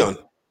 How'd he get on?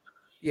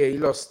 Yeah, he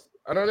lost.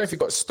 I don't know if he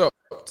got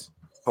stopped.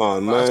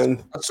 Oh,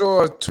 man. I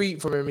saw a tweet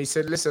from him. He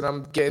said, listen,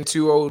 I'm getting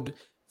too old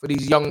for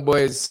these young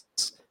boys.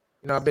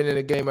 You know, I've been in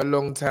the game a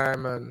long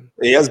time. And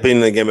He has been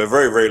in the game a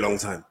very, very long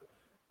time.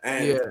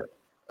 And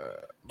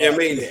I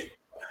mean,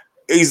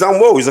 he's done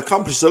well. He's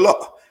accomplished a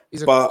lot.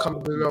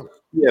 Accomplished a lot.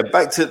 Yeah,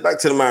 back to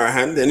the matter at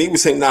hand. And he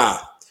was saying,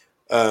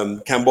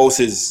 Campos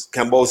he's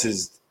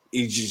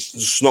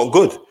just not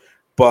good.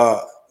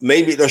 But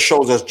maybe that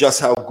shows us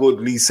just how good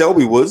Lee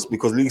Selby was,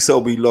 because Lee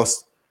Selby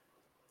lost.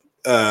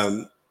 I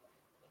mean,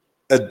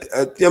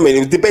 it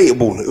was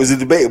debatable. It was a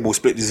debatable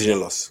split decision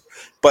loss.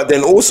 But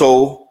then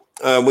also,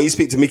 when you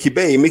speak to Mickey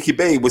Bay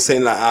was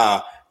saying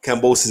like,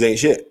 Cambosis ain't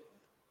shit.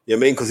 You know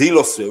what I mean? Because he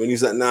lost to him, and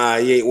he's like, nah,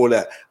 he ain't all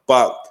that.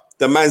 But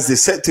the man's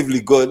deceptively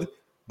good.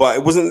 But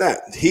it wasn't that.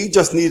 He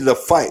just needed a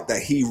fight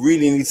that he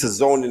really needs to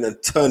zone in and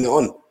turn it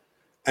on.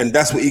 And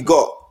that's what he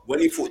got. When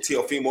he fought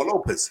Teofimo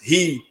Lopez,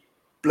 he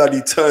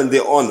bloody turned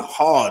it on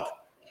hard.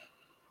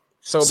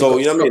 So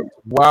you know what I mean?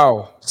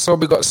 Wow.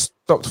 Selby got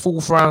stopped full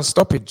round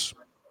stoppage.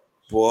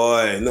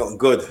 Boy, not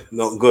good.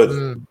 Not good.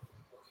 You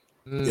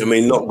know what I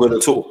mean? Not good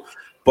at all.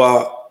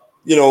 But,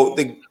 you know,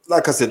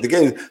 like I said, the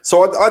game.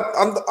 So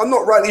I'm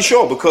not rightly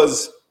sure,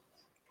 because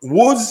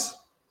was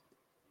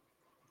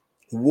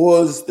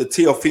the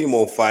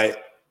Teofimo fight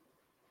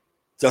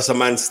just a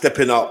man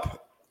stepping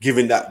up,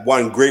 giving that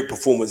one great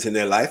performance in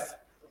their life,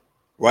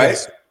 right?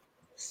 Yes.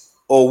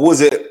 Or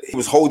was it he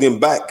was holding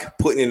back,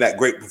 putting in that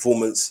great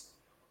performance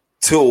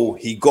till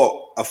he got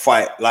a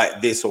fight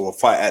like this, or a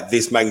fight at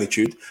this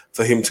magnitude,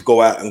 for him to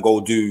go out and go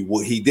do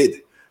what he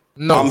did?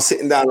 No, I'm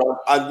sitting down. You know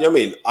what I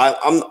mean?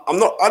 I'm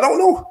not. I don't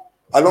know.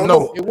 I don't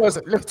know. It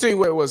wasn't. Let me tell you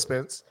what it was,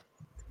 Spence.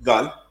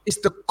 Gone. It's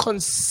the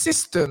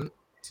consistent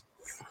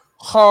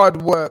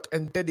hard work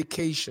and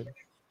dedication,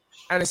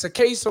 and it's a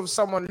case of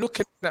someone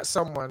looking at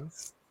someone.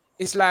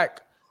 It's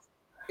like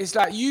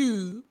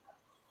you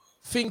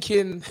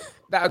thinking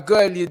that a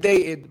girl you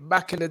dated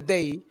back in the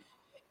day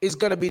is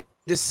gonna be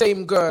the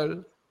same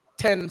girl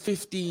 10,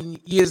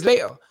 15 years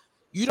later.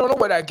 You don't know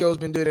what that girl's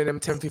been doing in them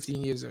 10,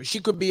 15 years. She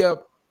could be a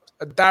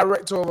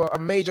director of a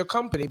major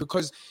company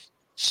because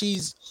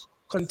she's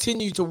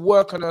continued to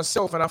work on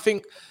herself. And I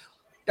think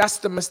that's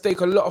the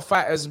mistake a lot of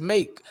fighters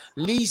make.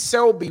 Lee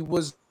Selby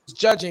was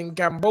judging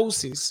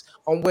Cambosis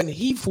on when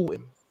he fought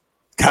him.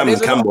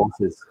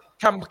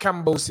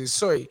 Cambosis,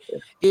 sorry.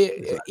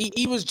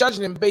 He was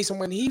judging him based on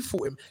when he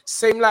fought him.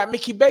 Same like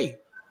Mickey Bay.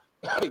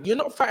 You're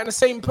not fighting the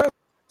same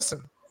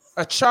person.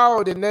 A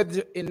child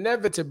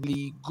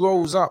inevitably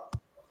grows up.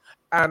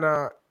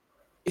 And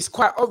it's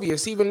quite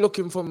obvious, even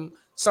looking from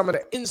some of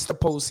the Insta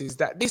posts,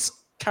 that this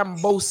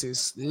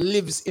Cambosis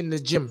lives in the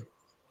gym.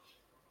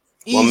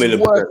 He's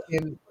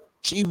working.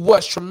 He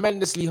works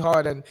tremendously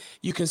hard, and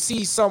you can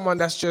see someone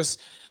that's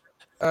just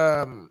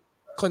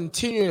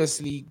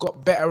continuously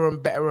got better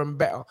and better and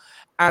better.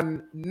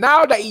 And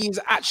now that he's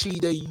actually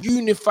the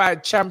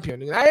unified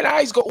champion, and now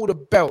he's got all the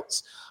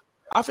belts,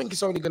 I think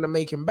it's only going to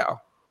make him better.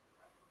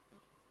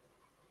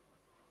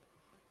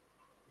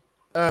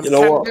 You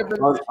know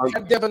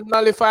can Devin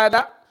nullify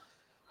that?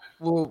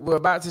 We're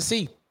about to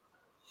see.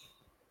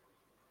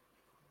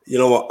 You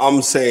know what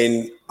I'm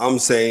saying?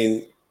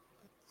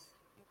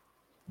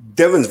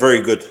 Devin's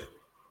very good.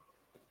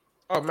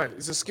 Oh man,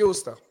 it's a skill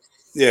stuff.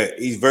 Yeah,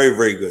 he's very,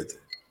 very good,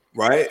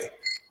 right?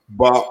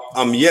 But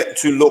I'm yet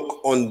to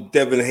look on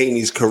Devin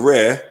Haney's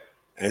career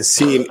and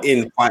see him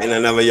in fighting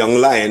another young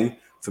lion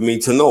for me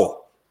to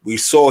know. We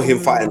saw him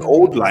fight an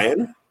old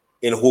lion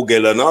in Jorge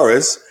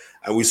Linares,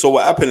 and we saw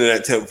what happened in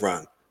that 10th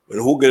round when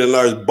Jorge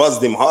Linares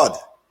buzzed him hard.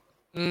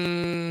 You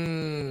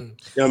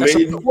know what I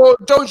mean? Well,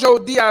 Jojo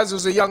Diaz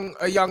was a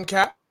young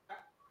cat.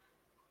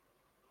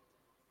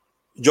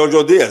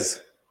 Jojo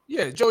Diaz.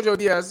 Yeah, Jojo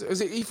Diaz.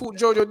 He fought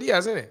Jojo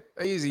Diaz, isn't it?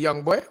 He's a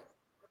young boy.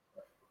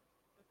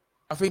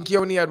 I think he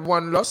only had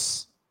one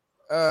loss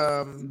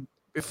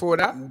before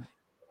that.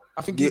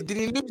 I think did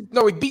he lose?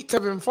 No, he beat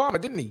Tevin Farmer,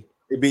 didn't he?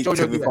 He beat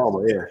Tevin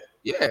Farmer, yeah.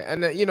 Yeah,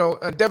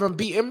 and Devin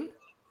beat him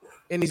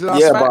in his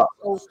last fight.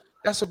 So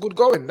that's a good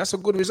going. That's a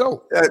good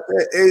result. Yeah,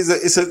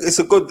 it's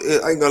a good.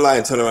 I ain't gonna lie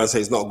and turn around and say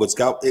it's not a good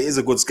scalp. It is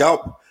a good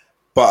scalp,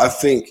 but I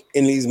think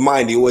in his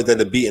mind he always had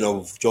the beating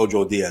of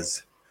Jojo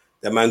Diaz.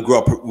 That man grew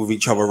up with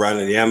each other around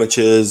in the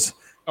amateurs.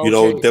 Okay. You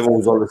know, Devin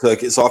was on the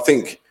circuit, so I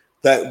think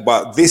that.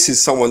 But this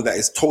is someone that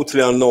is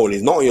totally unknown.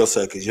 He's not on your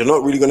circuit. You're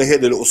not really gonna hear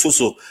the little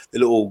sussel, the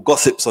little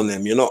gossips on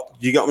them. You're not.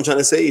 You get what I'm trying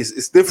to say?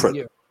 It's different.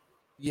 Yeah. Yes.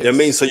 You know what I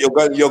mean? So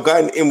you're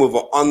going in with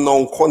an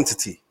unknown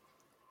quantity.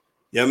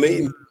 You know what I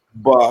mean?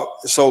 But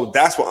so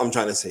that's what I'm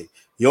trying to say.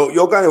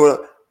 You're going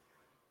with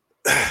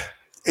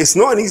it's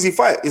not an easy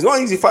fight. It's not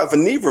an easy fight for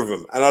neither of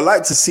them. And I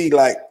like to see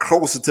like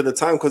closer to the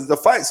time, because the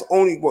fight's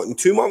only in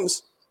 2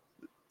 months?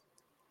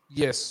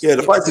 Yes. Yeah,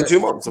 the fight's in 2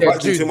 months. The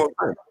fight's in 2 months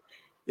time.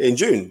 Yeah, in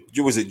June.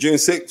 Was it June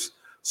 6th?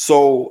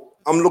 So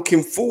I'm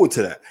looking forward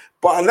to that.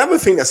 But another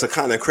thing that's a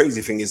kind of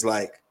crazy thing is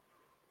like,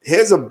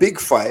 here's a big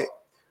fight.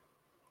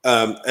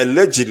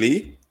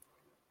 Allegedly,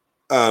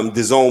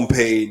 DAZN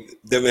paid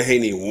Devin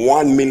Haney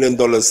 $1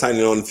 million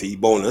signing on fee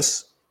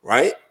bonus,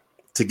 right,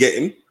 to get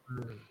him.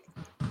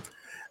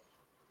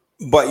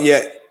 But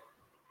yet,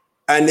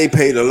 and they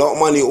paid a lot of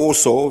money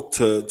also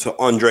to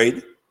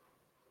Andrade.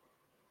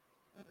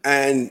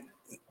 And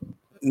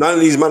none of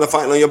these men are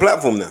fighting on your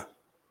platform now.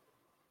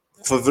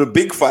 For the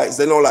big fights,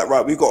 they're not like,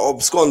 right, we got to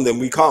abscond them.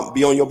 We can't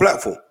be on your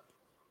platform.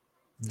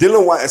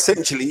 Dylan White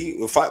essentially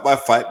will fight by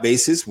fight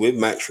basis with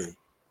Matchroom.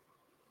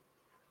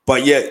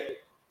 But yet,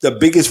 the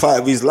biggest fight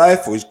of his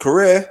life or his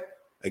career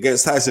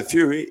against Tyson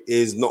Fury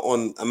is not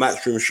on a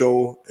Matchroom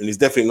show, and he's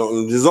definitely not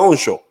on his own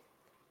show.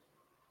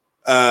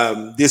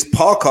 This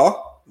Parker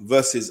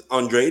versus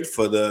Andrade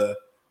for the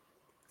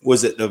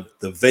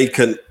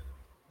vacant,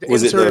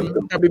 interim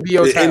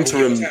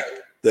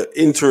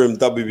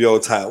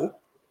WBO title.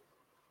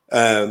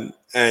 And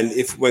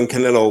when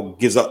Canelo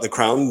gives up the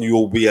crown, you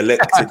will be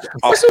elected.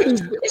 What's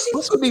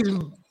with these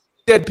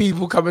dead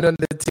people coming on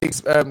the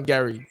ticks,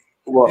 Gary?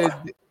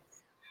 What?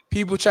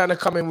 People trying to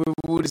come in with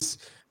all this.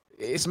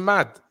 It's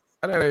mad.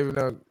 I don't even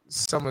know.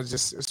 Someone's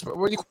just,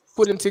 what do you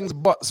call them things,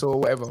 bots or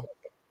whatever?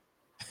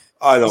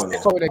 I don't know.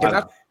 Echoing again.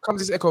 How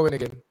comes it's echoing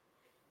again?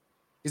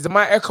 Is the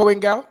mic echoing,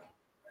 Gal?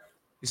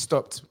 It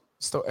stopped.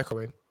 Stop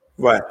echoing.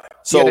 Right.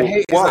 So the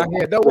haters are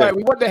here. Don't worry.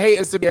 We want the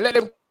haters to be here. Let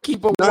them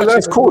keep on. No,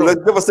 that's cool.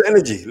 Let's give us the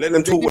energy. Let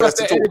them talk. Give us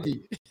the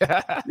energy.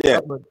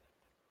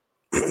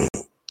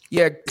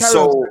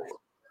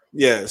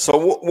 Yeah. So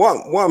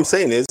what I'm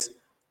saying is,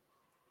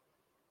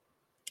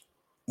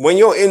 when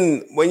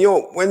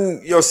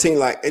you're seeing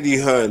like Eddie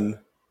Hearn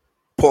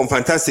put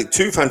on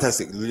two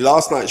fantastic.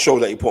 Last night's show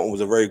that he put on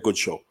was a very good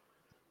show.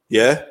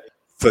 Yeah.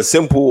 For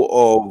simple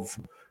of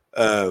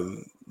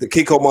the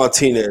Kiko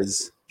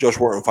Martinez Josh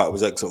Warren fight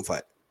was an excellent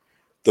fight.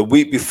 The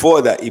week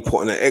before that, he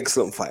put on an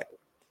excellent fight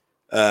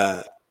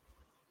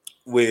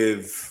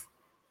with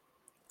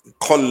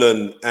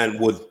Conlon and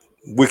Wood.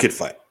 Wicked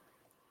fight.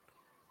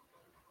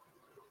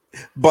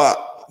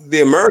 But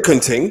the American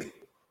thing,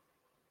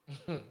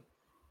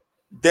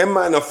 them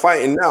man are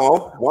fighting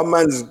now. One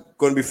man's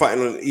going to be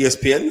fighting on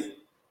ESPN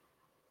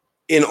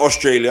in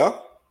Australia.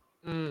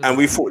 And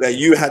we thought that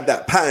you had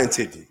that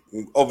patented.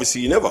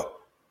 Obviously, you never.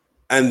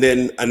 And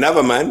then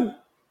another man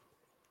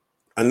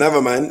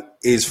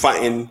is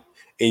fighting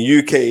in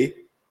UK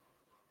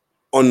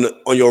on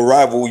your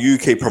rival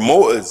UK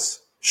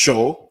promoters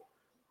show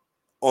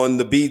on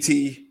the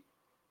BT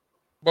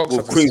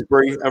with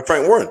Queensbury and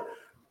Frank Warren.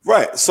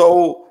 Right.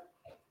 So,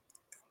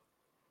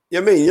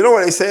 you know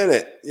what they say in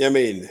it?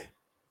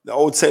 The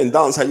old saying,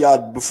 dance a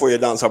yard before you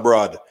dance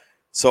abroad.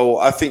 So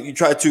I think you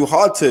try too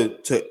hard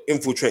to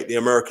infiltrate the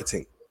America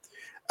thing.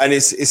 And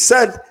it's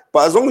sad,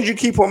 but as long as you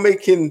keep on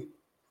making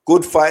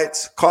good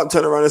fights, can't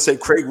turn around and say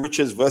Craig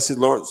Richards versus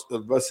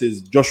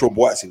Joshua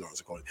Boatzy,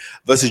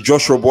 versus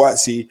Joshua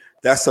Boatzy.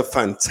 That's a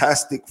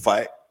fantastic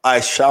fight.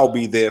 I shall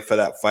be there for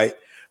that fight.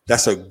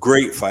 That's a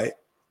great fight.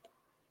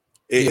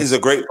 It is a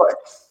great fight.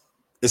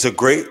 It's a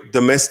great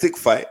domestic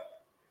fight.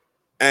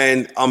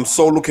 And I'm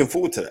so looking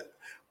forward to that.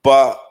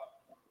 But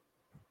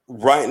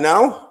right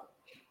now,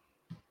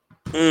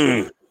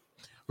 we've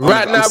got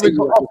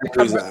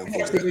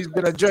who's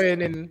gonna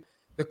join in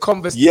the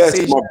conversation.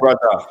 Yes, my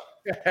brother.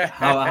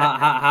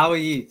 How are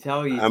you?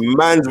 A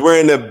man's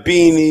wearing a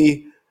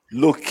beanie,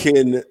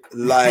 looking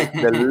like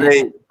the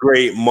late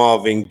great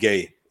Marvin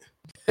Gaye.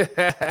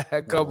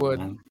 Come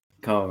on,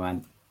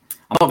 man.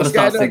 I'm not gonna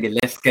start singing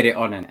 "Let's Get It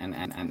On"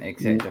 and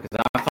etc. because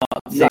I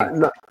can't sing.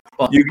 No.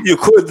 You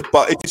could,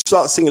 but if you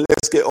start singing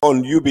 "Let's Get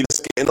On," you'll be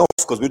 "Let's Get Off"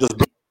 because we just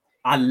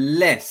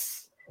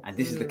unless, and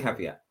this is the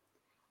caveat,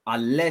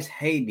 unless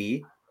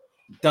Haney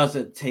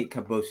doesn't take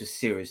Kambosos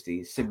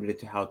seriously, similar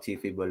to how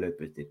Teofimo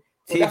Lopez did.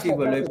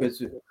 Teofimo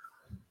Lopez.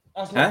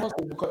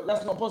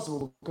 That's not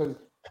possible because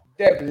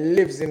Deb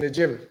lives in the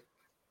gym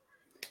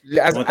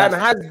and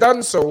has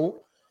done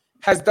so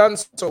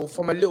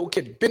from a little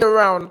kid. Been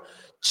around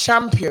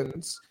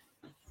champions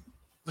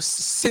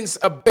since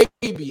a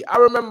baby. I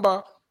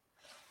remember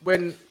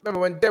when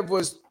Deb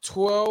was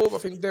 12. I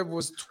think Deb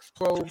was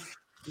 12.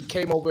 He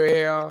came over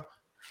here,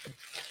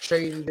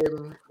 trained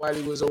him while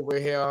he was over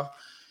here.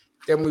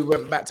 Then we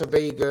went back to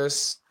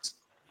Vegas.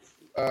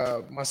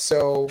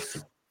 Myself,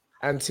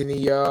 Anthony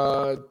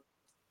Yard,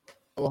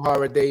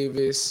 O'Hara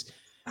Davis,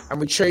 and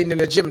we trained in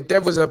the gym.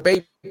 Dev was a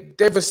baby.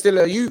 Dev was still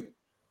a youth.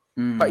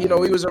 But, he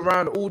was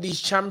around all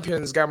these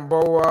champions,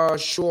 Gamboa,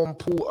 Sean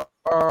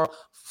Porter,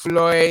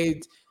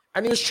 Floyd,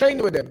 and he was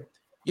training with them.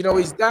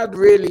 His dad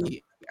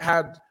really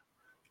had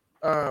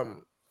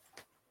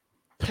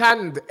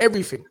planned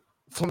everything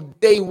from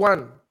day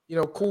one,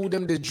 called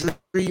him the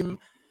dream.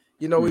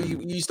 He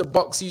used to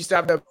box, he used to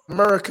have the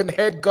American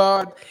head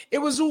guard. It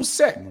was all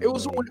set. It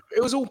was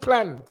all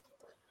planned.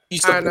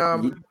 And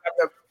the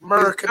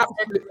American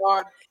head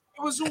guard.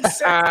 It was all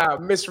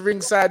set. Miss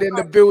Ringside in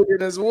the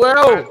building as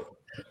well.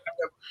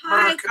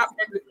 Hi. It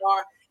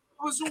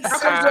was all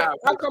set.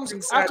 How comes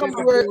we're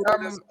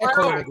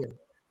echoing again?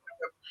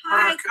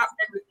 Hi.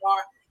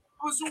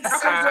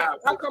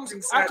 How comes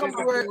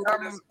we're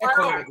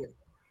echoing again?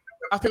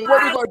 I think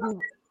what we got to do,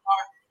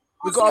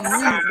 we got to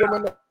mute when we're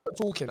not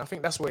talking. I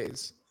think that's what it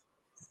is.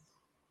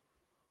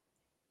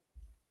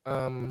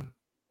 All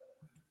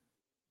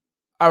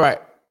right.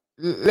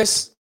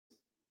 Let's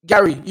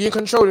Gary, you in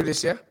control of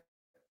this, yeah?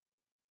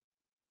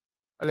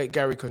 I'll let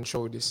Gary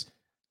control this.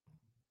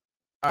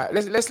 All right,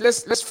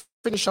 let's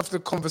finish off the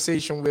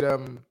conversation with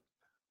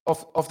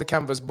off the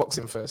canvas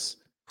boxing first.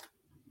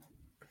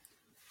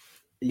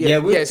 Yeah,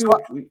 what are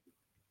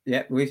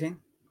you saying?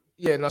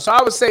 Yeah, no. So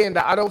I was saying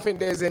that I don't think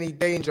there's any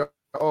danger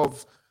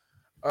of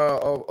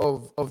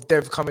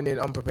Dev coming in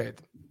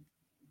unprepared.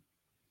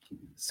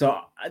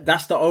 So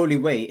that's the only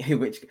way in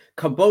which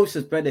Caboose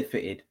has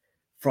benefited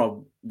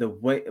from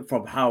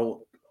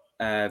how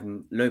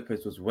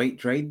Lopez was weight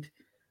drained,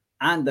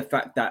 and the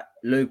fact that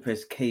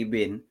Lopez came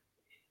in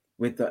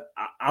with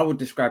I would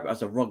describe it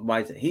as a wrong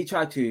mindset. He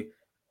tried to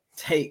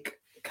take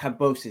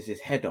Caboses's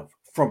head off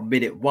from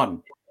minute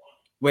one,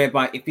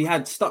 whereby if he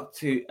had stuck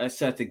to a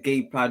certain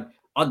game plan,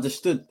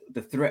 understood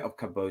the threat of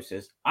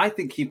Caboses, I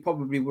think he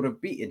probably would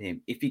have beaten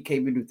him if he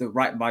came in with the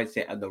right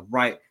mindset and the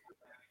right,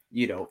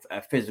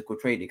 physical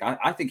training.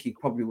 I think he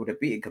probably would have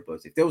beaten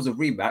Cabose. If there was a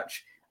rematch,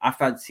 I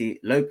fancy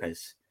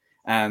Lopez.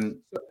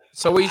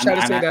 So what you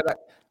trying to say that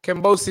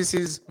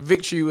Camboses's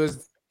victory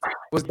was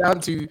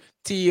down to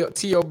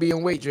T.O.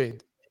 being weight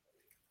drained?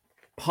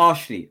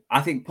 Partially.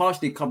 I think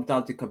partially comes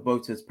down to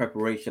Cabose's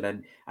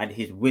preparation and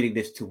his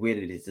willingness to win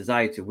and his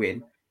desire to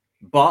win.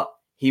 But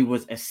he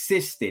was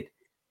assisted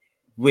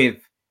with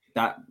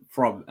that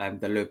from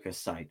the Lopez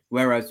side.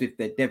 Whereas with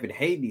the Devin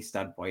Haney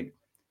standpoint,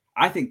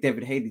 I think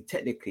Devin Haney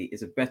technically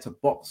is a better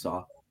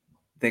boxer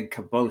than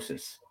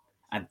Caboses.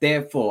 And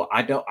therefore,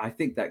 I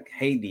think that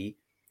Haney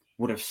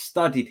would have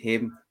studied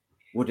him,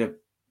 would have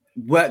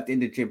worked in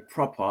the gym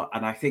proper,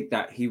 and I think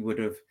that he would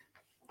have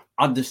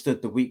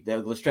understood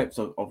the strengths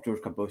of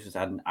George Caboses.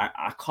 And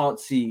I can't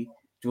see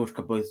George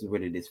Caboses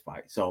winning this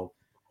fight. So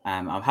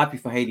I'm happy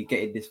for Haney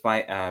getting this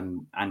fight.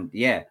 And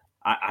yeah,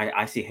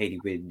 I see Haney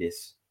winning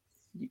this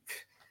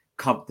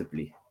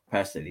comfortably,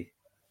 personally.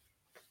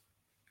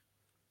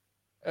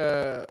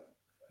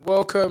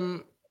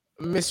 Welcome,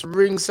 Miss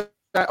Ringside.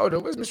 Oh no,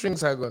 where's Miss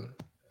Ringside gone?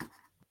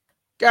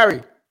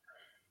 Gary,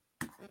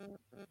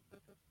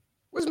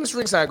 where's Miss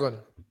Ringside gone?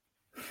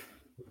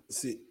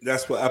 See,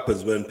 that's what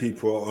happens when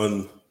people are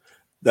on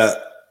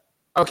that.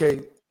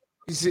 Okay,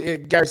 you see,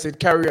 Gary said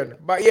carry on,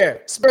 but yeah,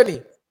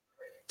 Spenny,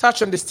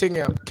 touch on this thing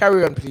here.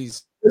 Carry on,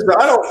 please. Listen,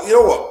 you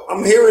know what?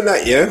 I'm hearing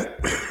that, yeah,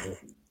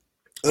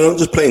 and I'm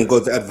just playing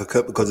God's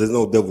advocate because there's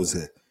no devils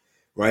here,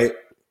 right?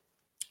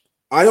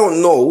 I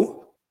don't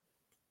know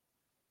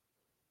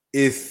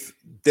if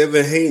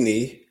Devin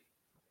Haney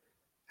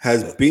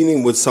has been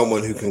in with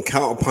someone who can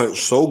counterpunch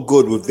so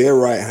good with their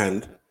right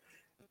hand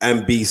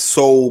and be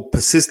so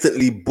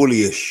persistently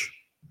bullyish.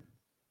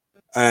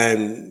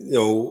 And,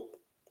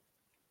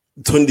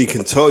 Tundi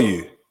can tell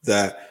you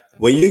that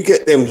when you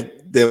get them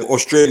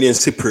Australian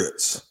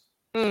Cypriots,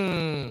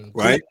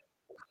 right?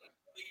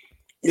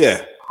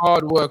 Yeah.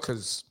 Hard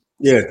workers.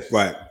 Yeah,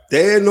 right.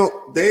 They ain't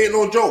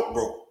no joke,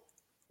 bro.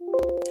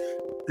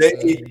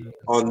 They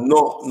are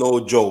not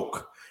no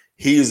joke.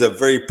 He is a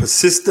very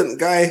persistent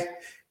guy.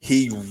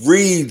 He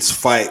reads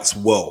fights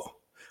well,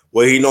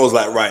 where he knows,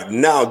 like, right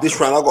now, this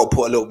round, I got to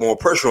put a little more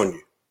pressure on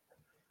you,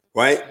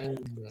 right?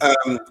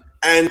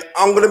 And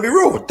I'm going to be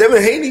real.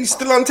 Devin Haney's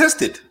still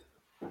untested,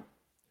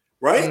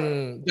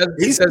 right?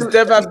 Does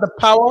Dev have the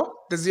power?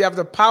 Does he have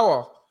the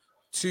power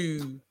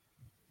to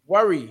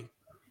worry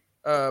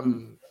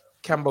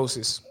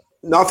Camboses?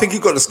 No, I think he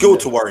got the skill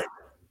to worry.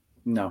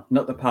 No,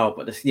 not the power,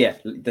 but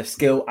the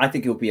skill. I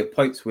think it'll be a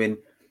points win,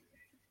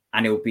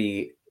 and it'll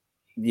be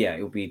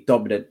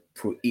dominant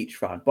through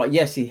each round. But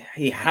yes,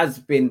 he has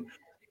been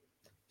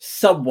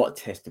somewhat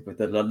tested with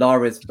the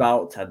Linares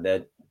bout and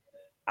the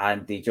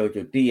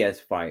Jojo Diaz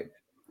fight.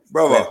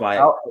 Brother,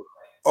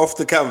 off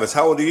the canvas,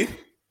 how old are you?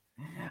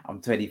 I'm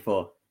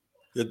 24.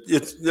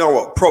 You know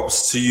what?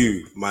 Props to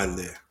you, man,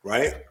 there,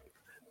 right?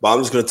 But I'm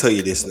just going to tell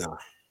you this now.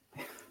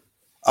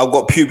 I've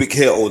got pubic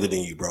hair older than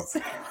you, bro.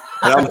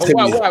 And I'm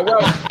telling you.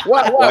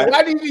 Why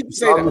do you need to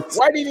say that?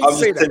 Why do you need to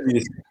say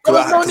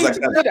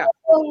that?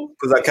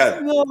 Because I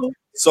can. No.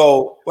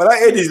 So when I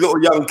hear these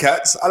little young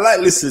cats, I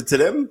like listening to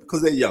them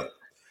because they're young.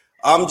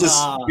 I'm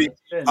just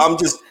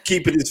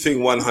keeping this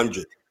thing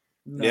 100.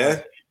 No.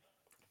 Yeah.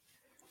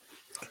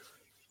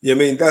 Yeah, I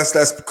mean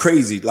that's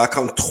crazy. Like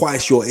I'm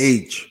twice your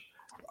age.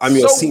 I'm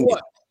your senior.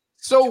 What?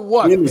 So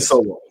what? Really, so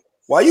what?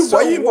 Why you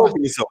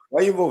involving yourself?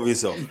 Why you involving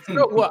yourself? You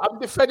know what? I'm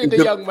defending the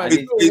young man.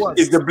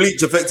 Is the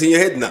bleach affecting your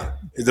head now?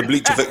 Is the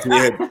bleach affecting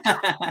your head?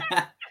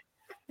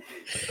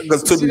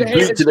 Because to be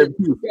bleaching them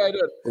too,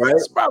 right?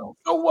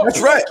 So what?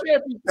 That's right.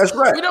 That's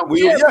right. We don't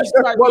care. That's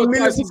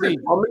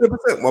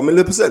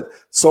 1,000,000%.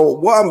 So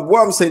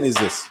what I'm saying is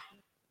this: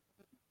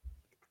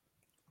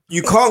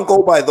 you can't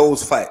go by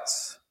those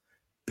fights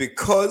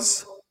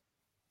because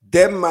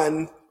them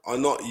man are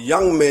not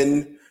young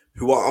men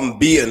who are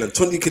unbeaten. And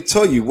Tony can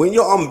tell you, when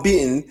you're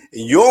unbeaten,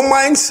 in your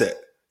mindset,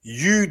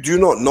 you do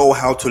not know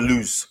how to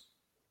lose.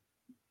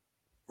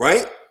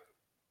 Right?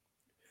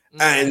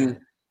 And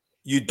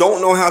you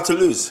don't know how to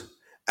lose.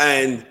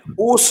 And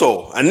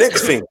also, a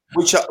next thing,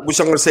 which I'm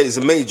going to say is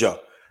a major,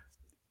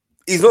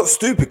 he's not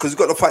stupid because he's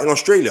got the fight in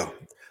Australia.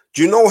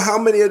 Do you know how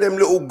many of them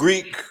little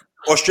Greek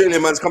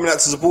Australian man's coming out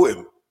to support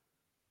him?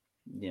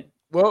 Yeah.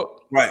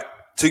 Well, right.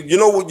 So you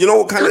know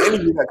what kind of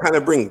energy that kind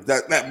of brings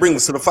that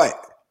brings to the fight.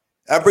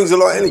 That brings a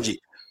lot of energy.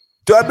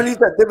 Do I believe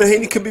that Devin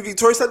Haney can be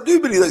victorious? I do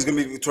believe that he's going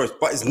to be victorious,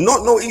 but it's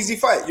not no easy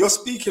fight. You're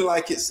speaking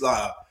like it's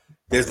like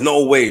there's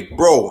no way,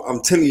 bro.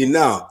 I'm telling you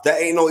now,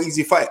 that ain't no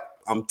easy fight.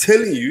 I'm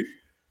telling you,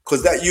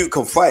 because that you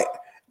can fight.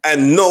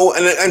 And no,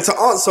 and to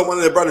answer, one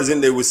of the brothers in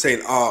there was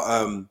saying,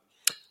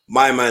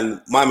 my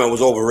man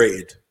was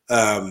overrated.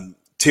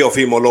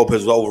 Teofimo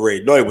Lopez was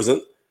overrated. No, he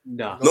wasn't.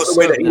 No. Not the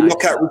way that he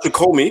knocked out Richard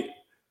Comey.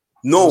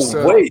 No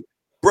way.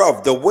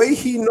 Bruv, the way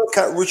he knocked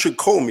out Richard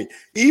Comey,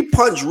 he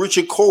punched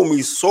Richard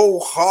Comey so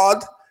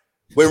hard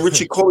when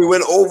Richard Comey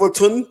went over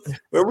to him.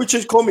 When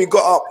Richard Comey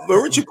got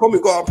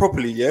up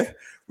properly, yeah?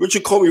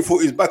 Richard Comey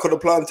thought he's back on the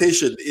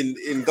plantation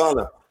in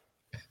Ghana.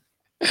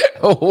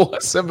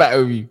 What's the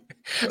matter with you?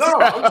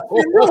 No,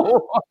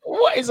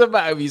 what is the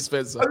matter with you,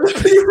 Spencer?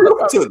 What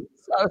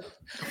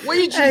are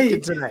you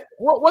drinking tonight?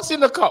 What's in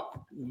the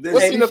cup?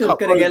 What's in the cup?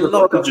 Gonna get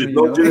locked up,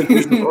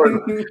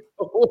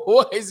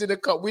 What is in the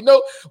cup? We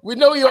know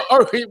your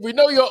orange. We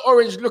know your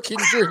orange looking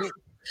drink.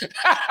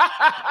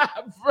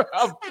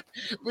 Bro,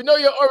 we know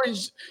your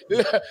orange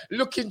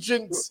looking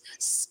drinks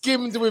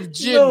skimmed with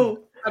gin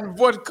and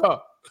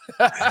vodka.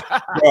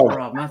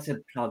 Bro, man said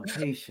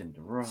plantation,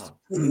 bro.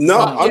 No,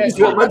 I just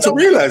want to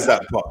realize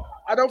that part.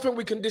 I don't think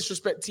we can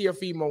disrespect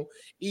Teofimo.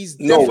 He's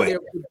definitely a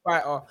good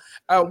fighter.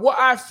 What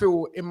I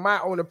feel, in my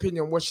own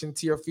opinion, watching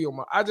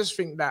Teofimo, I just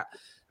think that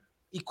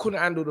he couldn't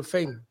handle the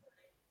fame.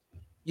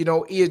 You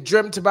know, he had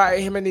dreamt about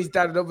it. Him and his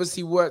dad had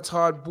obviously worked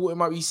hard, brought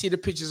him up. You see the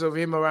pictures of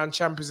him around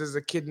Champions as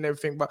a kid and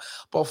everything.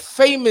 But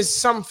fame is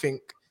something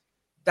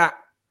that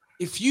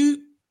if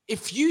you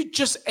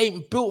just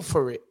ain't built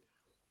for it,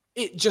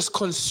 it just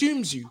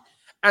consumes you.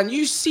 And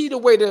you see the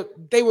way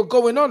that they were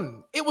going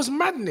on. It was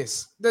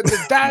madness. The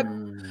dad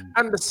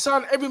and the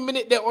son, every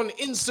minute they're on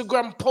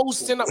Instagram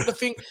posting up the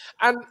thing.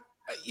 And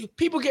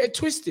people get it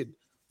twisted.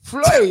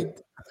 Floyd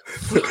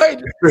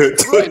weren't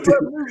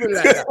moving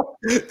like that.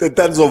 The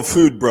dad's on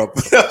food, bro.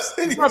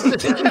 Even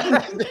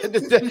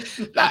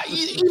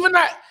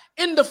that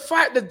in the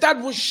fight, the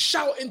dad was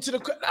shouting to the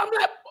crowd. I'm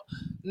like,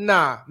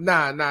 nah.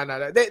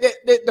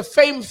 The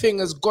fame thing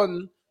has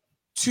gone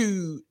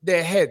to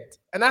their head.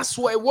 And that's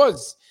what it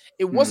was.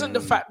 It wasn't the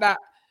fact that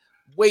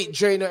weight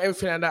drain or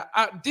everything like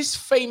that. This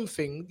fame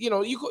thing, you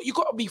know, you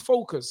got to be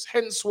focused.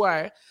 Hence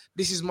why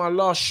this is my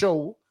last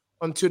show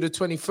until the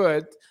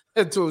 23rd,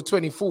 until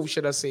 24th,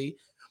 should I say.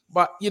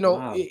 But, you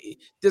know,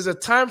 there's a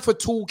time for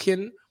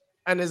talking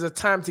and there's a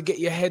time to get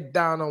your head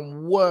down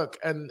and work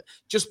and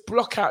just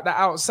block out the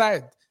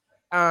outside.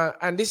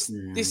 And this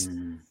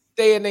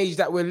day and age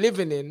that we're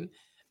living in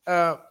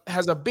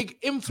has a big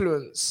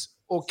influence,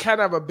 or can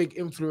have a big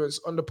influence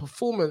on the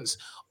performance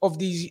of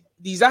these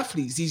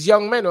athletes, these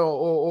young men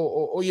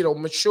or you know,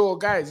 mature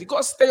guys. You got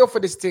to stay off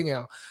of this thing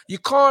now. You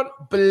can't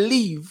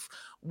believe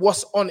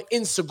what's on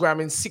Instagram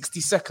in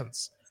 60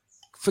 seconds.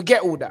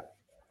 Forget all that.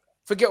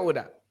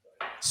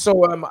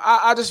 So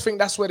I just think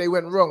that's where they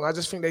went wrong. I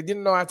just think they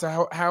didn't know how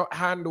to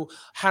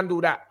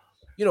handle that.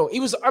 You know, he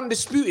was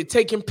undisputed,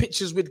 taking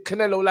pictures with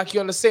Canelo like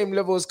you're on the same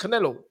level as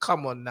Canelo.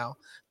 Come on now.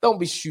 Don't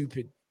be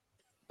stupid.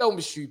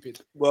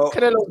 Well,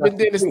 Canelo's been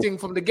doing this thing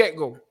from the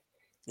get-go.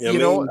 You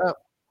know,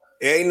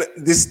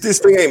 this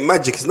thing ain't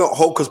magic. It's not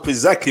hocus pocus.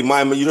 Exactly,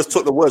 man. You just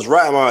took the words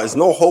right out. It's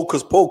no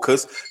hocus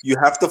pocus. You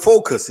have to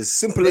focus. It's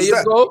simple as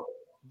that.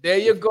 There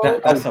you go.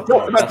 That's a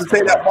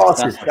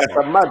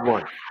mad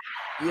one.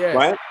 Yeah.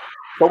 Right?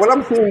 But when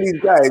I'm seeing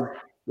these guys,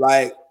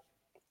 like,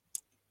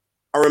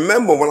 I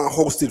remember when I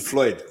hosted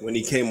Floyd when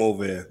he came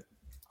over here.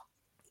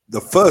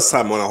 The first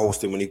time when I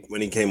hosted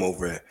when he came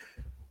over here.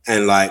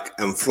 And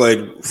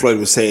Floyd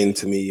was saying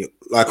to me,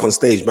 like on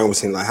stage, man was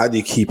saying, like, how do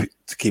you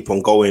keep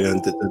on going?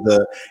 And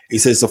he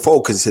says the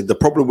focus. He said the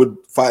problem with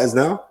fighters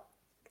now,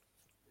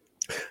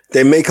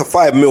 they make a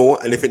 5 mil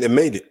and they think they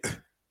made it.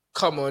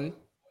 Come on.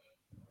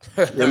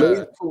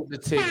 The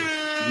team.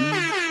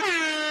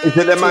 He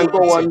said that man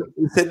go on.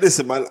 He said,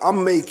 listen, man,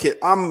 I'm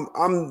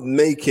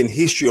making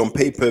history on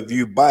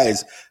pay-per-view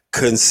buys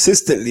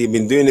consistently. I've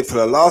been doing it for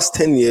the last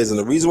 10 years, and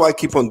the reason why I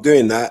keep on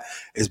doing that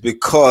is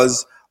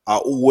because I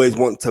always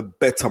want to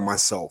better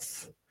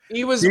myself.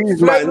 Floyd was in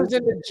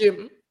the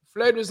gym.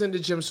 Floyd was in the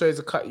gym, sorry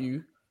to cut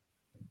you.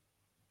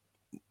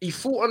 He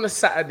fought on a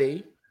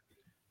Saturday.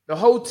 The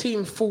whole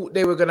team thought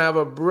they were going to have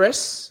a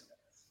breast.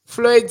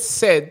 Floyd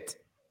said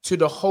to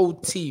the whole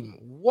team,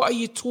 what are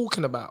you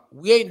talking about?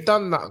 We ain't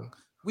done nothing.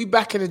 We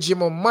back in the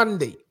gym on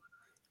Monday.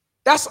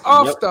 That's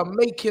after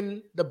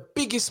making the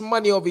biggest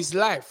money of his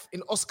life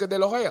in Oscar De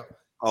La Hoya.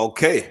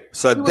 Okay,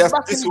 so that's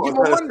what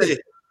I'm trying to say.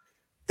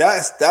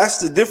 That's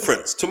the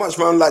difference. Too much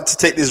man like to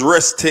take this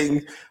rest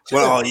thing.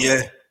 Well,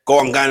 go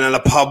on, going in a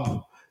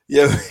pub.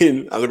 Yeah,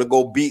 I'm gonna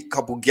go beat a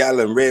couple gal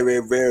and rare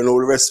and all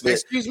the rest of it.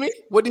 Excuse me,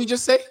 what did you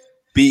just say?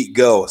 Beat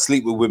girl,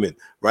 sleep with women,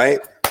 right?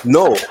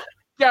 No,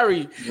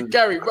 Gary,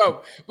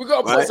 bro, we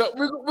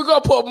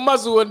gotta put a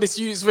muzzle on this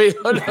youth's face.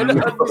 On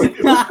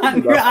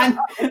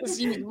this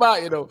youth's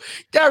mouth, you know.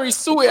 Gary,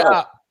 sort it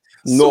out.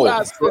 No, Sort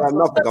out, Spencer.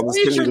 nothing. I'm What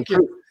just are you telling you the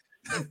drinking?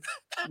 truth.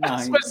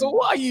 Spencer,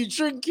 what are you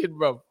drinking,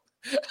 bro?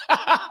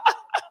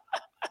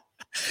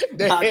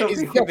 There Nah, don't is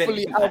be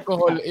definitely forbidden.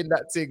 alcohol in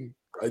that thing.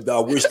 I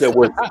wish there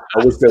was.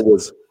 You know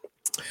what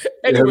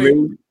I Anyway,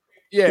 mean?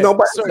 yeah. No,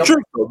 but sorry.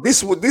 true, though.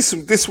 This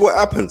what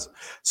happens.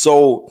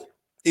 So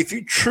if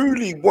you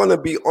truly want to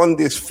be on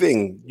this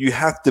thing, you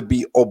have to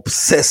be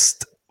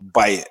obsessed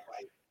by it,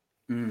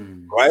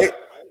 right?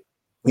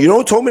 You know,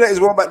 who told me that as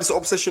well about this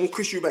obsession,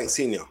 Chris Eubank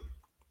Senior.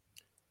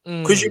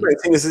 Chris Eubank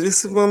Senior says,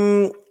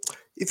 "Listen,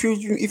 if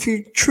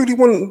you truly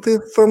want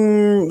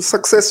the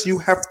success, you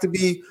have to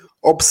be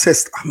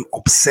obsessed." I'm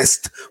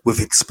obsessed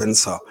with it,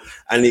 Spencer,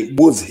 and he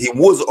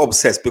was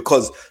obsessed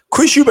because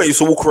Chris Eubank used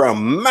to walk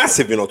around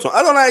massive, you know.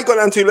 I don't know how he got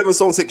down to 11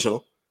 stone 6, you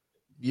know.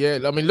 Yeah,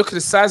 I mean, look at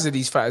the size of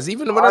these fighters.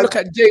 Even when I look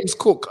at James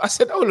Cook, I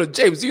said, "Oh look,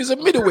 James, he was a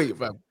middleweight,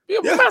 man.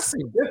 You're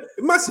massive,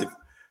 massive."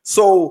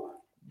 So,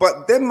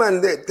 but them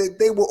man,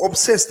 they were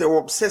obsessed. They were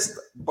obsessed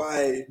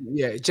by.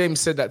 Yeah,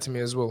 James said that to me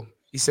as well.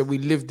 He said, "We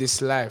live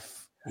this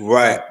life."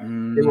 Right.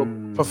 They were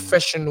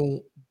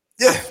professional.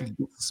 Yeah.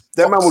 Athletes.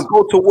 That man would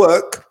go to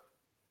work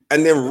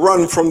and then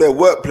run from their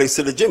workplace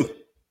to the gym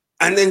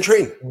and then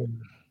train.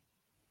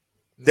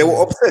 They were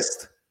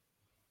obsessed.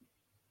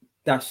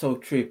 That's so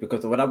true,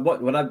 because when I'm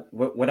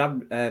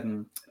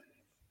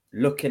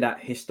looking at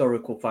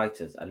historical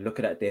fighters and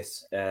looking at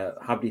this,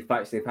 how many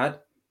fights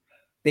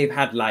they've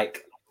had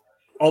like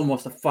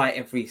almost a fight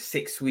every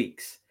 6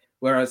 weeks,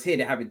 whereas here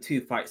they're having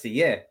 2 fights a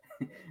year.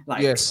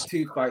 Like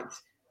 2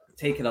 fights,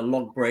 taking a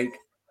long break,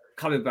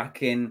 coming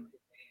back in,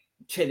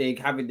 chilling,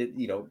 having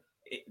the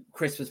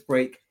Christmas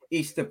break,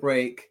 Easter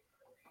break,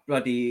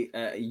 bloody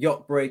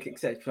yacht break,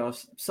 etc.,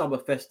 summer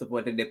festival,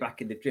 and then they're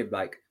back in the gym.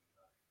 Like,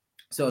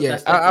 so yeah,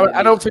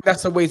 I don't think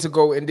that's the way to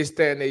go in this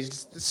day and age.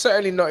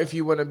 Certainly not if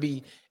you want to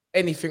be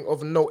anything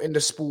of note in the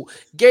sport.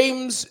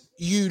 Games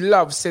you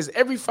love says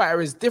every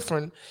fighter is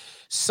different.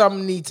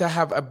 Some need to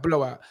have a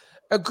blowout.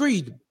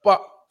 Agreed,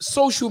 but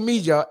social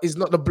media is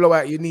not the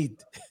blowout you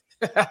need.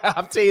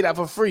 I'm telling you that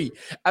for free.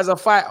 As a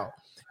fighter,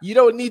 you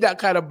don't need that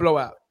kind of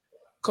blowout,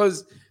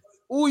 because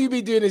all you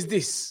be doing is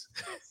this.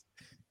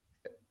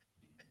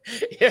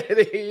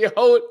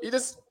 You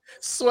just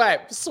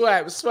swipe.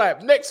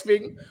 Next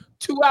thing,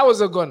 2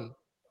 hours are gone.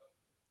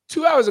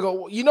 2 hours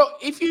ago,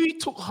 if you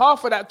took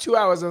half of that 2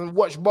 hours and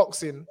watched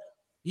boxing,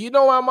 you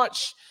know how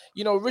much,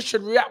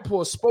 Richard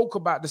RIAKPORHE spoke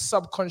about the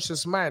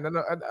subconscious mind. And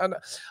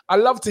I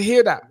love to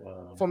hear that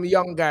from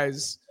young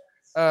guys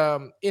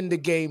in the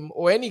game,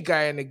 or any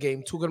guy in the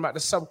game, talking about the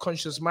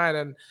subconscious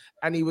mind.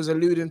 And he was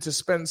alluding to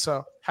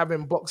Spencer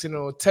having boxing,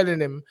 or telling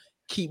him,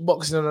 keep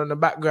boxing on the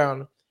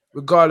background,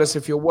 regardless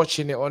if you're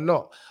watching it or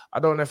not. I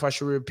don't know if I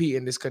should be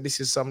repeating this, because this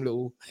is some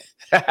little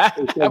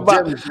some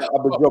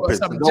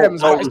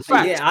gems. But it's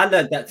fact. Yeah, I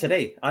learned that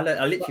today. I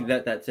literally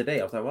learned that today.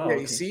 I was like, wow. Yeah,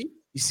 okay.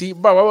 You see,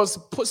 bro, I was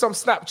put some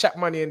Snapchat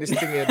money in this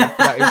thing here.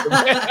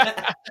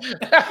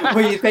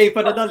 Will you pay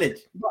for the knowledge?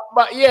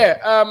 But yeah,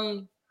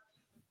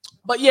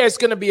 it's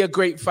gonna be a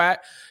great fight.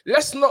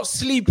 Let's not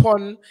sleep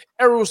on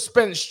Errol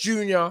Spence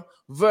Jr.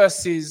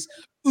 versus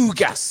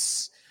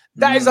HUGHES.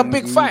 That is a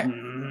big fight.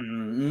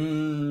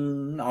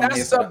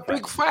 That's a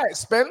big fight,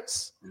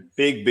 Spence.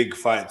 Big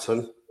fight,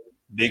 son.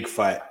 Big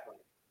fight.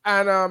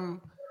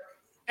 And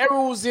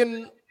Errol's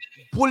in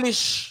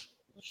bullish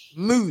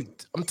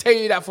mood. I'm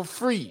telling you that for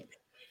free.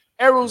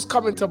 Errol's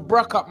coming to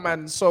bruck up,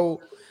 man.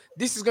 So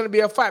this is going to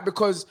be a fight,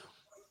 because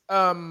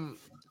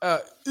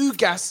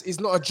HUGHES is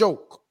not a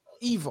joke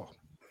either.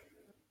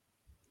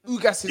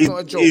 HUGHES is not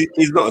a joke.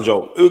 He's not a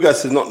joke.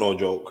 HUGHES is not no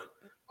joke.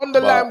 On the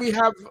line, we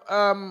have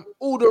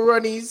all the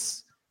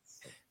runnies.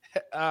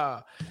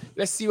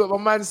 Let's see what my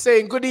man's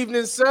saying. Good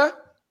evening, sir.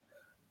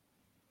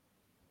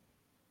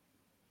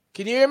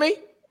 Can you hear me?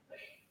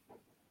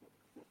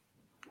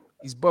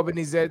 He's bobbing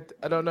his head.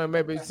 I don't know.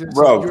 Maybe it's some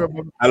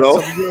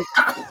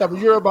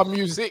Yoruba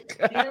music.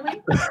 Can you hear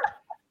me?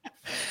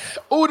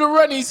 All the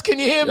runnies, can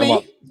you hear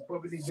me?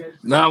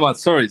 No, man.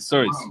 Sorry.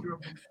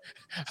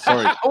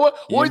 What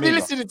are you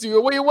listening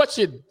to? What are you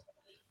watching?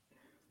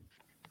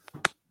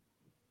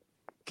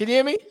 Can you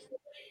hear me?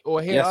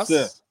 Or hear us?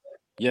 Sir.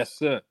 Yes,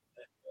 sir.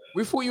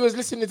 We thought you was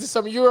listening to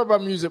some Yoruba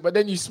music, but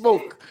then you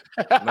spoke.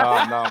 No,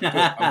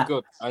 I'm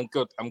good.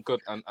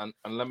 And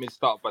let me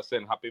start by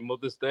saying Happy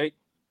Mother's Day.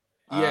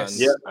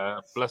 Yes.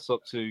 And, bless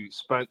up to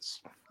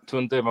Spence,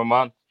 Tunde, my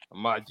man,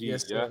 and my G.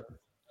 Yes, sir.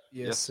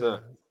 Yes,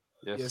 sir.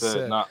 Yes,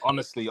 sir. Now,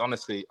 honestly, I'm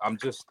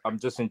just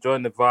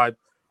enjoying the vibe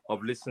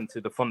of listening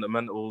to the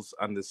fundamentals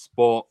and the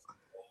sport,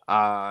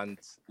 and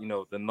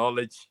the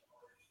knowledge.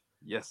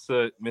 Yes,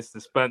 sir,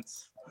 Mr.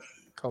 Spence.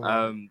 Come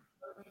on.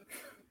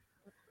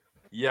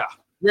 Yeah.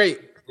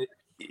 Great.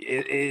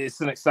 It's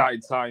an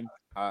exciting time.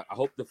 I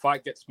hope the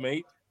fight gets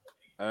made.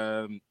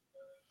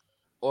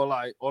 All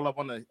I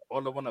want to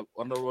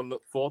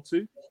look forward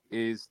to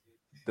is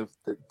the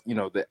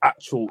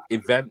actual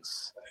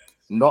events,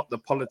 not the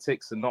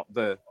politics and not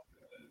the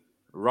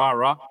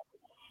Rara.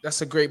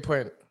 That's a great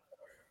point.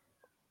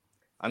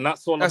 And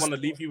that's all I want to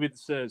leave you with,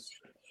 sirs.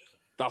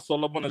 That's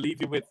all I want to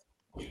leave you with.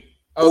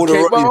 All the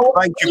Ronnies,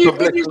 thank you for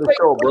blessing the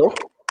show, bro.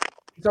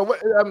 So,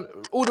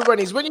 all the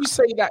Ronnies, when you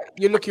say that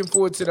you're looking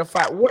forward to the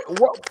fight,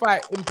 what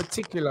fight in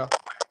particular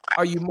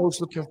are you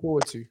most looking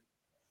forward to?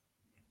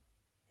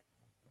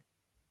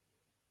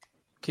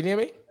 Can you hear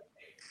me?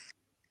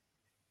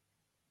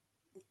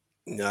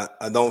 Yeah,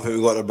 I don't think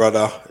we got the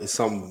brother. It's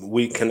some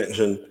weak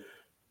connection.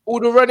 All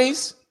the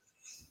Ronnies?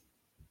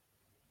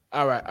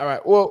 All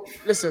right. Well,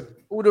 listen,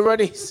 all the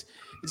Ronnies.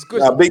 It's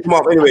good. Big them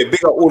up anyway.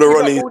 Big up all the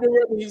Ronnies. All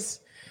the Ronnies.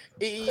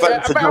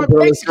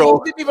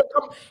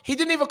 He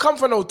didn't even come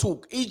for no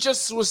talk. He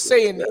just was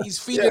saying he's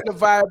feeling the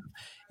vibe.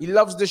 He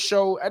loves the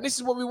show, and this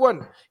is what we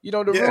want. You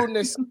know, the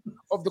realness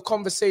of the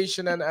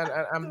conversation,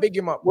 and big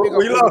him up. We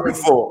love it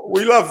for.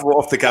 We love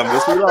off the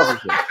canvas. We love it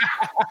for.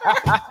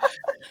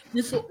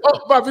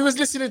 Bruv, he was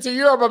listening to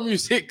Yoruba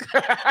music,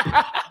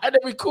 and then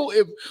we caught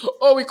him.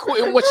 Oh, we caught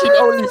him watching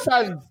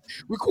OnlyFans.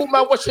 We caught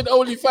man watching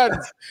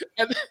OnlyFans.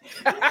 And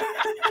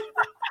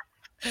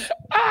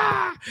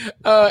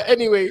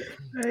anyway,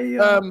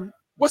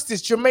 what's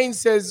this? Jermaine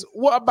says,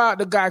 "What about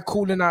the guy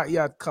calling out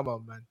Yard? Come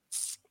on, man."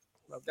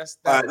 That's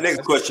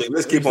next question.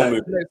 Let's keep on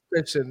moving. Next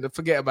question.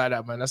 Forget about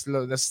that, man. That's you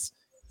know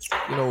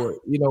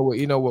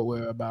what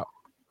we're about.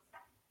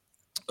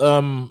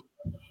 No,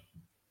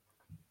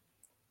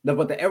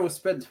 but the Errol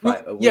Spence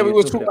fight. Yeah, we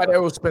will talk about the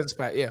Errol Spence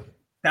fight. Yeah,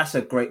 that's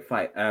a great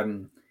fight.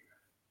 Do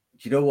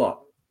you know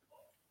what?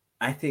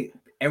 I think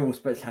Errol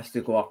Spence has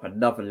to go up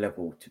another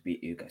level to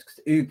beat Hughes, because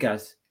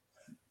Hughes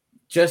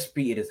just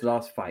beat his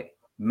last fight,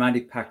 Manny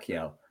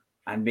Pacquiao,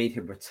 and made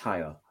him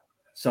retire.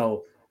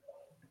 So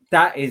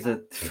that is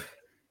a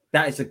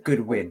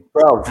good win,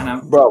 bro.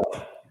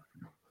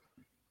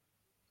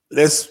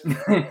 Let's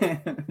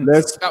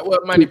that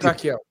worked, Manny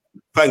Pacquiao.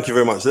 Thank you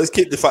very much. Let's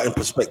keep the fight in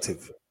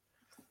perspective,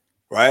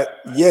 right?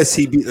 Yes,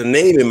 he beat the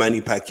name in Manny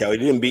Pacquiao. He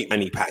didn't beat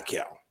Manny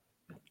Pacquiao.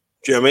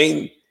 Do you know what I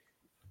mean?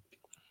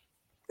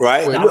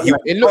 Right?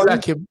 It looked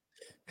like him.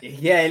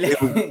 Yeah.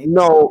 You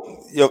know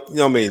what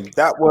I mean?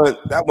 That weren't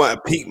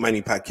a peak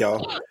Manny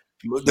Pacquiao.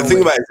 The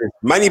thing about it is,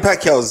 Manny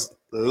Pacquiao's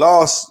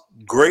last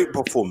great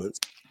performance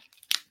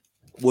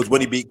was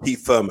when he beat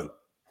Keith Thurman,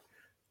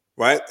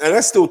 right? And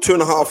that's still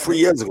 2.5-3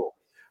 years ago,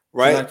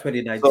 right?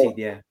 2019,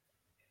 yeah.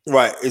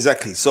 Right,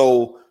 exactly.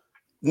 So,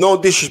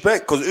 no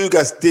disrespect, because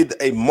Hughes did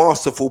a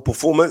masterful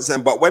performance,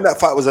 but when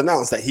that fight was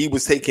announced that he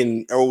was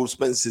taking Errol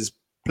Spence's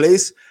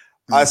place,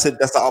 I said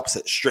that's an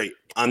upset straight.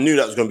 I knew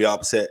that was going to be an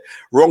upset.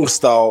 Wrong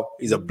style.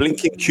 He's a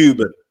blinking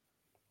Cuban,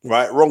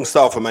 right? Wrong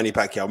style for Manny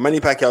Pacquiao. Manny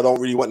Pacquiao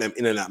don't really want them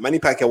in and out. Manny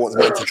Pacquiao wants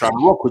them to try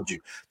and rock with you,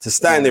 to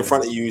stand in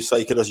front of you so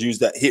he could just use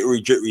that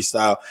hittery-jittery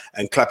style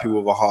and clap you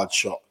with a hard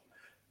shot.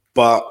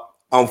 But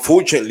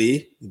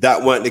unfortunately,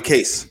 that weren't the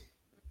case,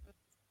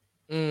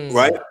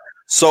 right?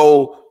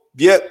 So,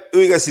 yeah,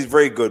 Hughes is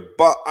very good,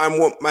 but I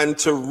want man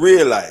to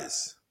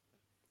realize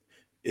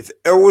if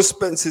Errol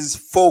Spence's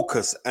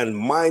focus and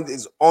mind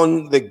is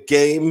on the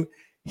game,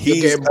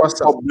 he's a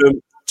problem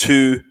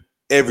to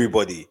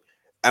everybody.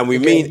 And we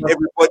mean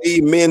everybody.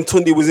 Me and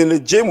Tundi was in the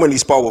gym when he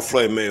sparred with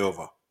Floyd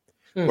Mayweather,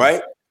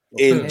 right?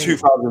 In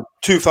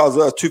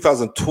 2012,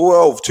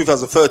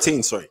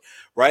 2013, sorry,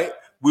 right?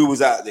 We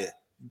was out there.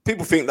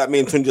 People think that me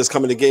and Tundi just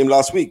come in the game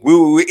last week. We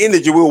were in the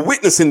gym. We were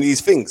witnessing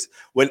these things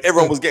when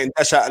everyone was getting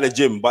dashed out of the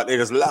gym, but they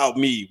just allowed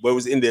me where I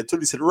was in there.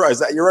 Tundi said, right, is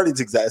that your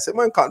analytics? I said,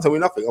 man, can't tell me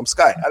nothing. I'm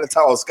Sky. At the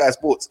time, I was Sky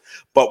Sports.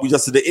 But we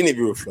just did the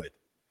interview with Floyd.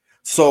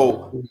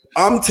 So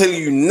I'm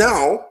telling you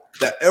now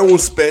that Errol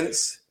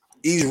Spence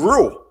is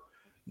real.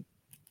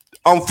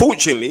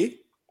 Unfortunately,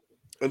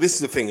 and this is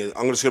the thing,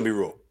 I'm just going to be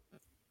real.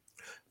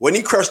 When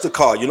he crashed the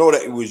car, you know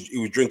that he was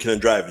drinking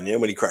and driving, yeah,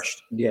 when he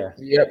crashed? Yeah.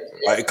 Yep.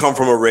 Right, he come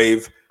from a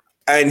rave.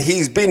 And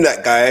he's been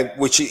that guy,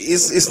 which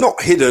is it's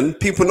not hidden.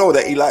 People know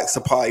that he likes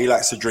to party, he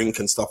likes to drink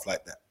and stuff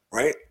like that,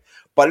 right?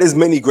 But there's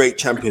many great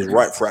champions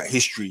right throughout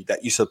history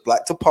that used to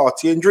like to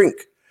party and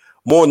drink.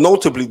 More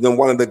notably than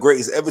one of the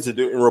greatest ever to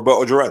do it in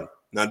Roberto Duran.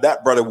 Now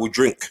that brother will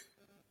drink.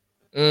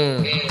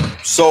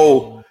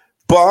 So,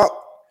 but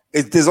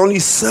there's only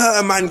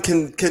certain man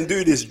can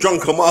do this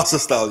drunken master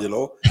style, you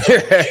know.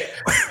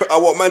 I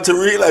want man to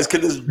realize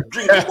can just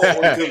drink.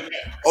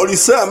 Only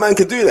certain man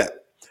can do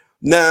that.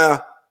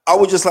 Now, I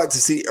would just like to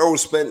see Errol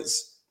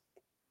Spence,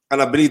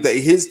 and I believe that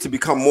he is to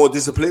become more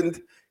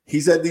disciplined.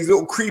 He's had these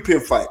little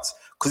creeping fights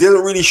because he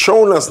hasn't really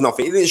shown us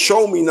nothing. He didn't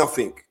show me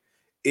nothing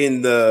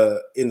in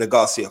the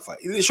Garcia fight.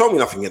 He didn't show me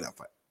nothing in that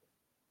fight.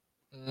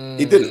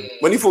 He didn't.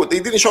 When he fought, he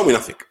didn't show me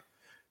nothing.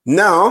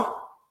 Now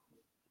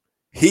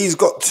he's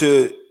got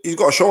to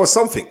show us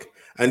something,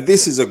 and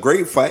this is a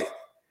great fight.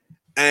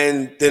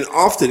 And then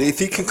after that, if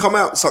he can come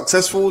out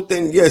successful,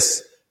 then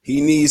yes,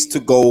 he needs to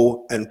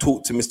go and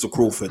talk to Mr.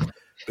 Crawford.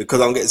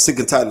 Because I'm getting sick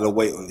and tired of the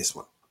wait on this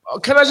one.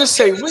 Can I just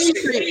say, when you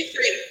say,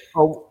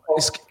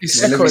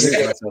 it's echoing.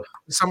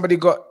 Somebody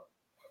got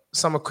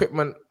some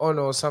equipment on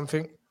or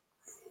something.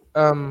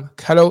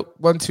 Hello,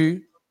 1,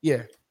 2.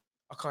 Yeah,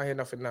 I can't hear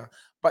nothing now.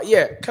 But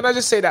yeah, can I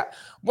just say that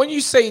when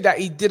you say that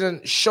he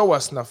didn't show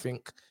us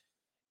nothing,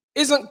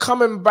 isn't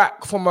coming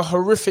back from a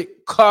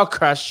horrific car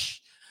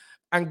crash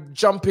and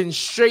jumping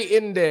straight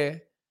in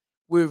there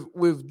with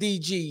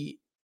DG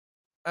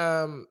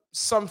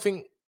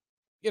something,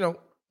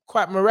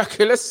 quite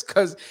miraculous?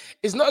 Because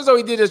it's not as though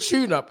he did a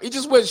tune-up. He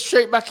just went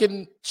straight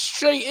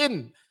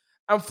in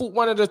and fought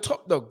one of the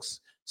top dogs.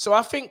 So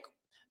I think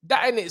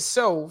that in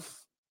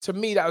itself, to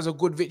me, that was a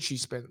good victory,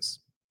 Spence.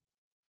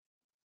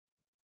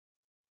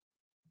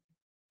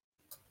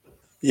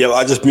 Yeah,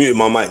 I just muted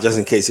my mic just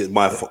in case it's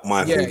my thing.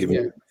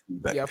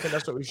 Yeah, I think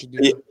that's what we should do.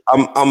 Yeah,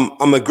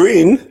 I'm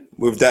agreeing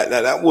with that.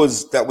 That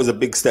was a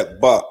big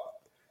step, but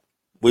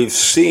we've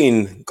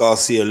seen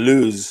Garcia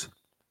lose.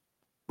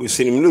 We've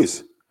seen him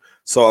lose.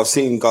 So I've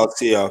seen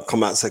Garcia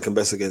come out second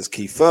best against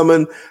Keith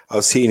Thurman.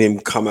 I've seen him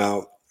come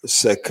out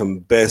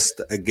second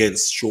best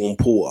against Sean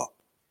Porter.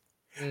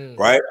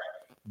 Right?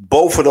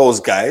 Both of those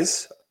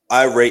guys,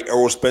 I rate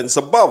Errol Spence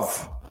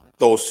above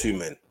those two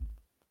men.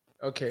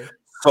 Okay.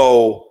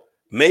 So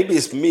maybe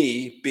it's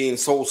me being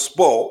so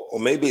spoiled, or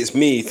maybe it's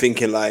me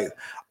thinking like,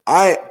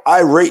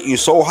 I rate you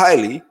so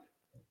highly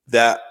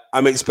that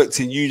I'm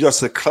expecting you just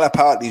to clap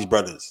out these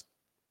brothers.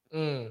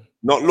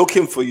 Not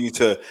looking for you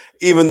to,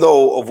 even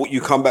though of what you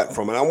come back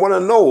from. And I want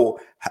to know,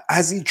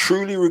 has he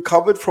truly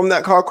recovered from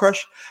that car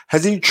crash?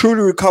 Has he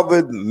truly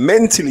recovered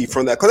mentally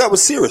from that? Because that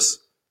was serious.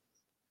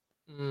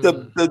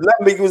 The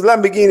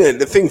Lamborghini,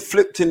 the thing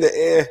flipped in the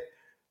air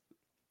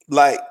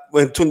like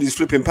when Tundi's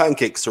flipping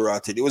pancakes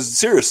throughout it. It was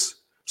serious.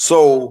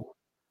 So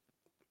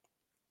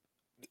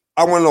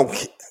I want to know,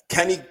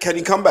 can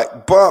he come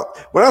back? But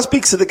when I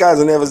speak to the guys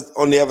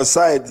on the other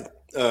side,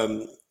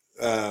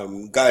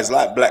 guys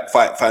like Black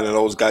Fight Fan and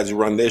those guys who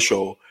run their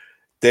show,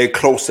 they're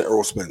close to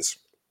Errol Spence.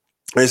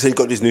 They say he's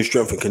got this new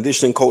strength and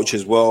conditioning coach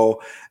as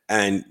well,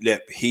 and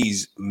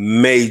he's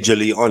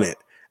majorly on it.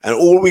 And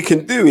all we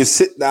can do is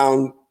sit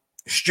down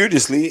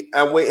studiously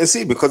and wait and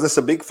see, because it's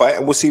a big fight,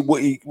 and we'll see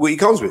what he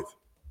comes with.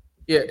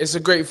 Yeah, it's a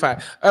great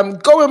fight.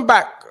 Going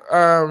back,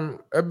 a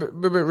bit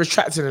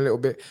retracting a little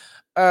bit,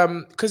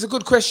 because a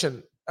good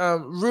question.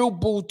 Real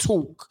Bull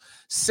Talk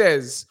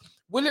says,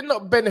 will it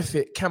not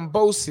benefit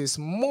Kambosos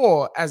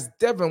more as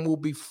Devon will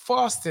be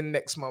fasting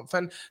next month?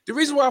 And the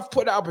reason why I've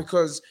put that up,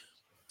 because,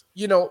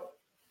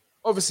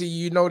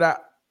 obviously,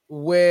 that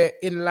we're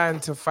in line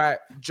to fight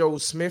Joe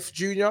Smith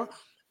Jr.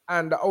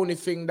 And the only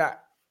thing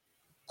that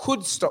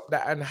could stop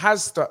that and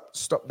has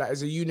stopped that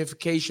is a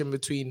unification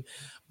between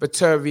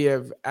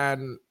Beterbiev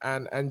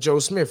and Joe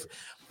Smith.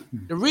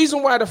 The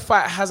reason why the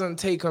fight hasn't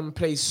taken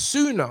place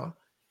sooner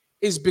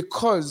is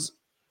because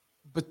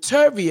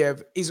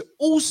Beterbiev is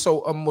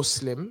also a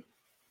Muslim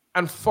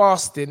and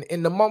fasting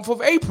in the month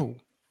of April.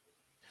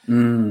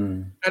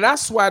 And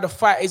that's why the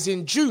fight is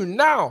in June.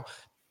 Now,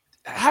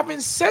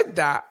 having said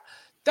that,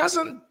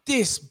 doesn't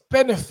this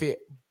benefit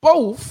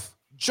both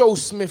Joe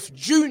Smith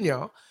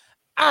Jr.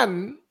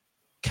 and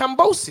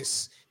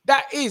Kambosos?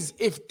 That is,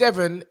 if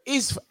Devon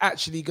is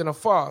actually going to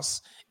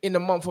fast in the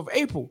month of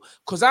April.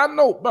 Because I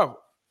know, bro,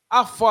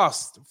 I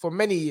fast for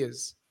many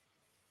years.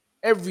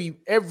 Let me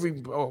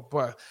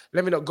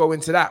not go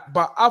into that.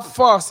 But I've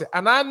fasted,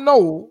 and I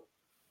know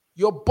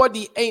your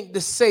body ain't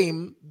the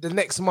same the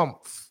next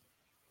month.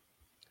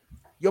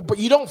 But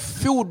you don't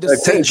feel the same.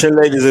 Attention,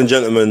 ladies and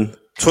gentlemen.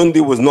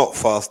 Tundi was not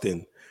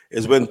fasting.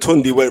 It's when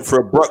Tundi went for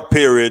a Brock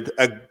period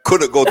and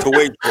couldn't go to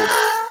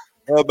Waitrose.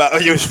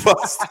 About you was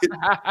fasting.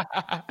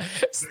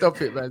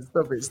 Stop it, man.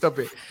 Stop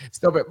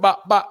it.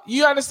 But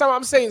you understand what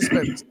I'm saying,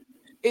 Spence?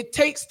 It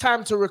takes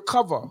time to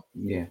recover.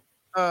 Yeah.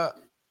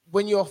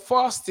 When you're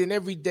fasting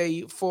every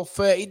day for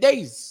 30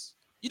 days.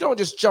 You don't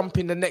just jump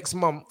in the next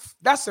month.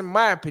 That's in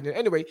my opinion.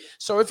 Anyway,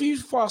 so if you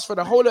fast for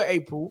the whole of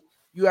April,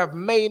 you have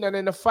Maine, and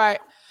then the fight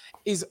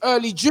is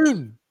early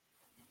June.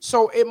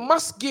 So it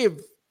must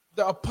give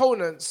the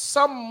opponent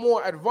some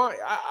more advantage,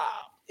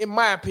 in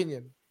my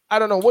opinion. I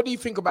don't know. What do you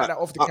think about that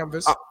off the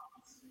canvas?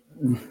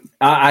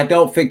 I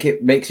don't think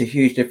it makes a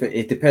huge difference.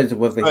 It depends on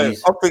whether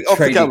he's off the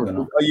trading or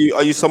not.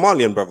 Are you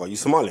Somalian, brother? Are you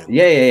Somalian?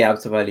 Yeah, I'm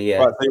Somali, yeah.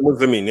 Right, so you're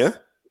Muslim, yeah?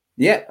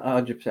 Yeah,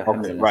 100%.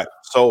 Okay,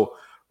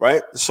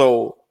 right.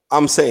 So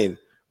I'm saying,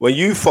 when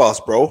you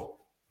fast, bro,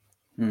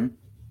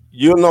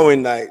 you're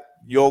knowing that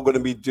you're going to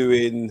be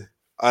doing,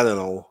 I don't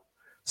know,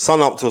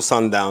 sun up till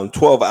sundown,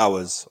 12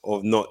 hours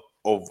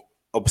of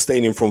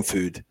abstaining from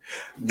food.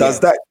 Does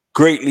that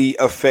greatly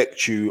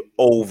affect you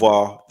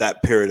over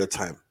that period of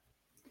time?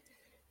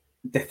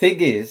 The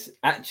thing is,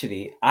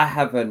 actually, I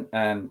haven't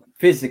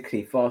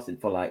physically fasted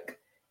for like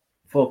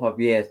 4 or 5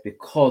 years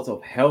because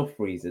of health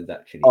reasons,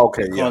 actually.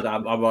 Okay, because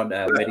I'm on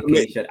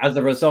medication as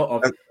a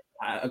result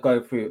of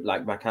going through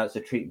like my cancer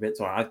treatment,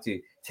 so I have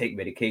to take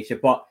medication.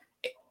 But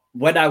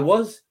when I'm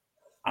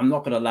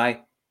not gonna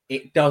lie,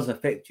 it does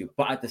affect you.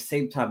 But at the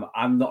same time,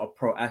 I'm not a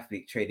pro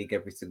athlete training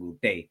every single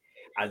day,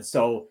 and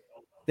so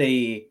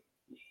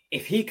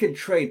if he can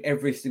train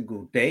every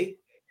single day,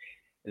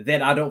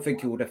 then I don't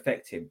think it would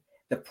affect him.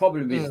 The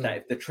problem is that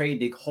if the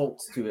training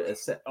halts to a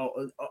set,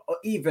 or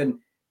even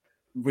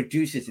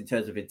reduces in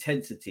terms of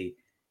intensity,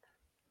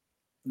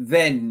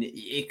 then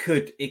it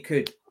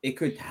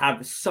could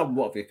have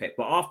somewhat of effect.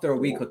 But after a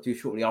week or two,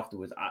 shortly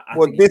afterwards, I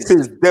Well, think this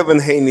is Devon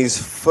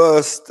Haney's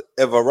first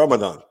ever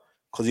Ramadan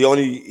because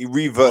he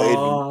reverted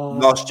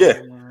last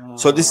year.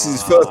 So this is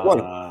his first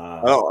one.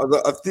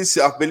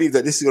 I believe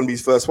that this is going to be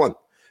his first one,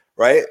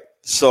 right?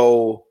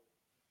 So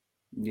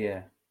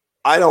yeah,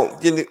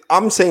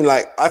 I'm saying,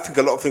 like, I think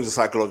a lot of things are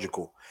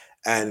psychological,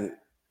 and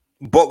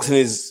boxing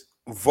is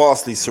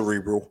vastly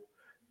cerebral.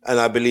 And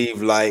I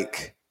believe,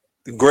 like,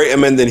 the greater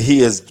men than he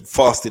has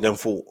fasted and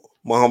fought.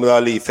 Muhammad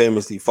Ali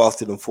famously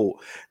fasted and fought.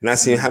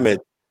 Nassim Hamed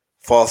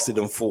fasted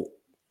and fought.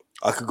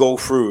 I could go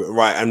through it,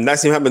 right? And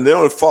Nassim Hamed, they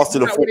only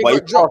fasted and fought.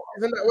 Isn't that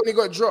when he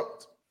got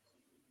dropped?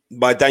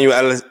 By Daniel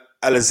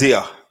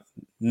Alazia.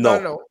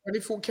 No. When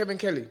he fought Kevin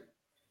Kelly.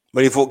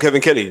 When he fought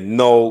Kevin Kelly?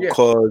 No,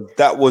 because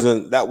that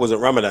wasn't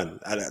Ramadan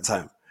at that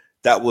time.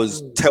 That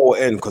was tail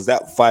end, because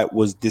that fight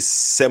was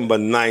December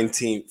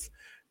 19th,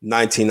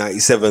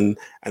 1997.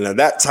 And at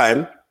that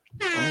time,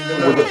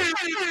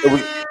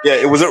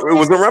 it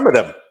wasn't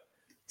Ramadan.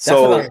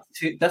 So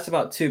that's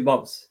about 2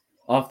 months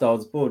after I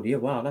was born. Yeah,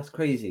 wow, that's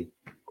crazy.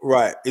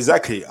 Right,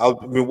 exactly. I've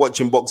been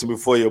watching boxing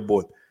before you're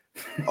born.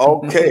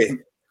 Okay.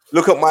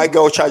 Look at my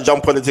girl try to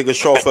jump on and take a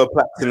chauffeur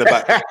plaques in the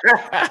back.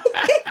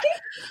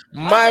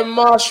 My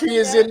Marshy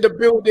is in the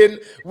building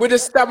with a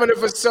stamina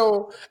for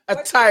soul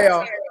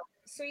attire.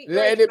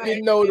 Letting it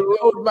be known, the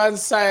roadman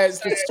science,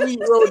 the sweet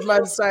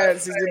roadman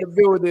science is in the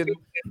building.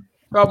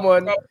 Come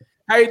on.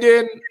 How you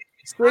doing,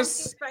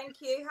 Chris?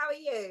 Thank you. How are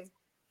you?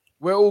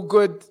 We're all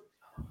good.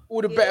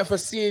 All the better for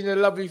seeing your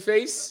lovely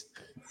face.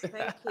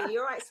 Thank you.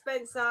 You're right,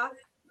 Spencer.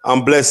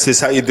 I'm blessed, sis.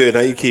 How you doing? How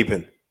you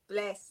keeping?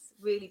 Blessed,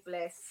 really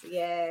blessed.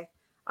 Yeah.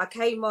 I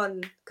came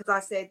on because I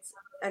said,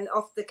 and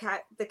off the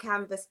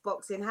canvas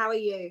boxing. How are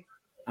you?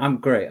 I'm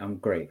great.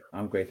 Thank you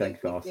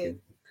for asking.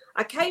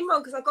 I came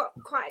on because I got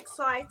quite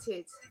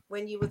excited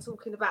when you were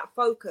talking about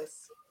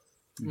focus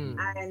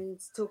and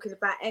talking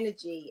about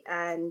energy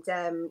and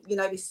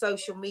this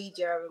social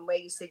media, and where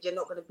you said you're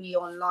not going to be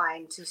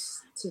online to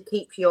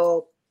keep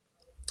your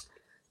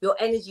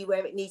energy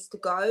where it needs to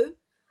go.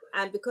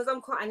 And because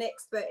I'm quite an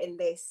expert in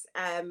this,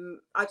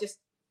 I just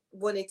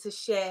wanted to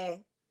share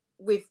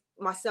with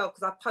myself,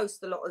 because I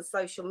post a lot on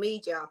social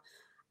media,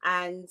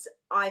 and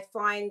I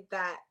find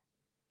that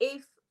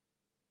if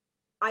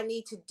I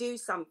need to do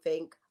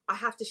something, I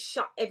have to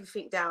shut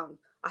everything down.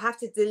 I have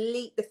to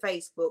delete the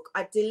Facebook.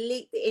 I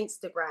delete the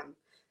Instagram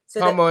so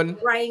that the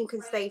brain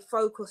can stay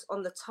focused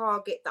on the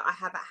target that I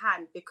have at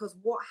hand. Because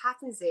what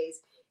happens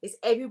is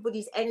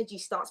everybody's energy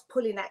starts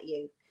pulling at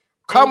you.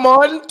 Come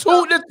on,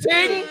 talk the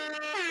thing.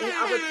 In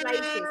other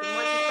places, and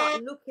once you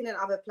start looking at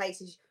other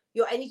places,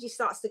 your energy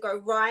starts to go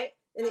right,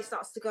 then it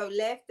starts to go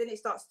left, then it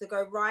starts to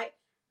go right.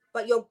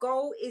 But your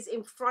goal is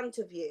in front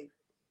of you.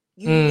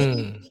 You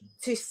need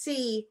to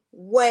see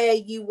where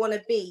you want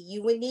to be.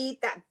 You will need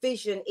that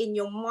vision in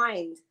your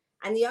mind.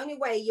 And the only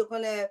way you're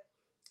going to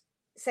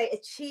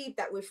achieve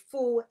that with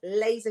full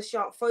laser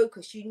sharp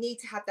focus, you need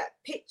to have that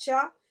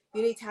picture,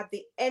 you need to have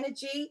the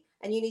energy,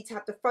 and you need to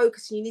have the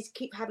focus, and you need to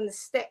keep having the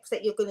steps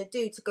that you're going to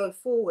do to go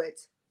forward.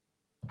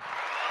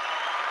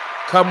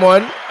 Come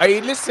on, are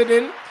you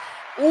listening?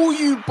 All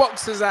you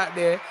boxers out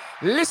there,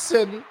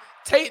 listen,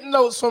 take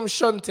notes from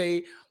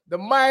Shante, the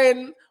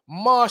mind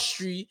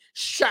mastery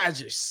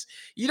strategist.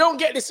 You don't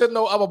get this in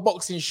no other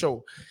boxing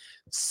show.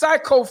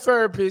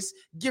 Psychotherapist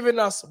giving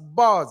us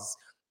bars.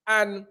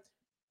 And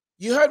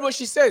you heard what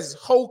she says,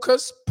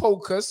 hocus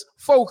pocus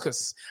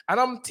focus. And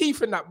I'm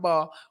teething that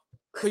bar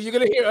because you're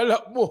going to hear a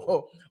lot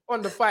more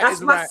on the Fight That's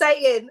Is my Right.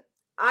 Saying.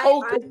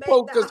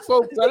 Focus,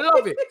 focus. I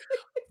love it.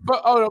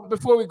 But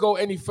before we go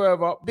any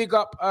further, big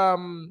up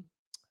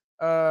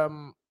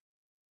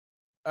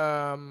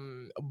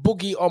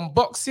Boogie on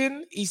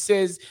boxing. He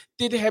says,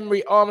 did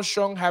Henry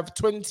Armstrong have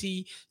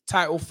 20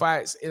 title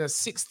fights in a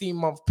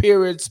 16-month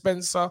period,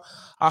 Spencer?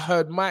 I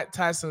heard Mike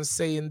Tyson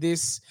saying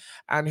this,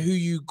 and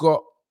who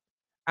got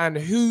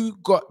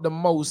the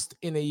most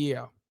in a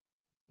year?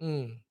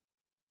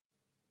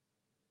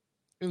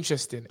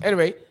 Interesting.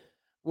 Anyway,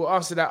 we'll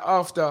answer that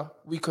after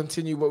we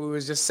continue what we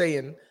were just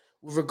saying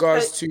with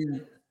regards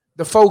to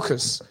the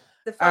focus.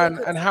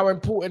 And how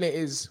important it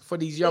is for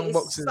these young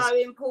boxers. So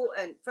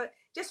important for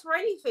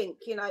anything,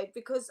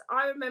 because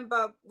I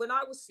remember when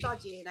I was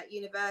studying at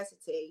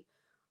university,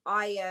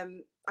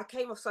 I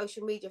came off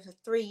social media for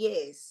 3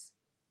 years.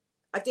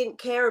 I didn't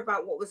care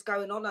about what was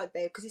going on out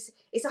there because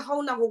it's a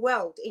whole nother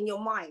world in your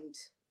mind.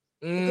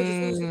 Because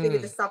it's all to do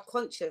with the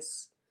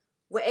subconscious.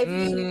 Where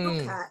everything you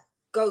look at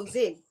goes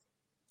in.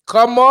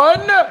 Come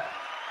on.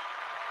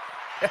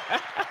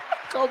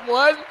 Come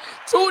on.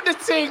 Talk the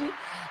thing.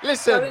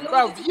 Listen,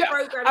 bro,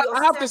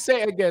 I have to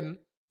say it again.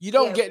 You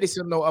don't get this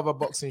in no other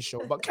boxing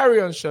show. But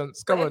carry on,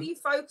 Shants. Come on. Whatever you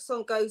focus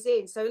on goes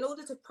in. So in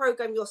order to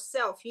program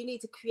yourself, you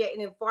need to create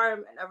an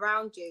environment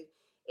around you.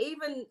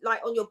 Even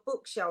like on your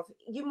bookshelf,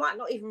 you might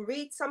not even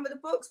read some of the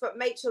books, but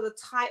make sure the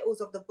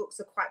titles of the books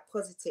are quite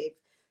positive.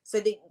 So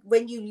that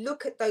when you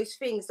look at those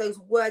things, those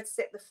words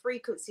set the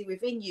frequency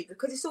within you,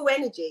 because it's all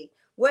energy.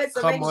 Words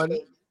are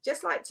energy.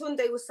 just like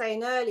Tunde was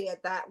saying earlier,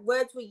 that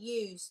words were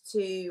used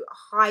to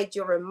hide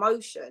your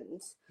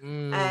emotions,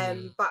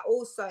 but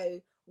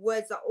also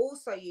words are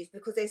also used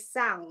because they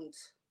sound.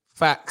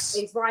 Facts.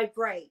 They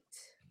vibrate.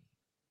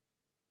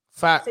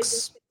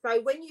 Facts.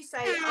 So when you say,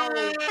 "Oh,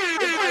 if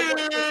I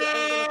want this, it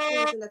ain't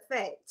gonna cause an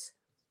effect,"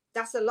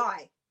 that's a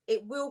lie.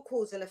 It will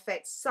cause an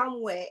effect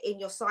somewhere in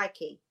your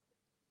psyche,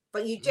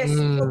 but you just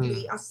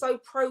probably are so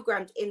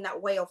programmed in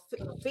that way of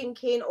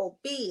thinking or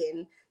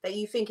being that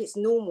you think it's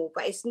normal,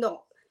 but it's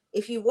not.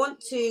 If you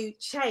want to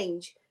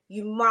change,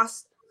 you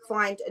must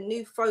find a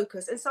new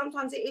focus, and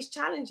sometimes it is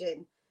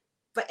challenging.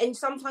 And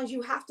sometimes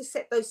you have to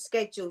set those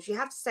schedules. You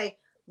have to say,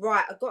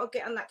 right, I've got to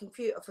get on that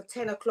computer for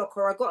 10 o'clock,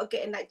 or I've got to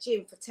get in that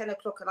gym for 10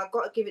 o'clock, and I've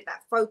got to give it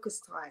that focus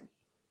time.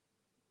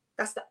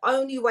 That's the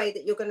only way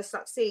that you're going to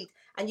succeed.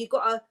 And you've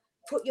got to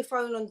put your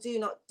phone on do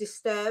not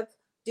disturb,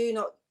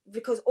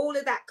 because all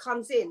of that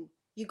comes in.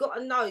 You got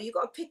to know, you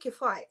got to pick your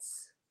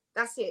fights.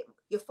 That's it.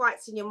 Your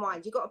fights in your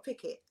mind. You got to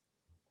pick it.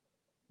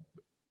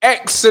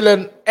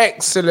 Excellent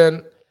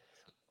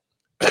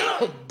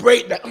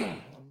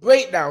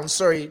breakdown,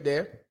 sorry,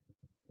 there,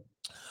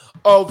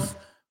 of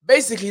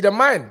basically the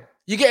mind.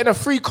 You're getting a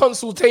free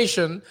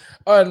consultation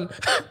on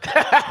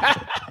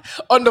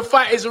on The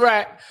Fight Is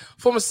Right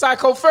from a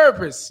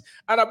psychotherapist,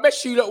 and I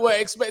bet you lot were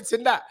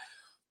expecting that.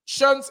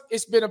 Shunt,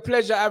 it's been a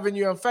pleasure having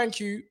you, and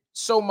thank you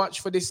so much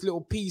for this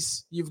little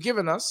piece you've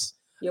given us.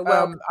 You're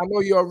welcome. I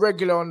know you're a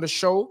regular on the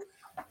show.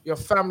 You're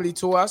family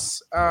to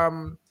us,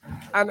 and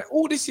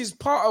all this is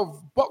part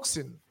of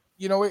boxing.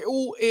 You know,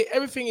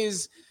 everything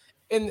is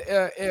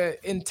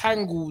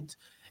entangled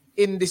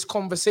in this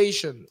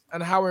conversation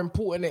and how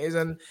important it is,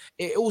 and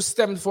it all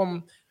stemmed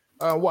from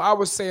what I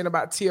was saying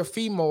about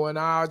Tiafimo, and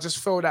I just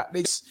felt that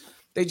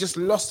they just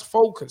lost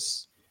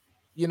focus.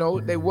 You know,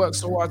 they worked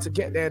so hard to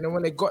get there, and then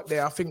when they got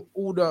there, I think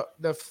all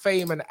the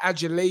fame and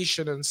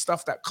adulation and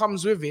stuff that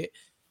comes with it,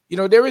 you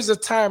know, there is a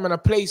time and a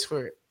place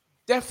for it.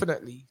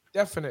 Definitely.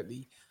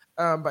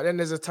 But then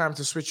there's a time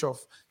to switch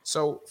off.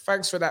 So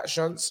thanks for that,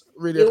 Shunts.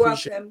 Really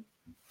appreciate it.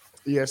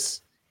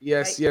 Yes.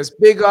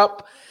 Big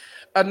up.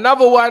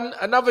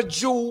 Another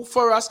jewel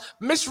for us.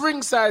 Miss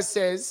Ringside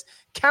says,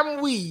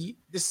 can we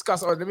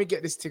discuss, let me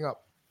get this thing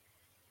up.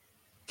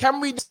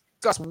 Can we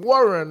discuss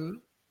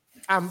Warren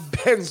and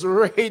Ben's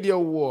radio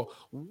war?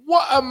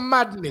 What a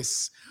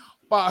madness.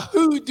 But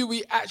who do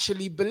we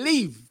actually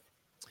believe?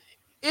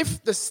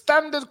 If the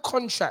standard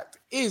contract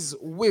is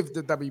with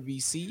the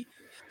WBC,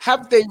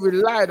 have they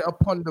relied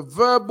upon the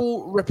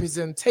verbal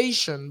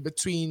representation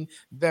between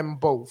them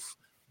both?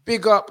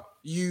 Big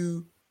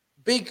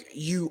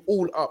you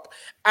all up.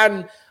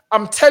 And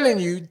I'm telling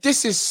you,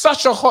 this is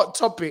such a hot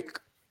topic.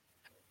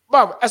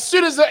 Bruv, as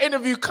soon as the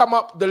interview come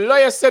up, the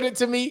lawyer sent it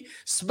to me,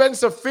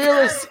 Spencer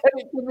Fearon sent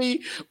it to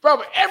me.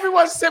 Bruv,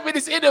 everyone sent me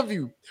this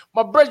interview.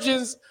 My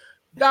brethrens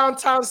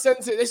downtown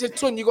sent it. They said,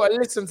 Tun, you got to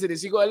listen to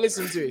this. You got to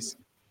listen to this.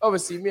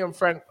 Obviously, me and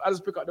Frank, I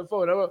just pick up the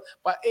phone.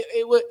 But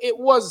it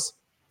was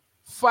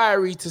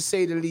fiery, to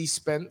say the least,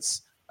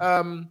 Spence.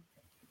 I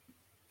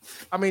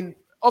mean,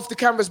 off the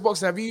canvas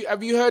boxing,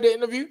 have you heard the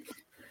interview?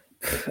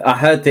 I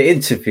heard the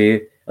interview.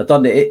 I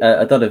done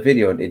a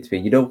video on the interview.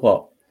 You know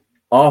what?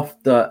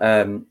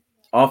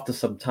 After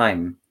some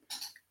time,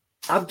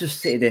 I'm just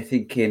sitting there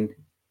thinking,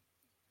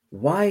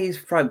 why is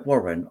Frank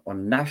Warren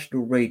on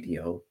national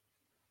radio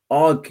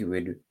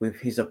arguing with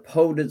his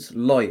opponent's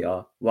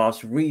lawyer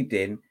whilst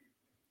reading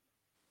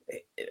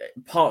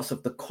parts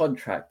of the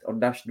contract on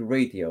national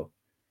radio?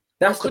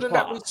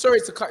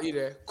 Sorry to cut you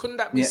there. Couldn't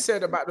that be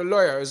said about the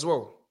lawyer as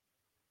well?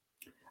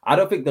 I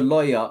don't think the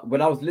lawyer,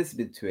 when I was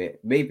listening to it,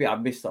 maybe I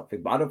missed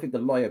something, but I don't think the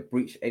lawyer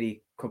breached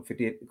any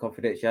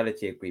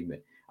confidentiality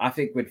agreement. I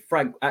think when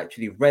Frank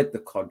actually read the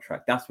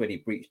contract, that's when he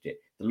breached it.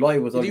 The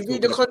lawyer was. Did he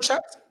read the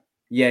contract?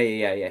 Yeah.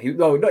 He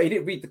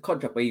didn't read the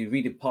contract, but he was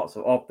reading parts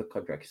of the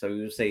contract. So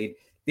he was saying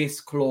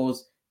this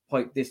clause,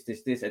 point this,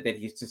 and then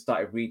he just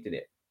started reading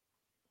it.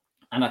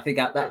 And I think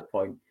at that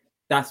point,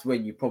 that's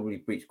when you probably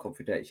breached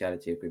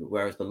confidentiality agreement.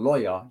 Whereas the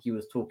lawyer, he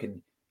was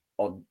talking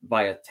on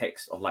via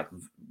text of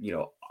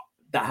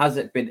that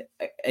hasn't been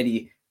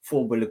any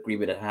formal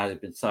agreement that hasn't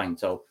been signed.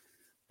 So,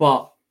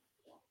 but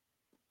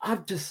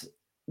do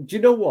you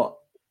know what?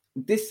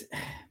 This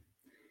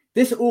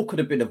all could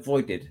have been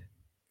avoided,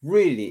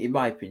 really, in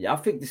my opinion. I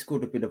think this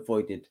could have been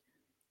avoided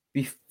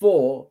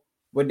before,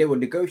 when they were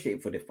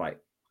negotiating for the fight.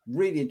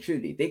 Really and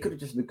truly, they could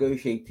have just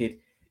negotiated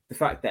the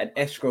fact that an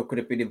escrow could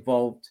have been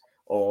involved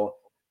or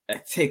a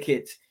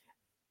ticket.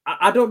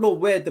 I don't know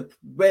where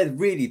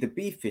really the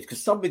beef is,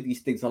 because some of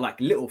these things are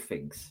like little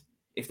things,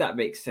 if that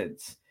makes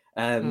sense.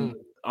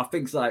 Are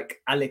things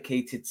like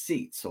allocated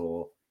seats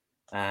or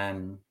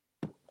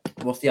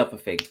what's the other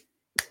thing?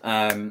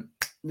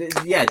 These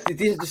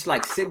are just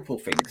like simple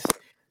things.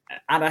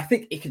 And I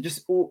think it could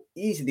just all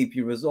easily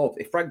be resolved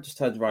if Frank just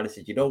turns around and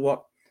says, you know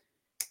what,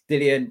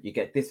 Dillian, you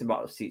get this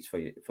amount of seats for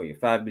your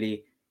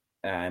family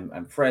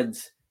and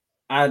friends,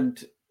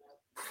 and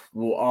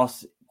we'll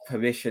ask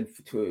permission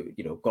to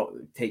go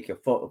take your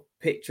photo,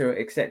 picture,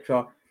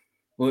 etc.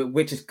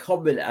 which is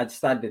common and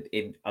standard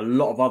in a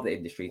lot of other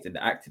industries, in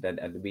the acting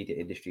and the media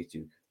industry,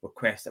 to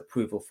request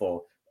approval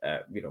for,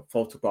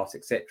 photographs,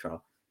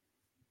 etc.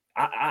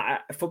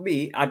 For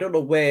me, I don't know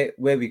where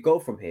we go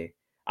from here.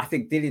 I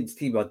think Dillian's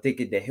team are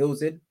digging their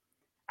heels in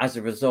as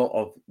a result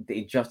of the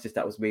injustice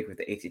that was made with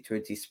the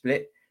 80-20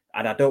 split,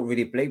 and I don't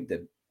really blame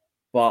them.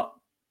 But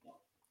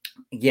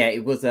yeah,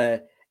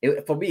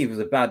 for me, it was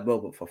a bad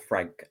moment for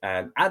Frank,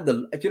 and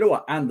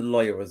the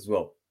lawyer as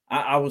well.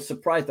 I was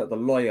surprised that the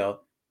lawyer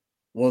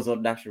was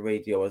on national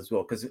radio as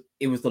well, because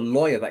it was the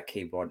lawyer that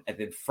came on, and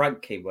then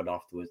Frank came on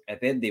afterwards, and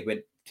then they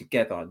went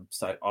together and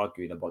started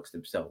arguing amongst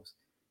themselves.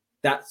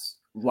 That's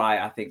why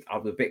I think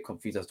I'm a bit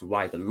confused as to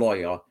why the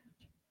lawyer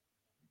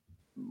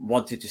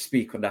wanted to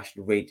speak on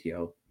national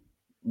radio,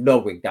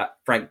 knowing that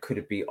Frank could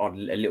have been on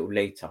a little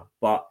later.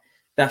 But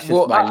that's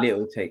just my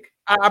little take.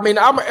 I mean,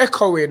 I'm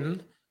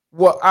echoing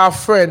what our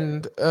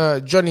friend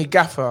Johnny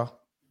Gaffer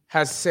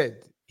has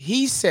said.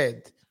 He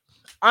said,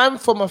 I'm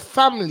from a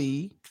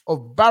family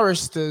of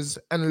barristers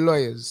and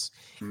lawyers.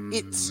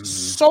 It's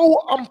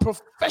so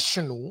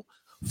unprofessional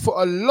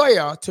for a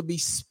lawyer to be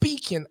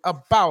speaking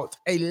about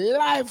a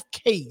live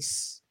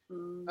case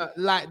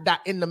like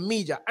that in the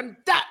media, and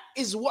that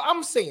is what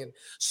I'm saying.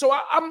 So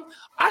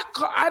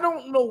I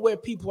don't know where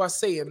people are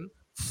saying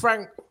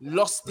Frank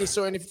lost this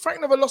or anything.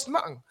 Frank never lost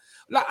nothing.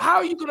 Like, how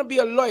are you going to be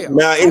a lawyer?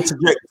 Now,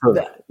 interject.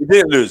 He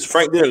didn't lose.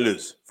 Frank didn't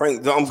lose.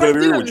 I'm going to be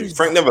real with you.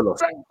 Frank never lost.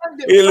 Frank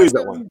he didn't lose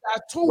that one.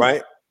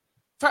 Right?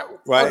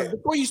 Right.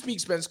 Before you speak,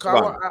 Spence,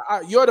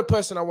 you're the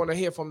person I want to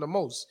hear from the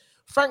most.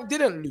 Frank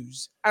didn't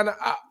lose. And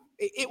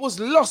it was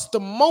lost the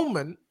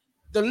moment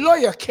the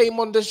lawyer came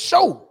on the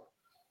show.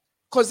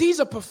 Because he's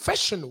a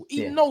professional.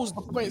 He knows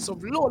the points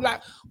of law.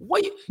 Like,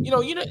 what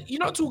you're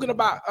not talking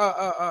about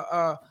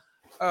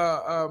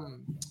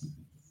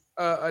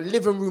a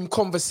living room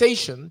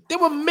conversation. There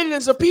were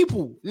millions of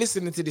people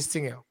listening to this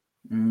thing here.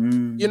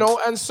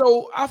 And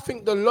so I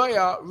think the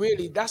lawyer,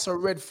 really, that's a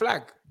red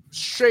flag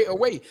straight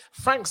away.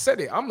 Frank said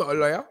it. I'm not a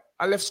lawyer.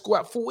 I left school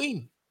at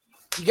 14.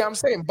 You get what I'm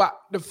saying? But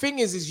the thing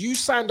is you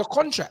signed a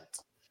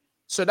contract.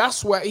 So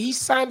that's where he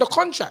signed a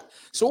contract.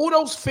 So all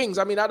those things,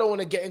 I mean, I don't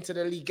want to get into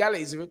the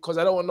legalities of it because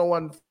I don't want no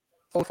one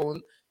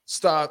phone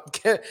start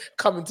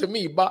coming to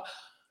me. But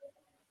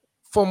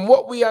from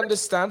what we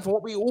understand, from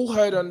what we all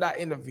heard on that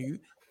interview,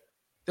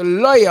 the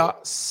lawyer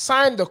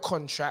signed the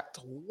contract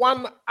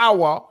 1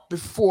 hour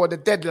before the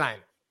deadline.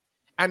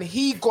 And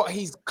he got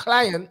his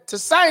client to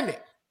sign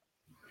it.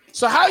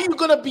 So how are you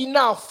going to be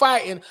now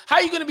fighting? How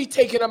are you going to be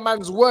taking a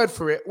man's word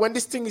for it when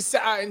this thing is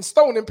set out in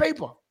stone and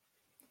paper?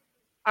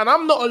 And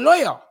I'm not a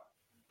lawyer.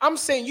 I'm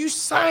saying you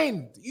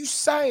signed.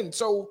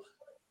 So,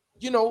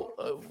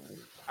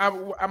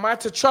 am I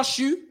to trust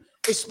you?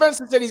 If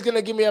Spencer said he's going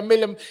to give me $1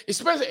 million,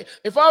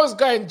 if I was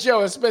going in jail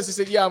and Spencer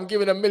said, yeah, I'm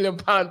giving £1 million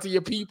to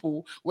your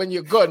people when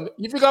you're gone,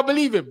 you think I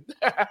believe him?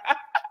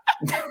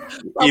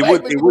 He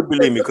would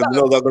believe me because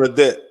he knows I'm going to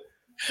do it.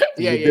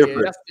 Yeah.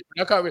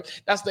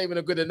 That's not even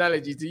a good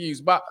analogy to use.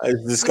 But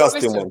it's a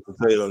disgusting one, to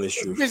tell you the honest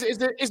truth.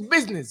 It's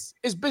business.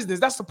 It's business.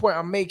 That's the point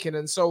I'm making.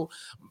 And so,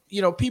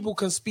 people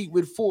can speak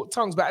with forked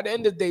tongues, but at the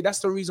end of the day, that's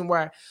the reason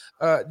why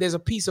there's a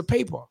piece of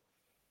paper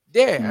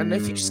there. And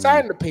if you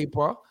sign the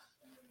paper,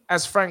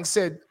 as Frank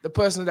said, the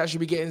person that should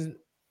be getting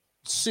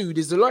sued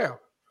is the lawyer.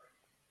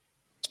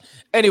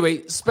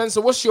 Anyway, Spencer,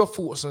 what's your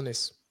thoughts on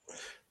this?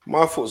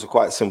 My thoughts are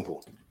quite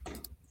simple.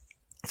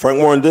 Frank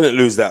Warren didn't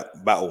lose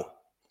that battle.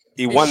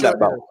 He won that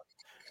battle.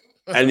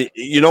 And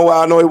you know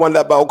why I know he won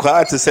that battle? Because I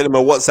had to send him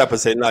a WhatsApp and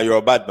say, "No, you're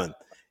a bad man."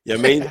 You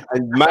know what I mean?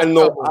 And man,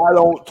 no, I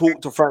don't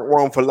talk to Frank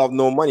Warren for love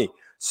nor money.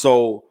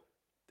 So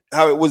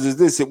how it was is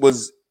this: it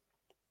was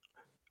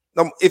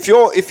if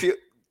you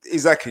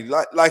exactly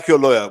like your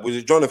lawyer, was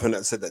it Jonathan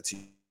that said that to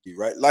you,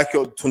 right? Like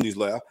your Tundi's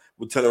lawyer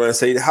would turn around and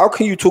say, "How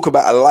can you talk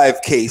about a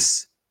live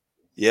case,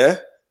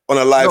 on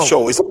a live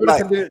show?" It's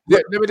like,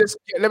 let me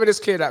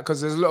just clear that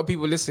because there's a lot of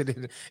people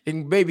listening,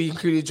 and maybe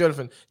including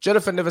Jonathan.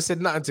 Jonathan never said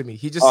nothing to me.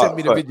 He just sent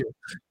me the video.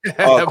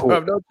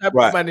 Cool. No type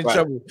of man in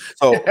trouble.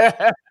 So,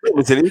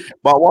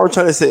 but what I'm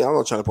trying to say, I'm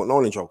not trying to put no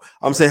one in trouble.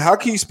 I'm saying, how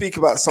can you speak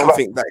about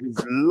something that is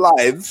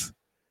live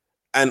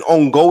and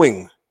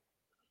ongoing,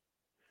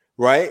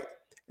 right?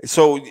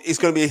 So it's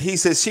going to be a he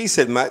said, she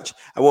said match.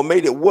 And what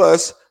made it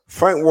worse,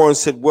 Frank Warren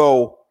said,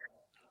 "Well,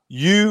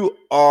 you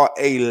are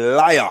a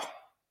liar."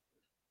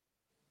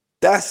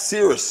 That's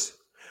serious,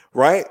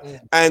 right? Yeah.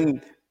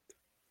 And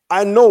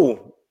I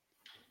know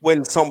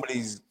when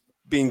somebody's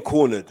being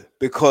cornered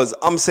because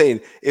I'm saying,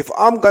 if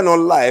I'm going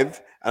on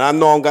live and I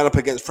know I'm going up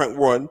against Frank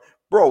Warren,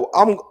 bro,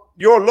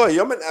 you're a lawyer.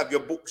 You're meant to have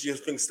your books, your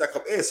things stack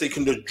up here so you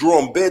can just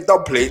draw on bare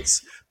dub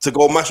plates to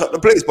go mash up the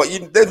place. But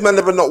this man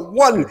never not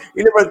one.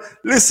 He never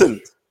listen.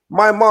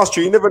 My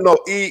master, you never know.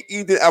 He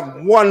didn't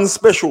have one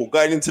special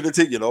going into the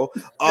thing, But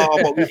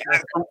we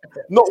had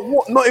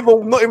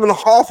not even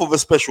half of a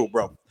special,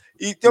 bro.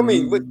 You know what I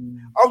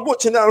mean? I was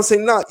watching that and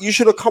saying, "Nah, you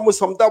should have come with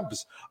some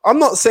dubs." I'm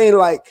not saying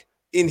like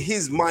in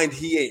his mind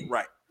he ain't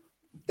right.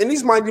 In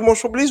his mind, he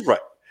most probably is right.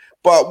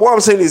 But what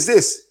I'm saying is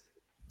this: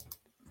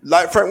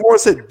 like Frank Warren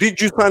said, did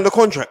you sign the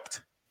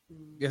contract?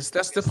 Yes,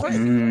 that's the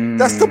point.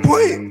 That's the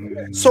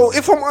point. So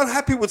if I'm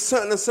unhappy with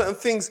certain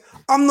things,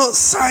 I'm not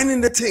signing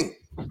the thing.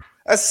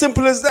 As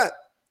simple as that.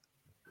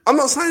 I'm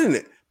not signing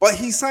it. But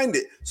he signed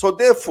it. So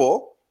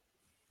therefore,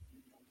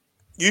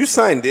 you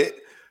signed it.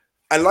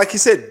 And like you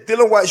said,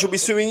 Dylan White should be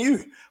suing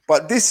you.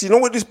 But this, you know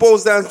what this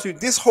boils down to?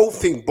 This whole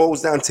thing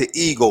boils down to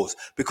egos.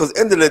 Because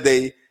end of the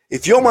day,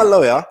 if you're my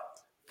lawyer,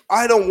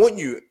 I don't want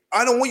you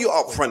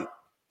up front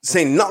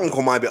saying nothing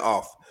on my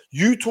behalf.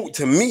 You talk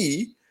to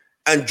me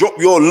and drop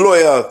your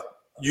lawyer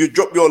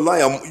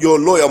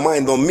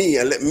mind on me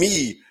and let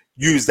me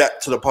use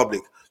that to the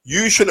public.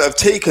 You shouldn't have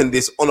taken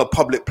this on a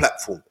public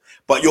platform.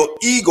 But your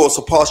ego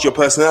surpassed your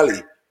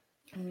personality.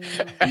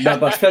 No,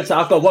 but Spencer,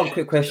 I've got one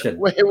quick question.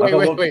 Wait,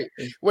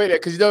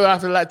 because you don't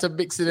have to like to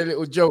mix in the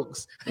little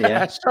jokes.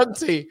 Yeah.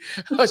 Shante,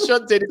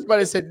 this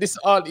man said this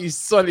aunt is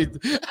solid.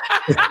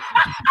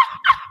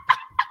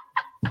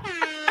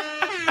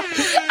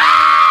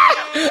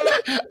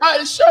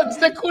 Shuns,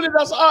 they're calling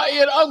us auntie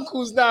and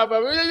uncles now,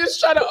 man. They're just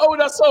trying to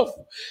own us off.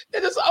 They're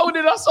just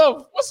owning us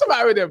off. What's the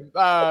matter with them?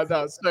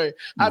 No, sorry.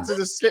 I had to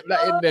just slip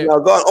that in there. Now,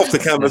 go on off the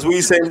canvas. What are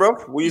you saying, bro?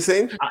 What are you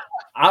saying?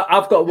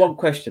 I've got one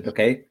question,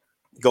 okay?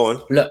 Go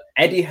on. Look,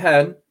 Eddie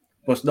Hearn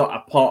was not a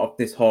part of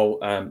this whole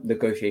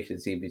negotiation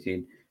scene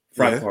between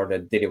Frank Warren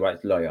and Dillian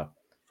White's lawyer.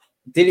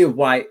 Dillian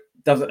White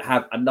doesn't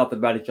have another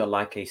manager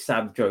like a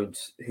Sam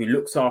Jones who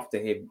looks after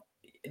him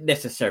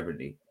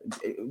necessarily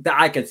that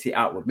I can see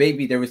outward.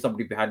 Maybe there is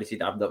somebody behind the scene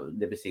that I've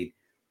never seen.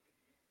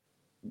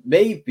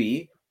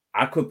 Maybe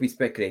I could be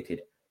speculating,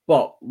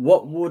 but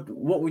what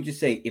would you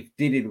say if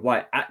Dillian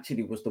White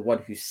actually was the one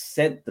who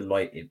sent the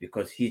lawyer in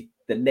because he's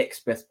the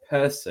next best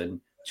person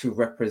to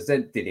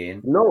represent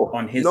Dillian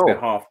on his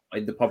behalf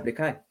in the public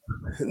eye?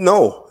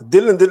 No,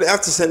 Dylan didn't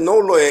have to send no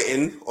lawyer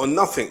in or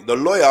nothing. The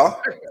lawyer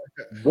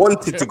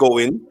wanted to go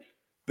in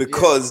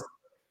because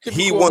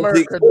he wanted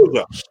the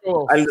exposure.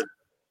 Sure. And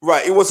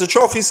right, it was a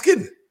trophy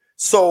skin.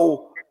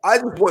 So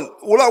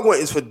all I want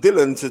is for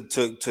Dylan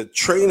to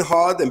train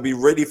hard and be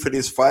ready for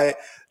this fight.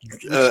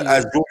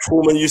 As George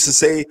Foreman used to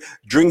say,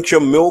 drink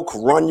your milk,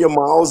 run your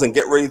miles, and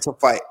get ready to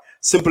fight.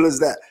 Simple as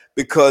that.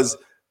 Because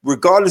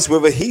regardless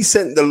whether he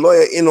sent the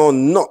lawyer in or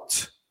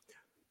not,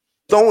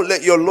 don't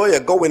let your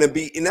lawyer go in and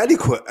be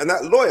inadequate. And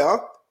that lawyer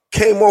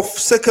came off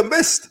second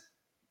best.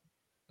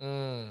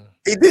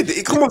 He did.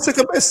 He came off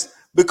second best.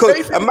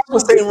 Because a man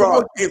was saying,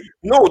 right,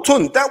 no,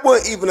 Tun, that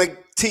weren't even a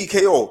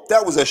TKO.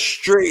 That was a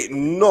straight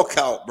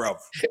knockout, bruv.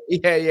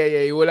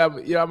 Yeah. Well,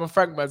 I'm a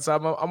Frank man, so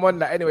I'm on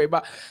that anyway.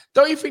 But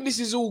don't you think this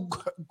is all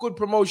good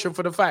promotion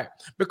for the fight?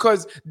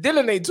 Because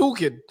Dylan ain't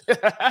talking.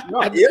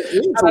 No, and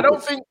I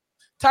don't think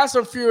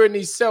Tyson Fury and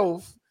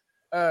himself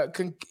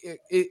can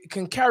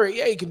carry.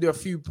 Yeah, he can do a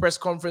few press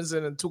conferences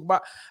and talk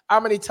about how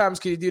many times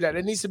can he do that.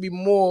 There needs to be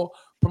more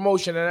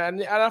promotion,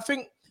 and I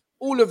think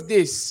all of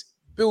this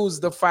builds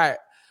the fight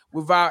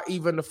without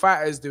even the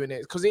fighters doing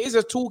it, because it is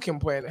a talking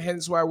point.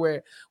 Hence why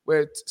we're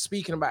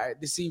speaking about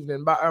it this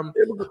evening. But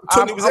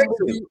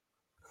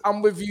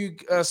I'm with you,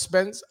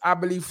 Spence. I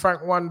believe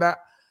Frank won that.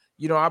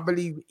 You know, I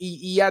believe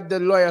he had the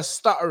lawyer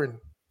stuttering.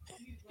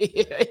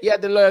 He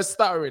had the lawyer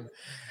stuttering,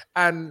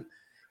 and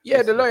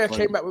yeah, the lawyer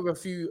came back with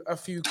a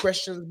few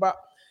questions, but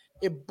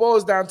it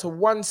boils down to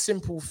one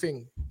simple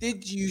thing: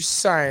 did you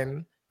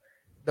sign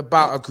the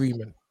bout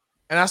agreement?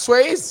 And that's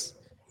what it is.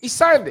 He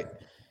signed it.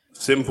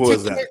 Simple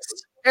as that.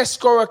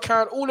 Escrow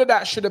account, all of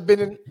that should have been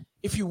in,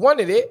 if you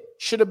wanted it,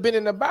 should have been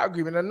in the bout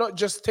agreement and not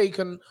just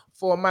taken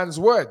for a man's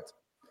word,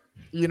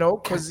 you know,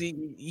 because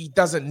he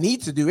doesn't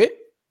need to do it.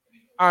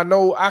 I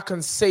know I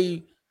can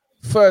say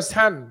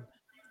firsthand,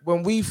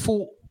 when we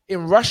fought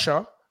in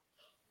Russia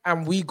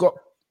and we got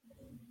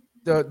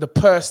the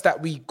purse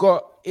that we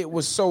got, it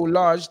was so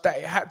large that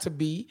it had to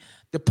be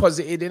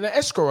deposited in an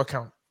escrow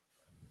account.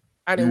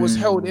 And it was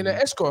held in an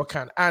escrow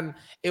account. And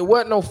it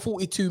weren't no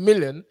 42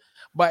 million,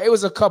 but it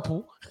was a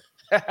couple.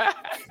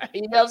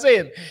 You know what I'm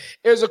saying?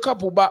 It was a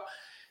couple, but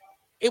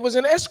it was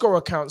an escrow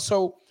account.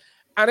 So,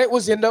 and it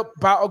was in the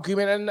bout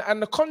agreement and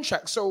the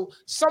contract. So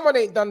someone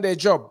ain't done their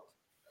job.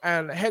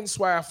 And hence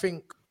why I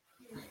think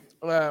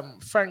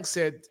Frank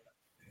said,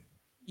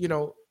 you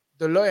know,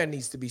 the lawyer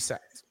needs to be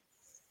sacked.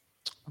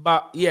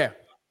 But yeah,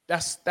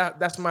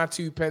 that's my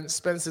 2 pence.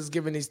 Spencer's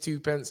giving his 2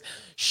 pence.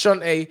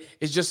 Shante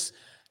is just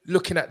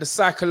looking at the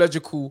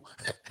psychological.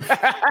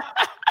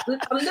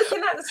 I'm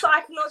looking at the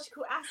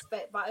psychological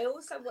aspect, but I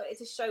also wanted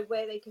to show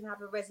where they can have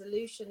a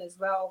resolution as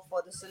well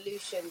for the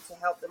solution to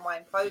help the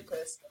mind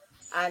focus.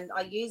 And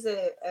I use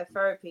a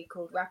therapy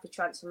called rapid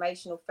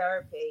transformational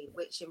therapy,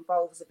 which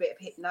involves a bit of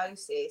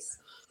hypnosis.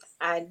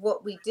 And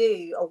what we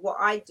do, or what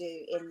I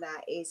do in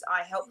that, is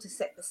I help to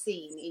set the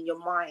scene in your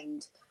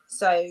mind.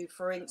 So,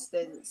 for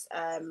instance,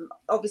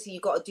 obviously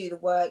you've got to do the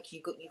work.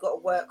 You got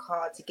to work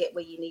hard to get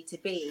where you need to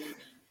be.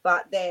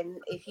 But then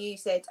if you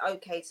said,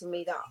 okay, to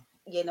me that,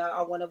 you know,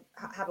 I want to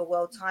have a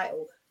world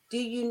title, do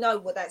you know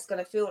what that's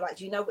going to feel like?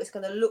 Do you know what it's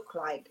going to look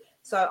like?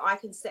 So I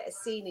can set a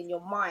scene in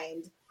your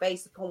mind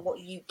based upon what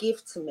you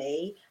give to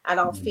me, and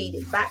I'll feed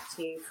it back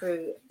to you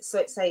through,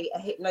 so say, a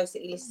hypnosis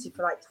elicited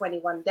for like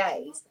 21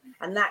 days.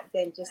 And that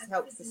then just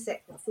helps to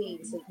set the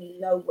scene so you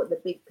know what the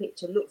big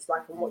picture looks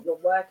like and what you're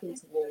working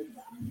towards.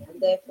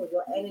 And therefore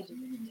your energy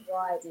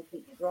drives and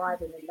keeps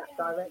driving in that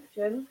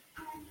direction.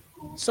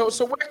 So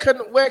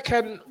where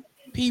can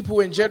people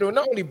in general,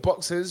 not only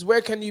boxers,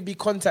 where can you be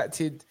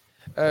contacted?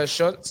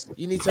 Shots.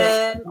 You need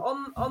to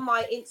on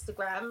my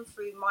Instagram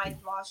through Mind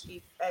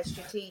Mastery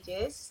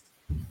Strategist.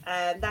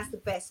 That's the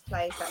best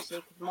place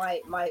actually, because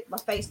my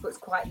Facebook's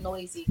quite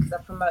noisy because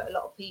I promote a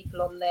lot of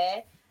people on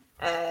there.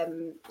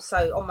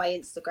 So on my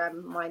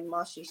Instagram, Mind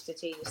Mastery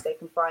Strategist, they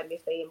can find me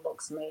if they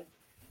inbox me.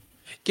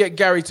 Get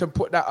Gary to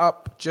put that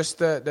up, just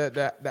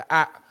the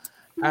app,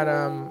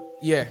 and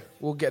yeah,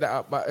 we'll get that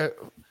up. But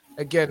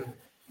again,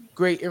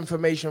 great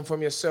information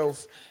from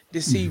yourself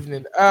this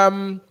evening.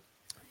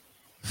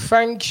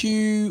 Thank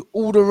you,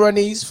 all the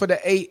runnies, for the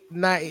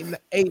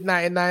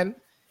 $8.99.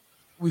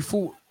 We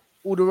thought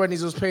all the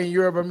runnies was playing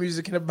Yoruba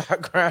music in the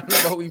background,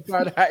 but we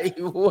found out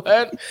he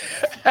weren't.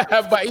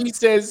 But he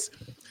says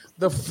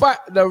the fight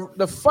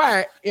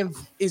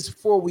is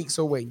 4 weeks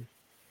away.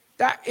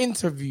 That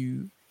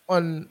interview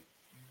on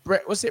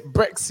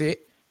Brexit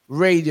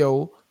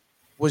radio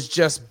was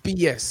just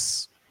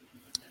BS.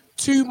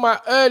 To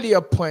my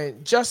earlier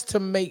point, just to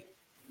make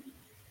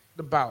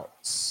the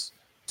bouts,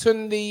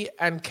 Tundi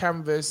and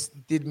Canvas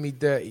did me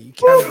dirty.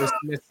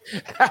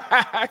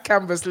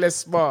 Canvas less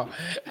smart.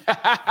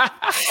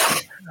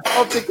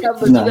 Of the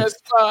Canvas less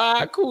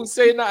smart. Cool,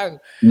 say nothing.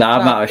 I'm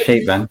out of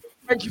shape, man.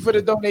 Thank you for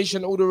the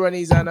donation, all the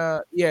runnies, and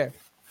yeah,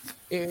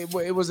 it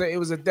was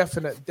a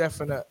definite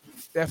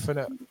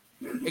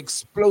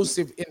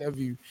explosive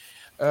interview,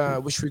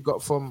 which we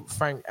got from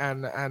Frank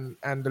and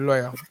the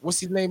lawyer. What's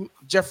his name?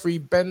 Jeffrey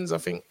Benz, I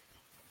think.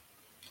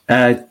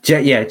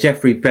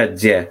 Jeffrey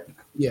Benz. Yeah.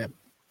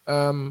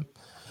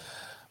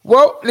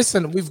 Well,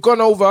 listen, we've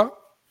gone over.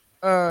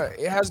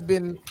 It has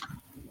been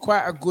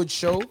quite a good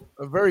show,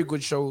 a very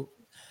good show.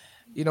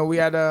 You know, we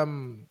had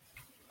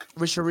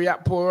Richard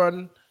RIAKPORHE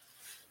on,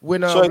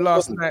 winner of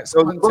last night's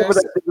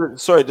contest.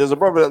 There's a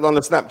brother that done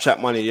the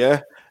Snapchat money, yeah?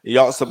 He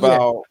asked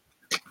about...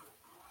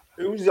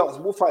 Who's he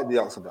asked? What fight did he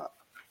ask about?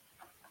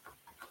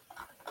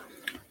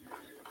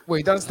 Wait,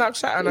 he done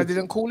Snapchat and I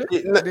didn't call it?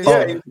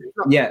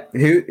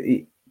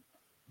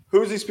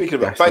 Who's he speaking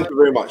about? Thank you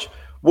very much.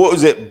 What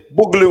was it?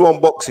 Boogaloo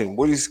Unboxing.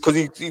 What is, because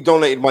he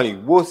donated money.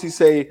 What does he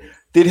say?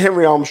 Did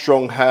Henry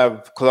Armstrong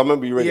have? Because I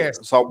remember you read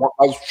it. So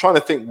I was trying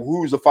to think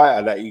who was the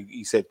fighter that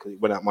he said, because it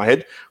went out of my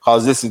head. I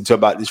was listening to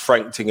about this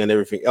Frank thing and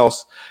everything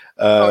else.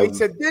 He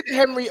said, did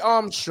Henry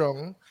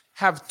Armstrong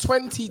have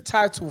 20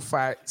 title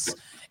fights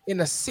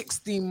in a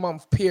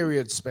 16-month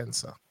period,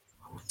 Spencer?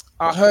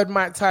 I heard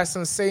Mike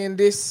Tyson saying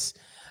this,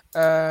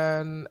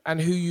 and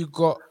who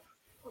got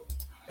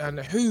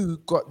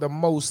the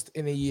most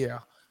in a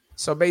year.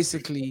 So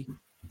basically,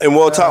 in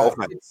world title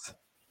fights.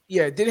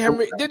 Yeah, did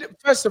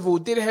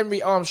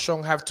Henry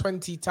Armstrong have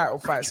 20 title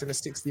fights in a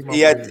 60-month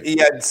period? He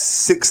had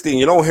 16.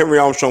 You know, Henry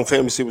Armstrong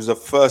famously was the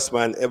first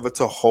man ever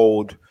to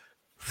hold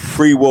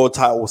 3 world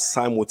titles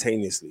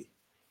simultaneously.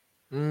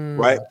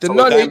 Right? The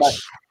knowledge.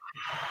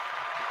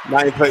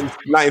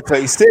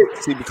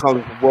 1936, he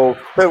becomes world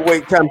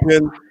featherweight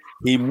champion.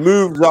 He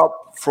moves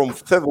up from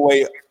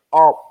featherweight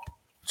up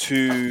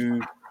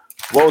to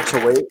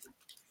welterweight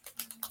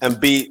and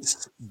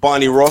beats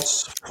Barney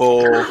Ross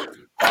for the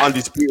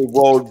undisputed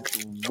world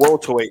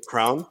welterweight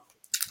crown.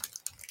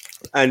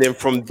 And then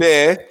from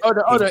there...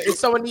 Hold on. Is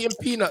someone eating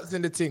peanuts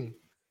in the thing?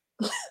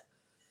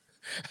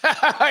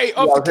 Hey,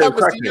 off the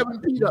camera, you having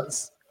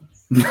peanuts?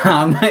 I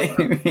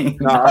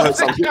heard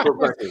some people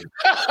cracking.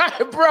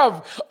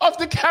 Bruv, off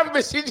the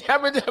canvas, you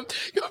having them.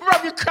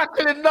 Bruv, you're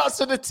crackling nuts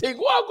on the thing.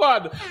 What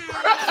on?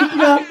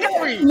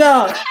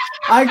 No,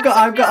 I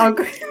got.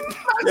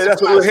 Yeah,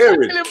 that's what we're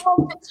hearing.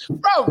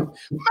 Bro,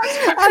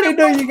 I didn't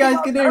know you guys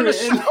could hear it.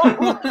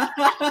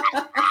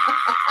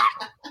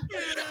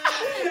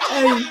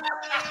 Hey,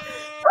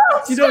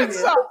 you know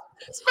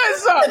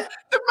Spencer,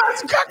 the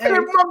man's cracking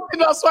and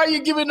bumping us while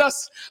you're giving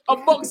us a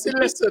boxing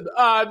lesson.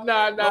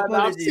 Nah.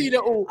 I've seen it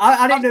all.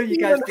 I didn't know you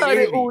guys could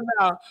hear it all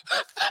now.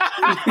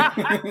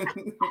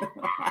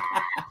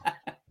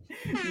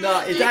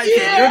 No, it's actually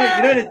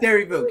you know the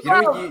dairy milk. You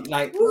know you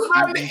like.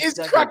 Man is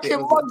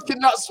cracking monkey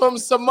nuts from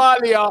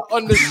Somalia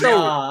on the show.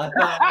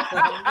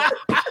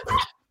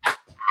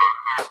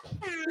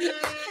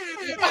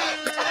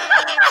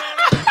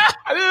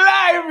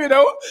 Live, you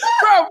know,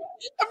 bro.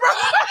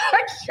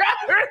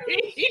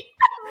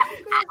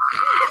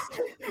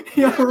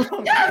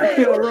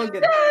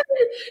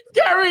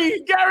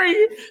 Gary,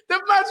 the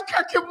man's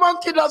cracking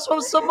monkey nuts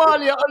from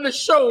Somalia on the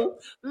show,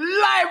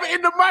 live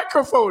in the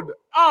microphone.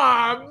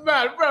 Man,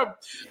 bro. I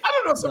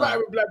don't know what's the matter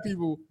with black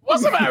people.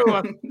 What's the matter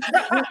with us?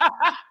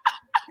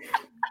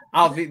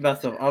 I'll beat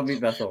myself.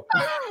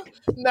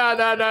 No.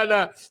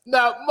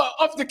 Now,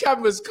 off the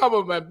cameras, come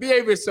on, man.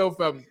 Behave yourself,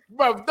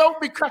 Bro, don't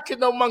be cracking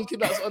no monkey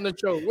nuts on the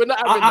show. We're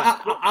not having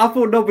that. I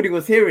thought nobody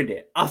was hearing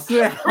it. I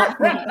swear.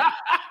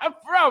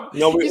 Bro,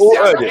 No, we all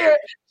heard it.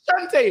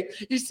 Shante,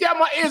 you see how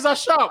my ears are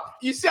sharp?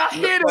 You see, I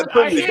hear them.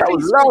 That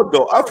was loud,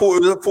 though. I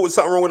thought it was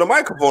something wrong with the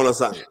microphone or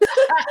something.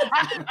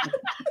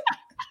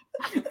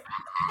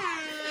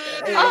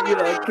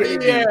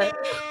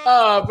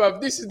 Bro,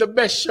 this is the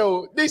best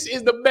show. This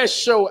is the best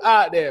show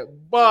out there,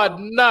 but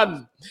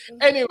none.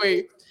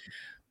 Anyway,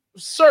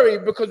 sorry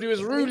because we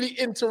was really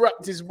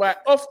interrupted by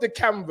off the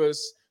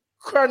canvas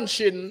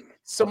crunching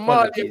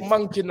Somali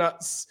monkey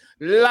nuts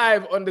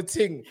live on the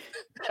thing.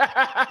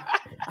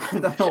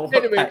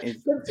 Anyway,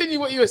 continue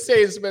what you were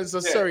saying, Spencer.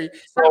 Yeah. Sorry,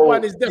 that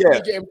one is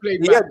definitely getting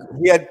played back.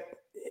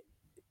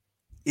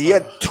 He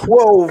had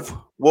 12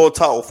 world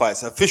title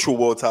fights, official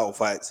world title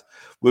fights,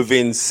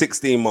 within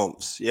 16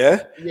 months.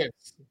 Yeah. Yes.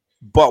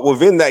 But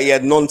within that, he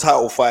had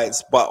non-title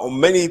fights. But on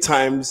many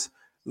times,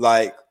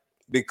 like,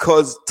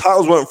 because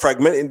titles weren't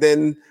fragmented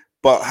then,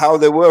 but how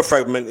they were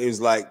fragmented is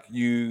like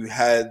you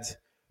had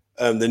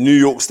the New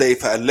York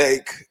State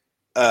Athletic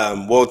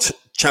World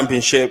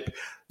Championship.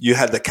 You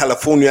had the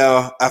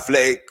California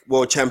Athletic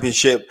World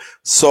Championship.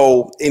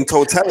 So in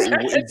totality,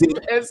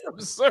 I'm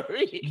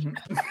sorry.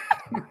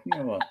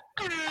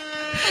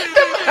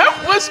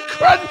 That was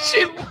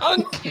crunching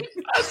monkey.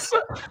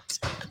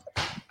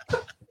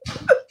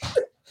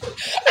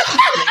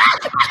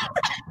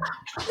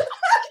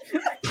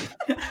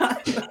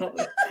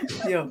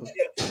 Yo.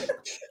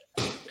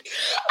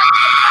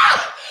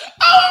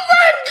 Oh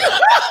my God!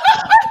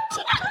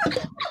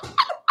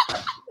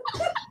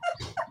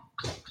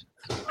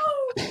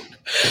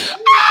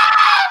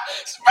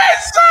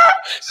 Spencer!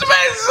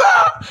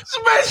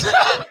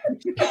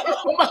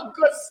 Oh my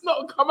God, snot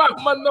come out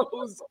my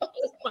nose. Oh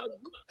my God.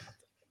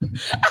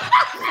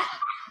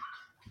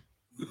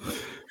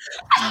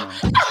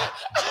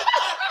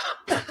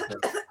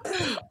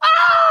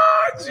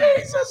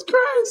 Jesus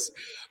Christ.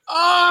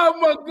 Oh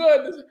my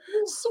God.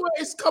 Sweat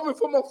is coming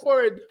from my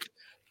forehead.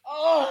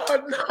 Oh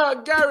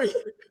no, Gary.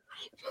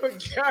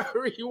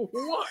 Gary,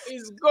 what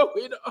is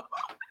going on?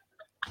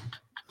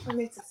 I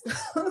need to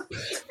stop.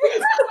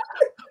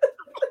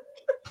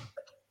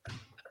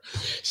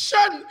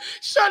 Sean,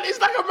 it's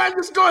like a man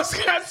just go on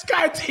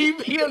Sky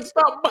TV and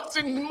start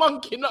busting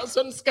monkey nuts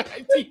on Sky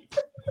TV.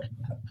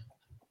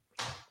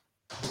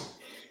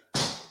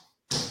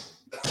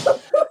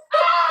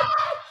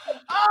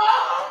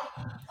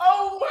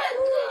 Oh my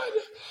God.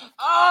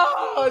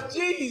 Oh,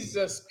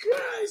 Jesus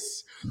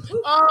Christ.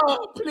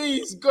 Oh,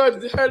 please,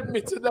 God, help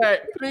me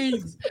tonight.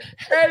 Please,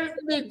 help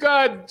me,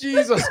 God,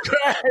 Jesus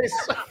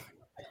Christ.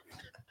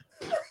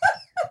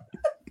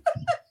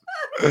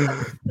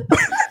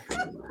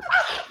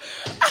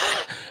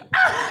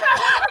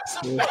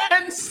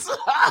 Spencer!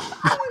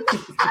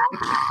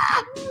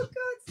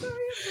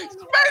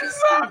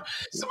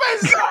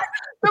 Spencer!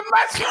 The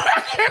match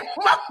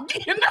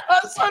monkey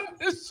nuts on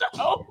the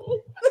show.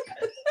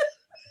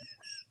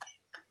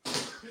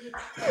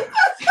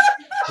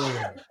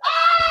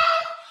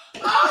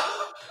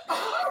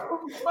 Oh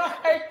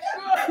my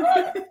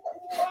God!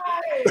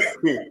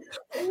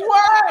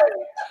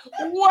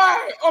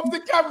 Why? Off the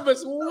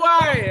canvas?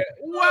 Why?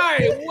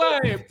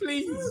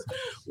 Please.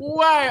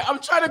 Why? I'm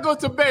trying to go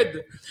to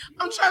bed.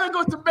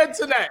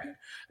 Tonight.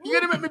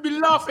 You're gonna make me be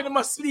laughing in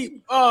my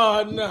sleep.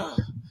 Oh no.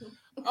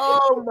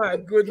 Oh my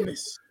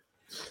goodness.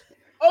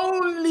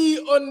 Only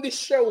on this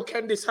show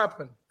can this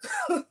happen.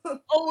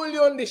 Only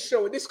on this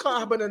show. This can't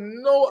happen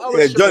on no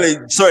other show.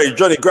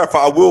 Johnny Grappa,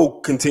 I will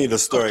continue the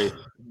story.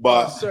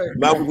 But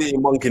man was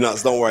eating monkey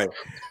nuts, don't worry.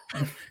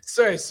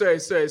 Sorry.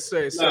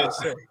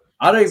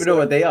 I don't even know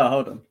what they are.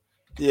 Hold on.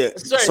 Yeah.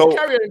 Sorry,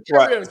 carry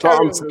on.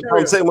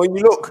 I'm saying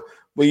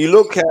when you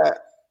look at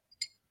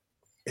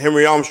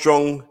Henry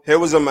Armstrong, here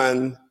was a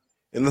man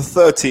in the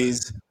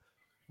 30s,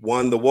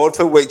 won the World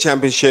Featherweight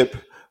Championship,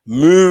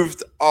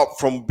 moved up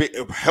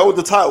held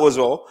the title as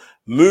well,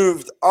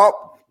 moved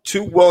up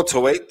to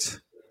welterweight,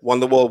 won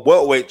the World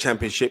Welterweight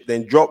Championship,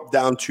 then dropped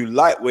down to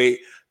lightweight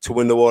to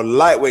win the World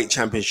Lightweight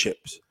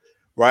Championships,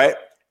 right?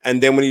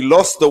 And then when he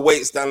lost the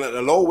weights down at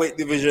the lower weight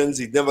divisions,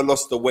 he never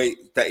lost the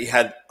weight that he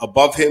had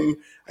above him,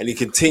 and he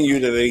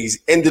continued, and then he's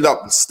ended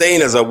up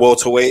staying as a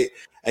welterweight,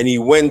 and he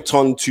went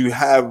on to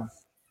have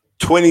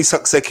 20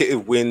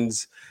 consecutive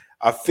wins.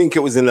 I think it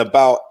was in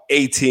about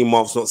 18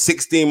 months, not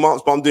 16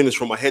 months, but I'm doing this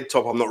from my head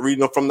top. I'm not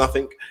reading off from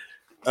nothing.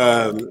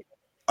 I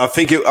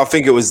think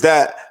it was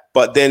that.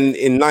 But then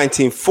in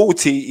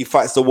 1940, he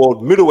fights the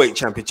world middleweight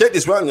champion. Check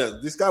this right now.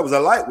 This guy was a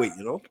lightweight,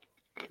 you know.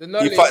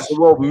 He fights the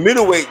world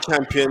middleweight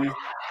champion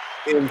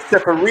in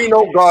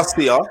Seferino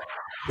Garcia,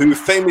 who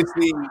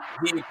famously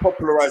he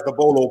popularized the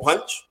bolo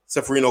punch.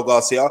 Seferino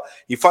Garcia.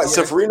 He fights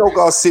Seferino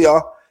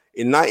Garcia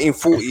in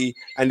 1940,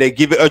 and they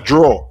give it a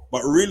draw.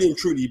 But really and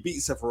truly, he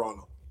beat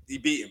Seferino. He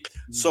beat him.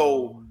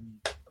 So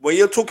when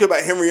you're talking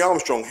about Henry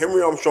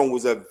Armstrong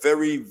was a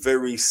very,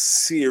 very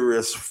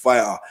serious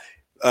fighter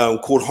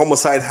called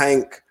Homicide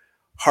Hank,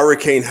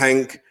 Hurricane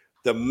Hank,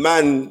 the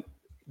man,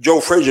 Joe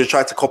Frazier,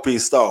 tried to copy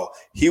his style.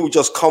 He would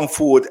just come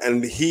forward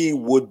and he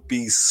would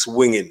be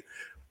swinging.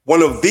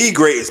 One of the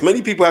greatest,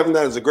 many people have him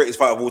down as the greatest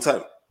fighter of all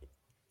time.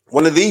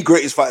 One of the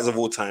greatest fighters of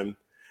all time,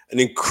 an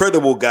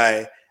incredible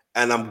guy.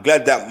 And I'm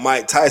glad that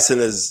Mike Tyson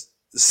has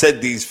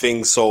said these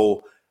things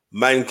so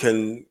man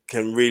can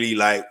really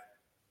like,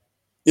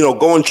 you know,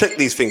 go and check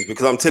these things,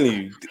 because I'm telling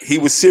you, he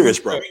was serious,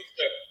 bro.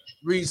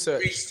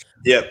 Research.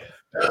 Yep.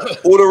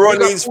 All the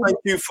Ronnies, thank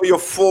you for your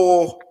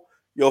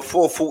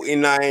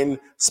 449.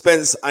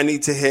 Spence, I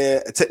need to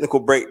hear a technical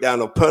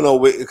breakdown of Pernell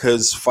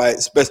Whitaker's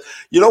fights. Best.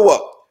 You know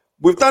what?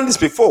 We've done this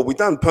before. We've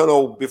done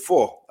Pernell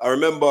before. I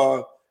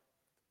remember,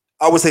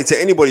 I would say to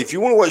anybody, if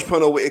you want to watch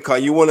Pernell Whitaker,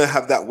 you want to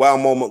have that wow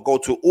moment, go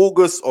to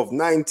August of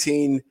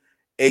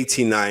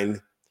 1989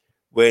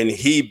 when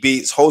he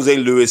beats Jose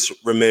Luis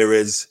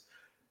Ramirez.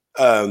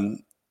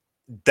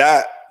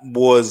 That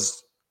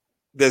was,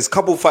 there's a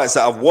couple fights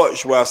that I've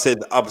watched where I've said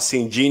I've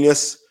seen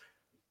genius.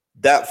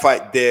 That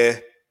fight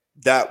there,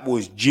 that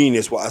was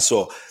genius what I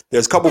saw.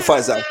 There's a couple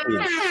fights that I've seen.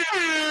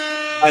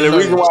 And the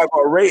reason why I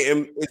got to rate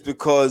him is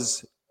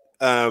because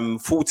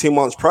 14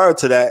 months prior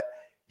to that,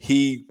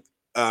 he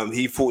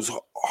fought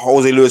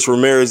Jose Luis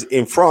Ramirez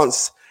in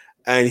France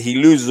and he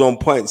loses on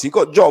points. He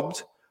got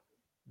jobbed,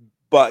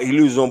 but he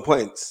loses on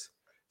points.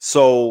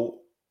 So,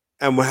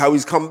 and how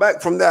he's come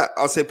back from that,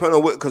 I'll say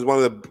Pernell Whitaker is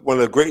one of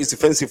the greatest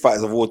defensive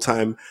fighters of all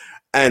time.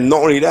 And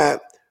not only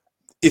that,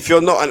 if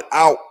you're not an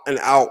out and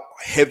out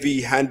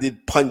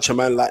heavy-handed puncher,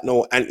 man, like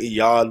no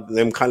anti-yard,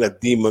 them kind of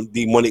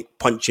demonic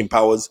punching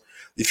powers,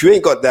 if you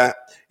ain't got that,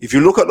 if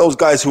you look at those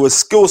guys who are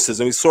skillsers,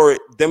 and we saw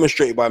it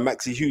demonstrated by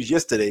Maxi Hughes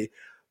yesterday,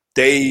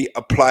 they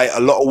apply a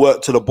lot of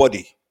work to the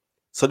body.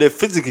 So they're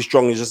physically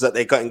strong, it's just that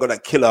they got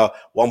that killer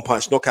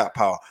one-punch knockout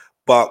power.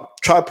 But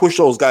try push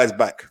those guys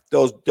back.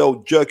 They'll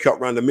jerk you up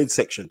around the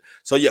midsection.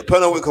 So yeah,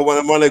 Pernell Whitaker, one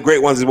of the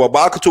great ones as well. But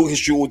I could talk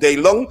history all day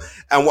long.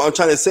 And what I'm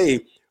trying to say,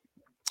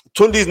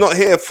 Tundi's not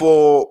here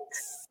for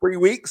 3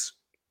 weeks.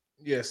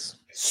 Yes.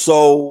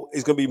 So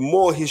it's going to be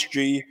more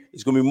history.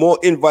 It's going to be more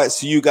invites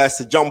to you guys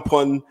to jump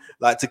on,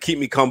 like to keep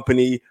me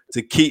company,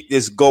 to keep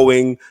this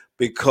going,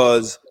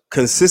 because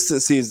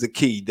consistency is the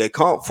key. They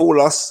can't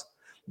fool us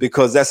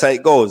because that's how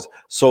it goes.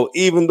 So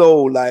even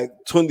though like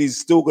Tundi's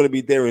still going to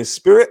be there in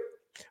spirit,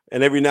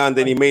 and every now and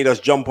then he made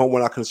us jump on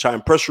when I can try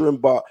and pressure him.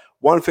 But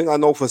one thing I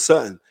know for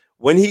certain,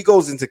 when he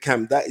goes into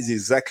camp, that is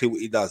exactly what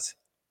he does.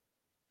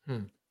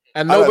 And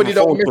nobody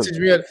don't message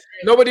me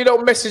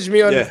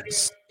on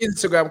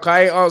Instagram because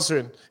I ain't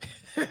answering.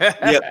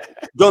 Yeah,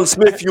 John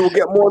Smith, you will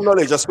get more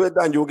knowledge. I swear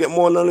down, you will get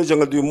more knowledge. I'm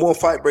gonna do more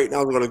fight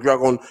breakdowns. I'm gonna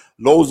drag on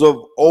loads of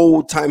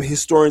old time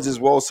historians as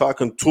well, so I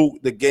can talk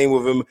the game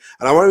with him.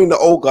 And I'm running the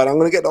old guard. I'm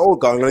gonna get the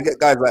old guard. I'm gonna get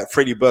guys like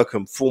Freddie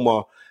Burkham,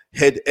 former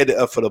head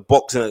editor for the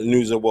boxing and the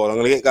news of the world. I'm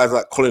going to get guys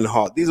like Colin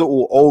Hart. These are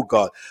all old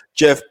guard.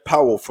 Jeff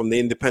Powell from the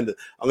Independent.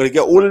 I'm going to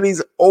get all of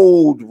these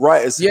old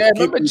writers. Yeah,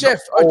 remember Jeff?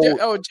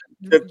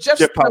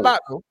 Jeff's still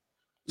about, though.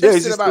 Yeah,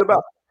 he's still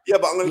about. Yeah,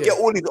 but I'm going to get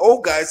all these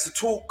old guys to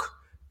talk.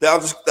 I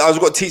was got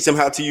to teach them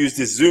how to use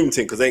this Zoom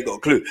thing because they ain't got a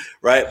clue,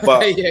 right?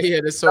 But yeah,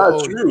 that's so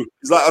old. True.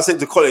 It's like I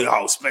said to Colin,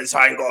 Spencer,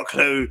 I ain't got a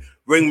clue.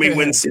 Ring me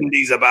when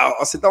Cindy's about.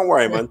 I said, don't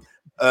worry, man.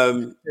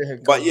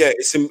 But yeah,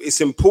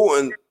 it's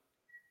important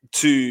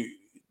to...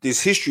 This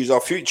history is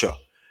our future,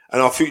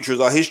 and our future is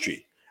our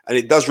history, and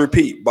it does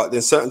repeat. But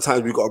then certain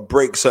times we've got to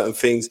break certain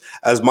things.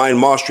 As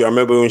Mind Mastery, I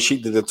remember when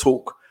she did a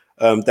talk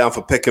down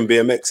for Peck and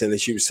BMX, and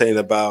she was saying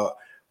about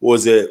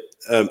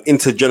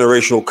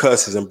intergenerational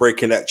curses and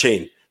breaking that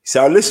chain. You say,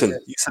 I listen.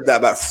 You said that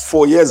about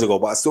 4 years ago,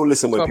 but I still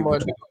listen when people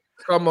talk.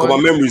 Come on. My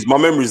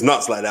memory's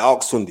nuts like that.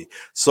 Ask Sunday.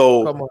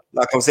 So,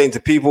 like I'm saying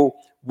to people,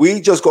 we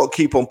just got to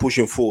keep on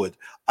pushing forward.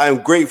 I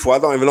am grateful. I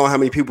don't even know how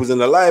many people's in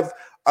the live.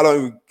 I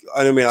don't know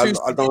how many.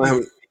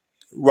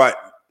 Right.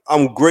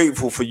 I'm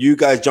grateful for you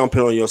guys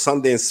jumping on your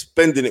Sunday and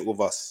spending it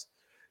with us.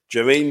 Do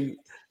you know what I mean?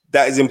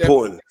 That is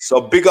important. So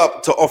big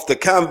up to Off the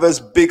Canvas.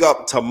 Big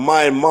up to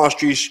Mind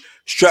Mastery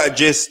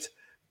Strategist.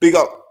 Big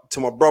up to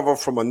my brother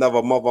from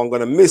another mother. I'm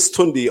going to miss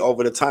Tundi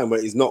over the time where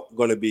he's not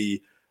going to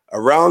be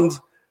around.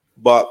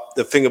 But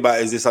the thing about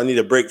it is this, I need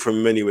a break from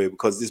him anyway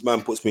because this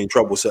man puts me in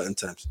trouble certain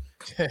times.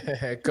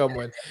 Come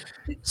on.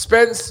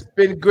 Spence,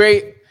 been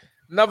great.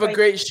 Another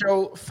great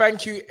show.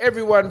 Thank you,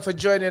 everyone, for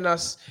joining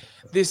us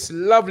this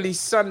lovely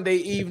Sunday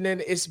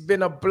evening. It's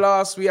been a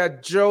blast. We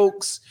had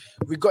jokes.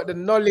 We got the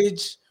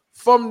knowledge.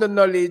 From the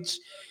knowledge,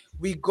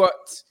 we got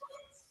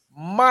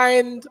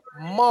mind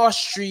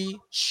mastery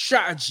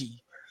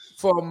strategy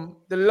from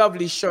the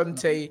lovely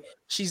Shante.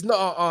 She's not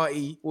an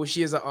auntie. Well,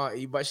 she is an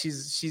auntie, but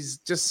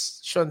she's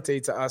just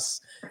Shante to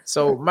us.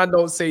 So, man,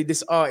 don't say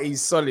this auntie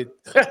is solid.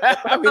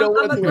 I'm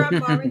a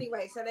grandma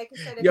anyway, so they can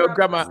say your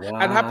grandma. Wow.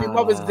 And happy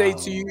Mother's Day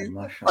to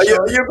you. Are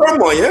you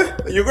grandma, yeah?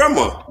 Are you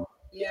grandma?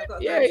 Yeah.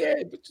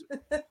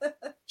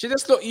 She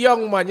just look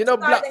young, man. You know,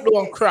 black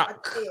blue and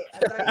crack.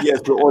 Yes,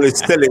 but all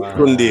it's telling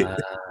Sunday.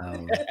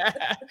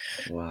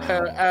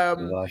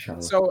 Wow.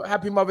 So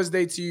happy Mother's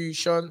Day to you,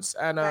 Shants,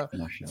 and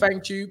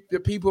thank you. The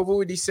people have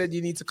already said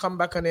you need to come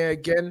back on here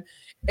again.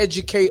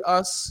 educate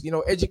us.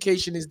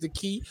 Education is the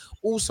key.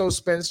 Also,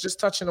 Spence, just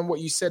touching on what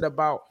you said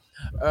about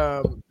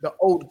the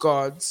old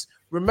guards.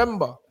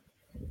 Remember,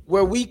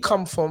 where we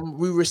come from,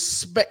 we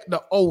respect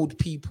the old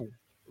people.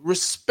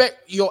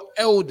 Respect your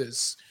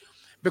elders,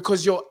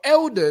 because your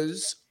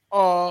elders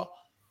are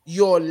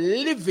your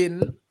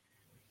living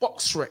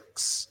box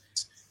recs,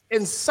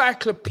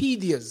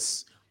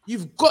 encyclopedias.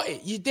 You've got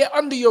it. They're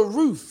under your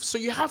roof, so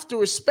you have to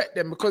respect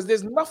them, because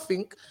there's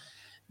nothing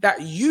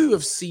that you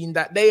have seen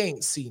that they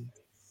ain't seen.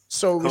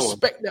 So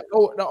respect the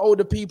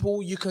older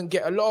people. You can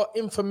get a lot of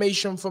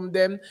information from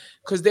them,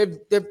 because they've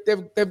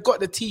got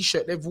the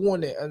t-shirt, they've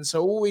worn it, and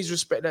so always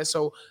respect that.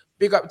 So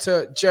big up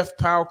to Jeff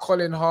Powell,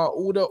 Colin Hart,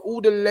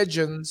 all the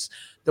legends,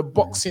 the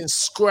boxing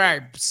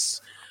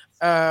scribes.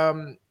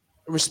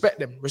 Respect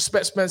them.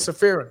 Respect Spencer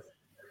Fearon,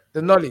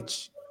 the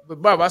knowledge.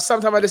 But Bob,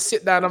 sometimes I just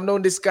sit down. I've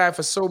known this guy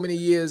for so many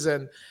years,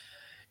 and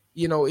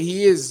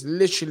he is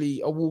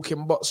literally a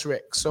walking box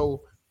wreck.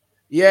 So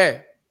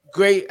yeah,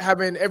 great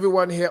having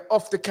everyone here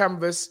off the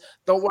canvas.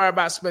 Don't worry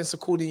about Spencer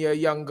calling you a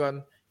young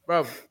gun,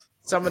 bro.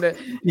 Some of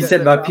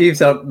my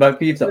peeps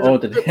are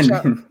older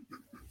than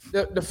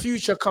the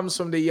future comes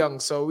from the young,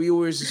 so we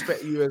always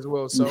respect you as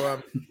well.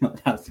 So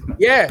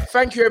yeah,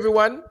 thank you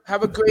everyone.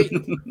 Have a great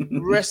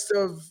rest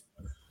of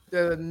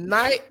the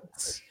night.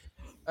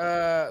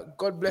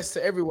 God bless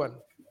to everyone.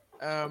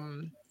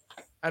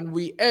 And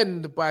we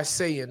end by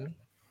saying,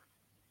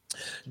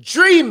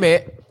 dream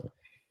it,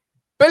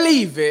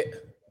 believe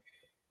it,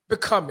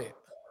 become it.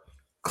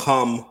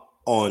 Come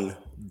on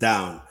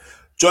down.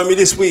 Join me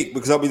this week,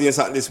 because I'll be doing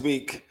something this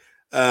week.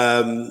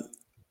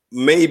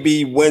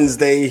 Maybe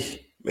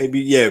Wednesday,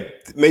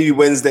 maybe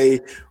Wednesday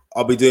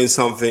I'll be doing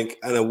something,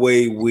 and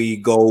away we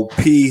go.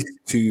 Peace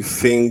to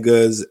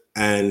fingers,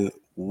 and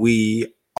we